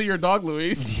get some to your dog,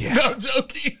 Luis. Yeah. No, I'm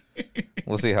joking.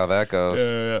 We'll see how that goes.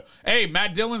 Yeah. Hey,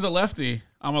 Matt Dillon's a lefty.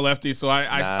 I'm a lefty, so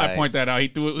I point that out. He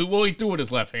threw it with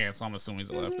his left hand, so I'm assuming he's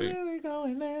a lefty. Really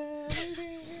going there?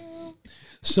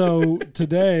 So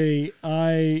today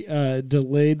I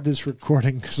delayed this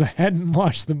recording because I hadn't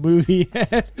watched the movie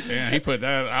yet. Yeah, he put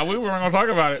that. We weren't going to talk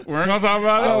about it.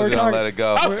 I was going to let it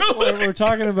go. We're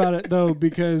talking about it though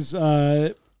because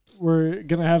we're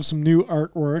gonna have some new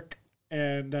artwork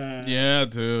and yeah,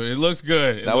 dude, it looks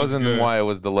good. That wasn't why it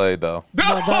was delayed though. No,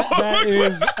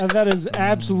 that is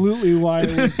absolutely why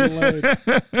it was delayed.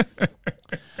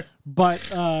 But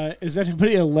is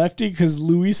anybody a lefty? Because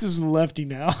Luis is a lefty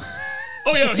now.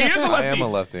 Oh, yeah, he is a lefty. I am a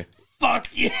lefty. Fuck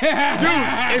yeah. Dude,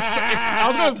 I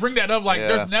was going to bring that up. Like,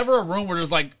 there's never a room where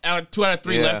there's like 2 out of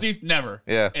 3 lefties. Never.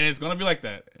 Yeah. And it's going to be like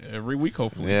that every week,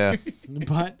 hopefully. Yeah.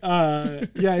 But,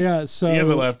 yeah. So he is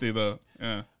a lefty, though.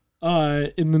 Yeah.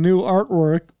 In the new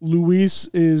artwork, Luis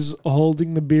is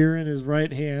holding the beer in his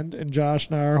right hand, and Josh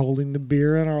and I are holding the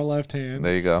beer in our left hand.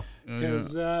 There you go.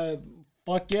 Because,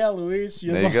 fuck yeah, Luis,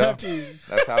 you're there the you lefty. Go.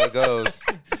 That's how it goes.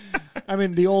 I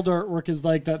mean, the old artwork is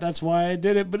like that. That's why I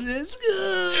did it, but it is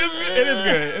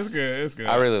good. It's good.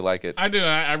 I really like it. I do.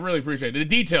 I really appreciate it. The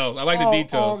details. I like the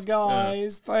details. Oh,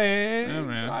 guys, thanks. Yeah,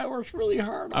 man. I worked really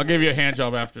hard. I'll give you a hand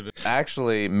job after this.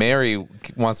 Actually, Mary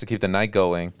wants to keep the night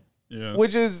going. Yes.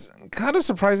 which is kind of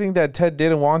surprising that Ted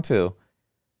didn't want to.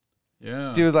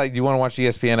 Yeah. She was like, "Do you want to watch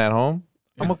ESPN at home?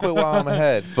 I'm gonna quit while I'm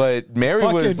ahead." But Mary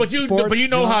was. But you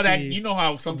know how that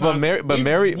sometimes.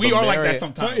 we are like that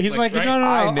sometimes. He's like, right? no,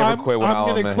 I never quit when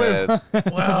I'm ahead.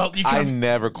 Well, I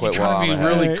never quit while I'm be ahead.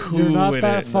 really cool You're not with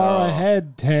that it. far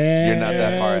ahead, Ted. You're not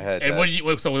that far ahead. And Ted. when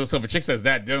you so if a chick says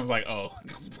that, Dylan's like, oh,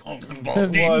 balls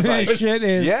deep. This shit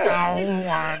is.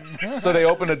 Yeah. So they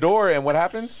open the door, and what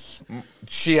happens?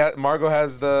 Margot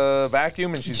has the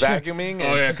vacuum, and she's vacuuming. And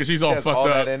Oh yeah, because she's she all has fucked all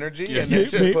up. that energy, Yeah. and then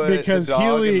she put Because the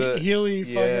dog in the, Healy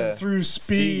Yeah. fucking threw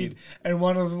speed, and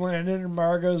one of them landed in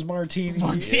Margot's martini.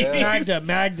 Martinis.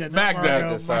 Magda, not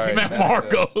Margot. sorry, Matt Magda.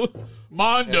 Marco,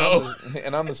 Mondo.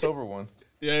 And I'm the sober one.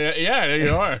 Yeah, there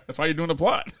you are. That's why you're doing the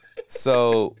plot.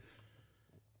 So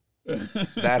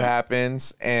that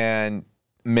happens, and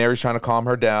Mary's trying to calm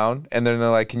her down, and then they're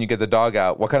like, "Can you get the dog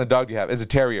out? What kind of dog do you have? It's a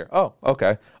terrier." "Oh,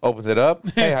 okay." Opens it up.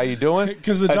 "Hey, how you doing?"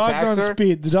 Because the dog's Attacks on her,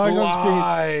 speed. The dog's on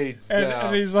slides speed. down,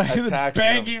 And he's like attacks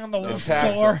banging him, on the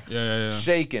attacks door. him, Yeah.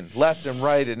 shaking left and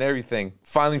right and everything.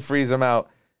 Finally frees him out.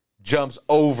 Jumps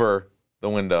over the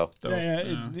window.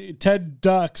 Ted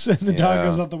ducks, and the dog Yeah.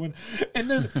 goes out the window. And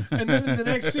then in the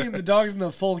next scene, the dog's in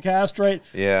the full cast, right?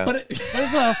 Yeah. But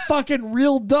there's a fucking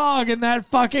real dog in that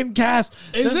fucking cast.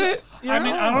 Is it? I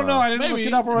mean, I don't know. I didn't look Maybe.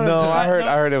 it up. Or whatever, No, but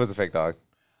I heard it was a fake dog.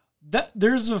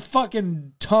 there's a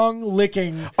fucking tongue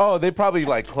licking. Oh, they probably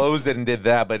like closed it and did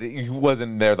that, but he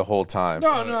wasn't there the whole time.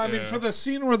 No, I mean for the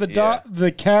scene where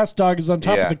the cast dog is on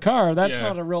top Yeah. of the car, that's Yeah.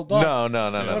 not a real dog.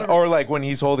 No. Or like when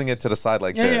he's holding it to the side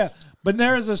like Yeah. this. But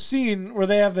there is a scene where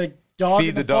they have the dog Feed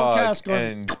in the the full dog cast going.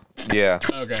 and yeah.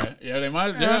 Okay. Yeah, they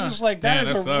might. And Yeah. I'm just like, that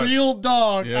Man, is a sucks. real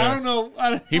dog. Yeah. I don't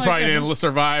know. He probably didn't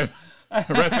survive.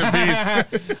 Rest in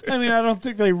peace. I mean, I don't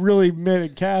think they really made a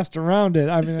cast around it.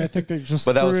 I mean, I think they just.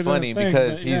 But that threw was it in a funny thing,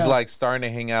 because but he's yeah. like starting to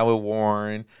hang out with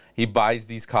Warren. He buys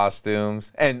these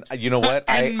costumes, and you know what?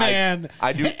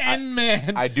 I do.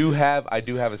 I do have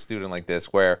a student like this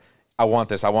where I want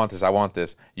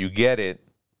this. You get it,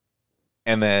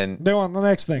 and then They want the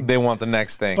next thing. they want the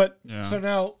next thing. But so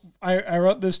now I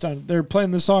wrote this down. They're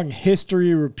playing the song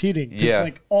 "History Repeating." 'Cause, Yeah.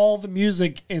 like all the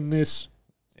music in this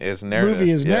it's narrative.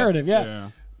 movie is narrative. Yeah.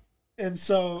 And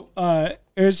so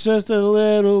it's just a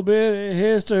little bit of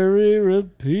history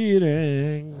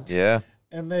repeating. Yeah.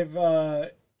 And they've,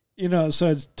 so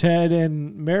it's Ted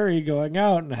and Mary going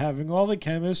out and having all the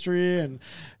chemistry and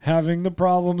having the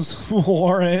problems with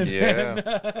Warren.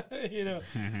 Yeah.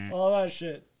 And, all that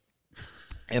shit.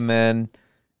 And then,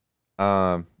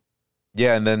 and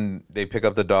then they pick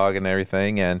up the dog and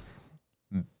everything, and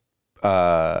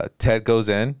Ted goes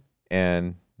in,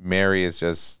 and Mary is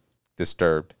just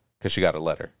disturbed because she got a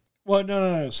letter. Well,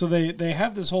 no. So they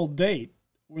have this whole date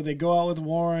where they go out with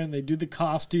Warren, they do the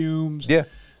costumes. Yeah.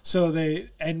 So they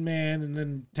Endman, and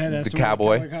then Ted has The to wear a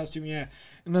cowboy. cowboy costume, yeah.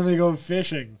 And then they go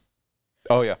fishing,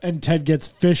 Oh yeah. and Ted gets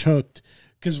fish hooked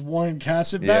because Warren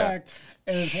casts it Yeah. back,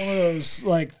 and it's one of those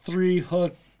like 3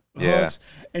 hooks, Yeah.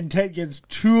 and Ted gets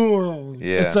 2 of them.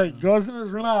 Yeah. It's like goes in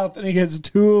his mouth, and he gets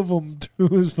 2 of them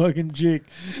through his fucking cheek.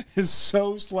 It's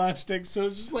so slapstick, so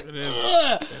it's just like,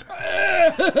 "Ugh!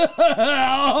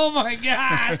 Oh my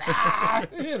god! Ah!"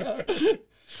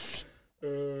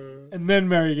 And then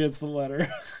Mary gets the letter.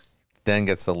 Then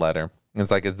gets the letter. It's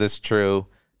like, is this true?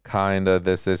 Kind of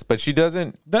this. But she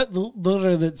doesn't. That the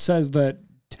letter that says that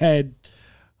Ted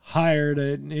hired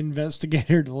an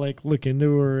investigator to like look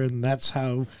into her, and that's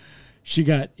how she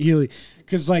got Healy.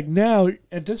 Because like now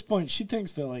at this point, she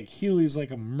thinks that like Healy's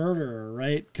like a murderer,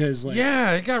 right? Because like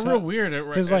it got real weird.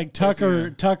 Because like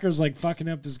Tucker's like fucking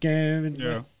up his game. And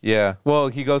like, Yeah. Well,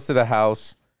 he goes to the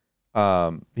house.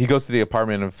 He goes to the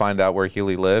apartment and find out where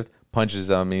Healy lived. Punches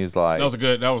him. He's like,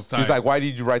 that was tight. he's like, why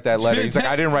did you write that letter? He's like,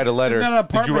 I didn't write a letter. And that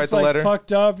Did you write apartment's the like letter?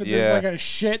 fucked up, and there's Yeah. like a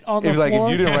shit on the He's like, floor.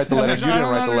 if you didn't write the letter, you didn't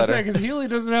write the letter. Because Healy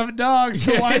doesn't have a dog,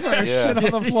 so why is there Yeah. shit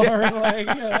on the floor?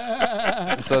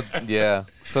 Like, So yeah.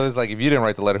 So it's like, if you didn't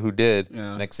write the letter, who did?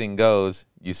 Yeah. Next scene goes,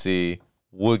 you see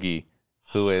Woogie,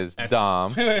 who is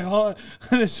Dom. wait, hold on.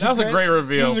 That was a great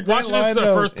reveal. There's a great Watching this line, the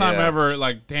though. first time Yeah. ever,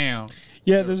 like, damn.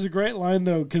 Yeah, there's a great line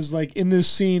though, because like in this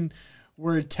scene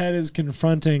where Ted is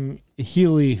confronting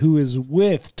Healy, who is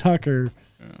with Tucker,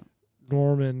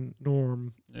 Norm,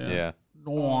 Yeah.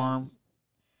 Norm.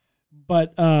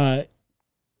 but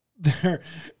there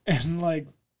and like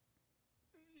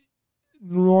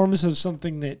Norm says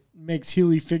something that makes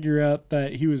Healy figure out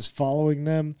that he was following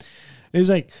them. He's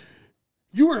like,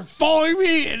 "You were following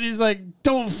me," and he's like,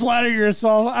 "Don't flatter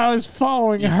yourself. I was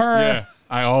following her." Yeah,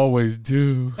 I always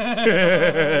do.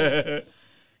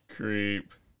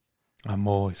 Creep. I'm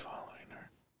always following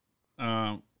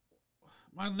her.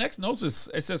 My next notes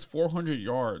it says 400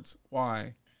 yards.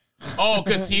 Why? Oh,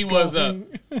 because he was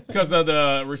because of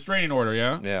the restraining order.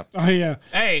 Yeah. Yeah. Oh yeah.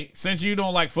 Hey, since you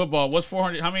don't like football, what's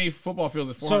 400? How many football fields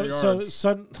is 400 yards?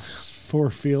 So 4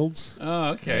 fields. Oh,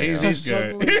 okay. He's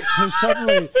good.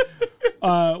 Suddenly,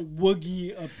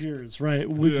 Woogie appears, right?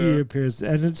 Woogie appears,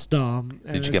 and it's Dom.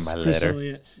 And Did you get my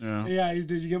letter? Yeah. Did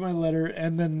you get my letter?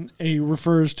 And then he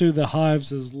refers to the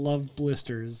hives as love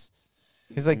blisters.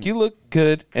 He's like, you look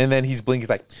good. And then he's blinking. He's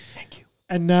like, thank you.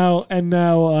 And now,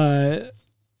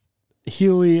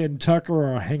 Healy and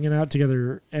Tucker are hanging out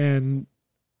together, and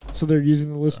so they're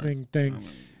using the listening thing,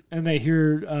 and they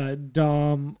hear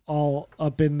Dom all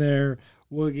up in there,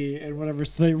 Woogie and whatever.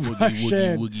 So they rush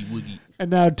in, Woogie.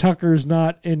 and now Tucker's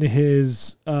not in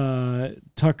his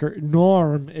Tucker.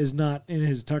 Norm is not in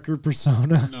his Tucker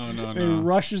persona. No. And he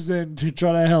rushes in to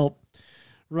try to help,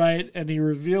 right? And he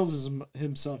reveals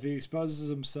himself. He exposes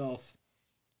himself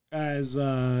as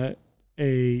a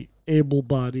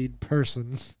able-bodied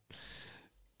person.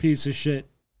 Piece of shit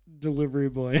delivery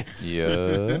boy.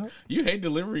 Yeah. You hate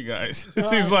delivery guys. It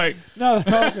seems like no,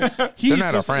 they're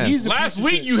not our friends. He's last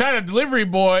week you had a delivery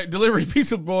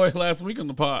pizza boy last week on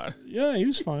the pod. Yeah, he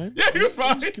was fine. Yeah, he was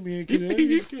fine. He was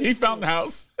communicative. He found the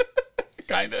house.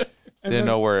 Kind of. Didn't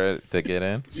know where to get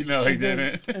in. You know he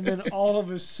didn't. And then all of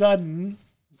a sudden,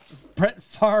 Brett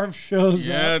Favre shows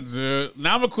up. Yeah, dude.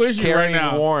 Now I'm gonna quiz you Carrying right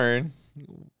now. Warren.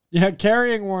 Yeah,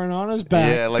 carrying Warren on his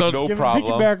back. Yeah, like So no Give problem.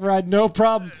 him a piggyback ride, no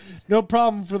problem. No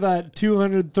problem for that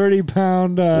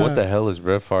 230-pound. What the hell is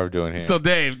Brett Favre doing here? So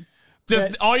Dave,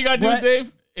 all you gotta do,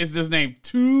 Dave, is just name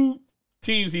 2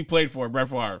 teams he played for. Brett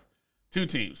Favre, 2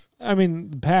 teams. I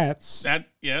mean, the Pats. And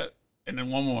then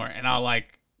one more, and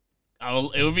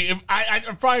it would be.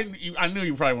 I knew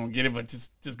you probably won't get it, but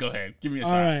just go ahead, give me a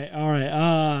shot. All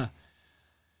right.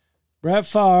 Brett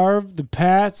Favre, the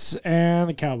Pats, and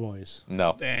the Cowboys.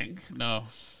 No. Dang, no.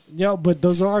 Yeah, but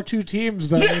those are our 2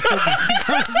 teams that I said.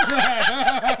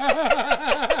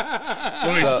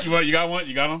 You got one?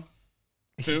 You got them?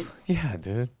 2? Yeah,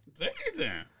 dude.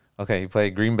 Damn. Okay, he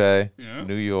played Green Bay, Yeah.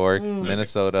 New York,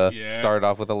 Minnesota. Yeah. Started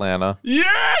off with Atlanta. Yeah.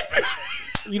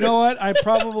 You know what? I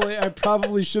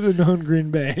probably should have known Green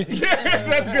Bay. Yeah,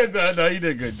 that's good though. No, you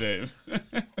did good, Dave.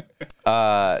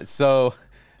 So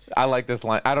I like this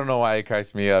line. I don't know why it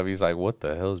cracks me up. He's like, what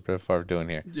the hell is Brett Favre doing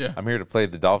here? Yeah. I'm here to play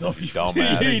the Dolphins, you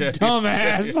dumbass. You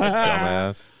dumbass.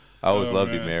 Dumbass. I always Oh,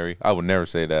 loved you, man. Mary. I would never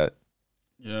say that.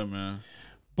 Yeah, man.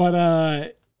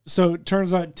 But so it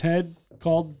turns out Ted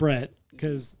called Brett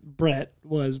because Brett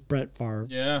was Brett Favre.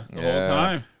 Yeah, the Yeah. whole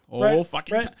time. Brett- whole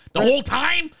fucking Brett- time. The whole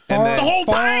time? And then- The whole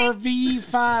time?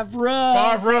 Favre.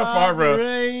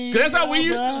 'Cause that's how we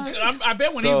used to. I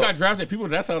bet when he So- got drafted, people,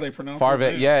 that's how they pronounce Favre,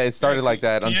 his name. yeah, it started like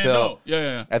that You didn't until know.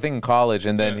 Yeah. I think in college,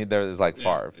 and then Yeah. there was like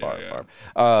Favre.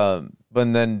 yeah.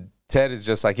 But then Ted is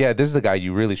just like, yeah, this is the guy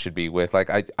you really should be with. Like,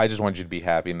 I just want you to be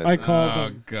happy. And this I is- called Oh,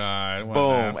 him. God. What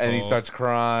boom, an and he asshole. starts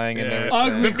crying and Yeah.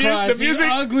 everything. Ugly cries. The music,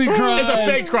 ugly cries. It's a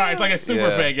fake cry. It's like a super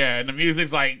Yeah. fake, yeah. And the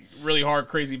music's like really hard,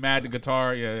 crazy, mad, the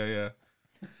guitar. Yeah.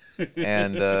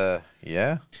 And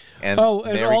yeah, and Oh,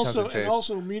 and Mary comes to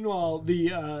also, chase. meanwhile,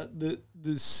 the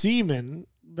semen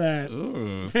that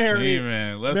Ooh, Mary-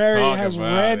 semen. Let's Mary talk has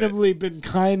about randomly been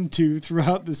kind to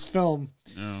throughout this film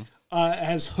it. Yeah.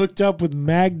 has hooked up with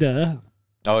Magda,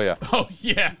 Oh yeah, Oh,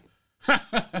 yeah.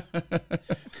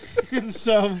 and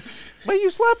so but you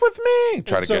slept with me.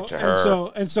 Try to so- get to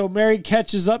her. and so Mary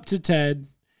catches up to Ted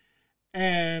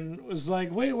and was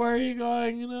like, "Wait, where are you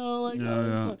going?" You know, like all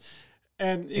this yeah. stuff.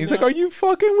 And you He's know, like, "Are you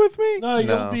fucking with me?" No,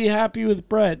 you'll be happy with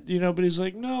Brett, you know. But he's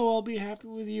like, "No, I'll be happy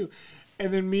with you."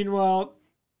 And then meanwhile,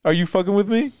 Are you fucking with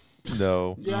me?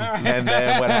 No. yeah, And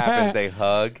then what happens? They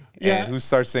hug. Yeah. And who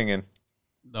starts singing?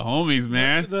 The homies,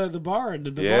 man. the bard,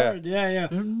 Yeah. yeah.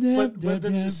 But then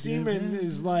the seaman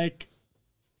is like,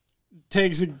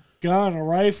 takes a gun, a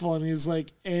rifle, and he's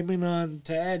like aiming on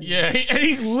Ted. Yeah,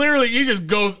 he literally, he just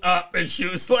goes up and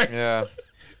shoots. Like, Yeah.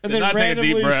 and Did then not take a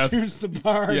deep randomly breath. shoots the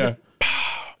bard. yeah.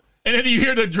 And then you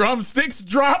hear the drumsticks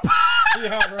drop.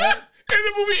 Yeah, right. And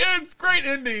the movie ends. Great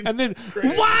ending. And then,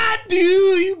 why do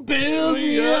you build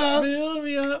me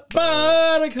up,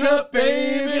 buttercup,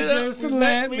 baby, just to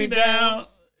let me down?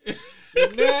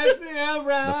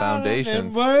 The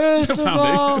foundations. And worst The of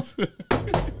all,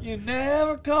 foundations. you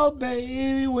never call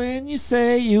baby when you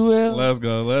say you will. Let's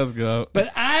go. But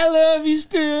I love you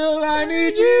still. I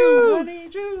need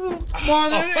you. More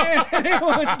than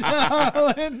anyone,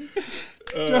 darling.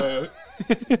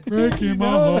 Breaking my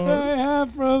What heart. I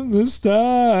have from the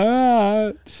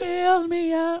start. Build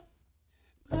me up.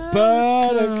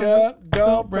 Buttercup,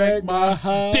 don't break my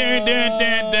heart. Dun, dun,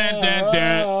 dun, dun, dun,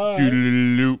 dun.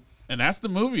 Doodle-loop. And that's the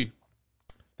movie.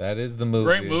 That is the movie.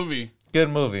 Great movie. Good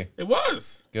movie. It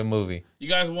was. Good movie. You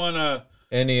guys want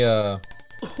any Oh,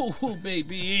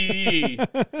 baby.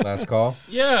 last call?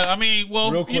 Yeah, I mean,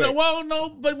 well, Real you know, quick. well, no,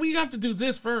 but we have to do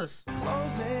this first.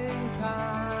 Closing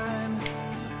time.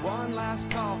 One last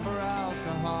call for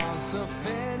alcohol. So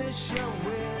finish your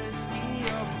whiskey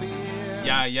or beer.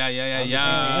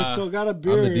 Yeah. I still got a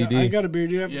beer. I'm the DD. I got a beer.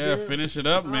 Do you have a Yeah, beer? finish it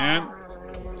up, man.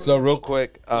 So real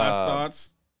quick, Last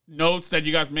thoughts, notes that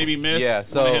you guys maybe missed. yeah. wanna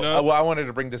So hit up? I wanted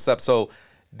to bring this up. So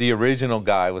the original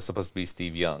guy was supposed to be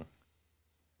Steve Young,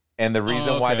 and the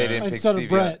reason why they okay. didn't pick Instead of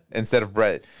Steve Young Brett. instead of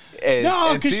Brett. And,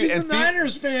 No, and because Steve- she's and a Steve-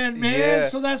 Niners fan, man. Yeah.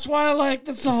 So that's why I like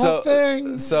that's the whole So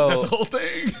thing. so That's the whole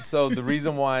thing. so the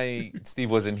reason why Steve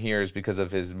wasn't here is because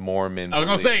of his Mormon. I was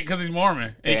gonna say beliefs. because he's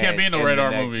Mormon and he can't be in the and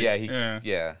radar next- movie. Yeah,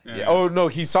 yeah. yeah. Oh no,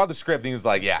 he saw the script and he was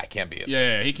like, "Yeah, I can't be in."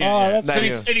 Yeah, he Oh, can't. Yeah. that's And,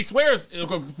 good. and he swears.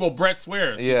 Well, Brett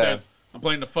swears. He Yeah. says, "I'm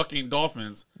playing the fucking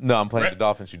Dolphins." No, I'm playing Brett- the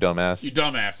Dolphins. You dumbass. You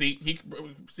dumbass.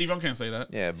 Steve Young can't say that.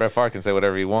 Yeah, Brett Favre can say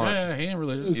whatever he wants. Yeah, he ain't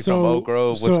religious. He's from Oak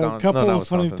Grove, so Wisconsin. a couple No, not of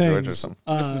funny Wisconsin, Georgia or things.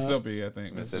 something. Mississippi, I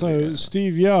think. So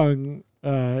Steve Young,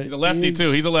 He's a lefty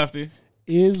too. He's a lefty.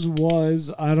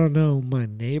 was I don't know my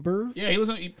neighbor. Yeah, he lives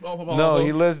in. No,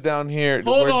 he lives down here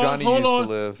Hold where on, Johnny hold used on. to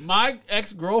live. My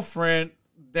ex-girlfriend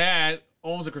dad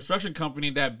owns a construction company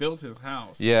that built his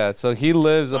house. Yeah, so he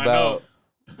lives I about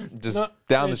just No,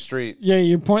 down the it's- street. Yeah,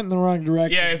 you're pointing the wrong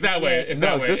direction. Yeah, it's that way. It's No,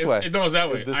 that it's way. this way. No, it's that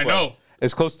way. It's this I way. know.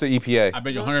 It's close to EPA. I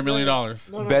bet you $100 million.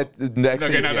 No, Bet next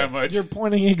Okay, to not EPA. that much. You're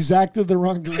pointing exactly the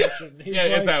wrong direction. He's Yeah,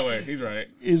 like, it's that way. He's right.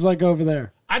 He's like over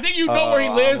there. I think you know where he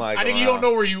lives. I'm like, I think you don't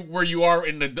know where you are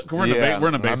in the. We're in the, Yeah, we're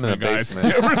in the I'm in basement, the guys.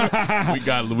 basement. We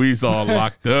got Luis all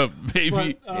locked up,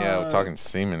 baby. Yeah, we're talking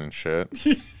semen and shit.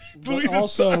 But Luis is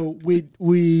also,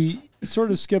 we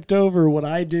sort of skipped over what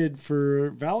I did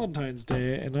for Valentine's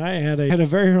Day, and I had a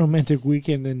very romantic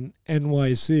weekend in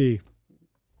NYC,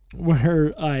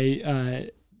 where I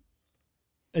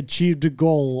achieved a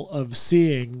goal of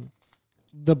seeing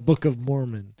the Book of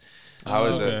Mormon. How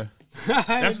is Okay. it?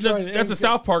 That's the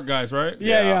South Park guys, right?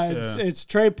 Yeah. It's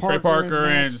Trey Parker, Trey Parker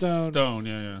Matt and Stone. Stone.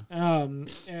 Yeah.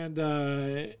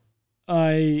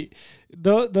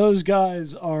 Those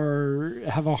guys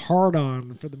have a hard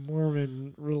on for the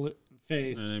Mormon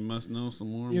faith. They must know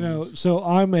some more. You know, so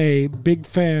I'm a big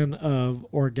fan of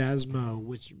Orgasmo,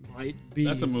 which might be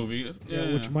That's a movie.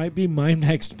 Yeah, which might be my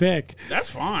next pick. That's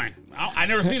fine. I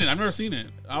never seen it. I've never seen it.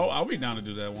 I'll be down to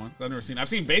do that one. I've never seen it. I've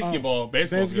seen Basketball.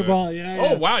 Baseball's Basketball, good. yeah, Oh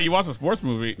yeah. wow, you watched a sports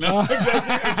movie? No,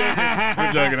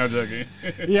 I'm joking.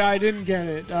 Yeah, I didn't get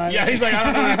it. Yeah, he's like, I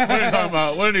don't know what are you talking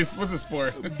about. What's the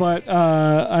sport? But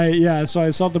so I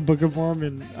saw the Book of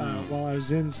Mormon while I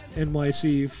was in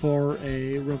NYC for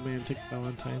a romantic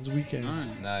Valentine's weekend.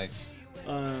 Nice.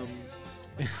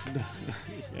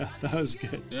 Yeah, that was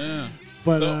good. Yeah.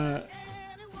 But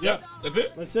Yeah, that's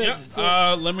it. That's it. Yeah. That's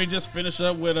it. Let me just finish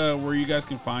up with where you guys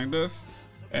can find us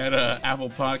at Apple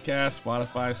Podcasts,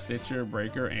 Spotify, Stitcher,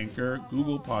 Breaker, Anchor,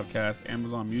 Google Podcasts,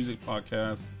 Amazon Music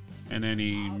Podcast, and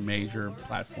any major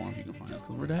platform you can find us.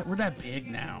 Because we're that big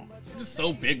now. We're just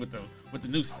so big with the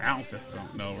new sound system.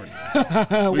 No, we're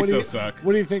not. We still suck.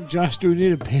 What do you think, Josh? Do we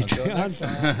need a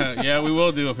Patreon? Yeah, we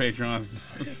will do a Patreon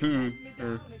soon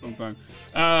or sometime.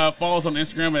 Follow us on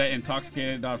Instagram at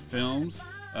intoxicated.films.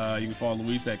 You can follow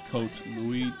Luis at Coach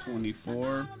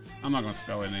Louis24. I'm not gonna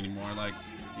spell it anymore. Like,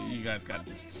 you guys got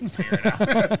to figure it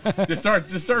out. just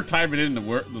start typing in the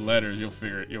letters. You'll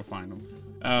figure it. You'll find them.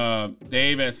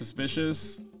 Dave at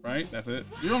Suspicious. Right? That's it.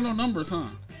 You don't know numbers, huh?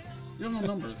 You don't know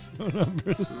numbers. No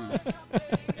numbers.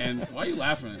 And why are you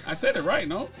laughing? I said it right,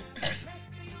 no?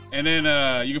 And then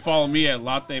you can follow me at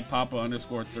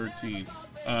LattePapa_13.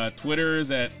 Twitter is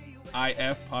at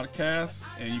IF Podcast,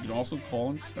 and you can also call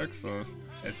and text us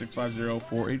at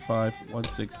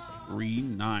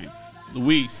 650-485-1639.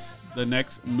 Luis, the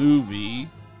next movie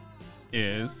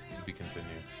is To be continued.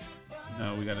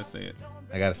 No, we gotta say it.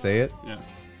 I gotta say it. Yeah.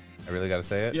 I really gotta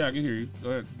say it. Yeah, I can hear you. Go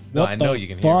ahead. No, What I know the you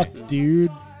can hear fuck, me.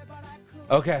 dude.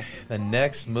 Okay, the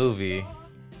next movie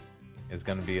is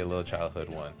gonna be a little childhood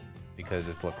one because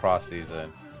it's lacrosse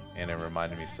season, and it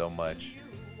reminded me so much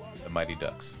of the Mighty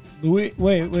Ducks. Wait.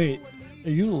 Are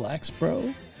you Lex,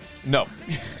 bro? No.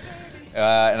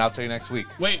 And I'll tell you next week.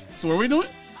 Wait, so what are we doing?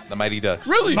 The Mighty Ducks.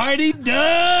 Really? Mighty Ducks!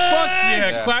 Fuck yeah.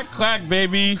 Yeah. Quack, quack,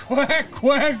 baby. Quack,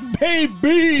 quack,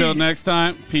 baby! Till next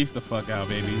time, peace the fuck out,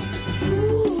 baby.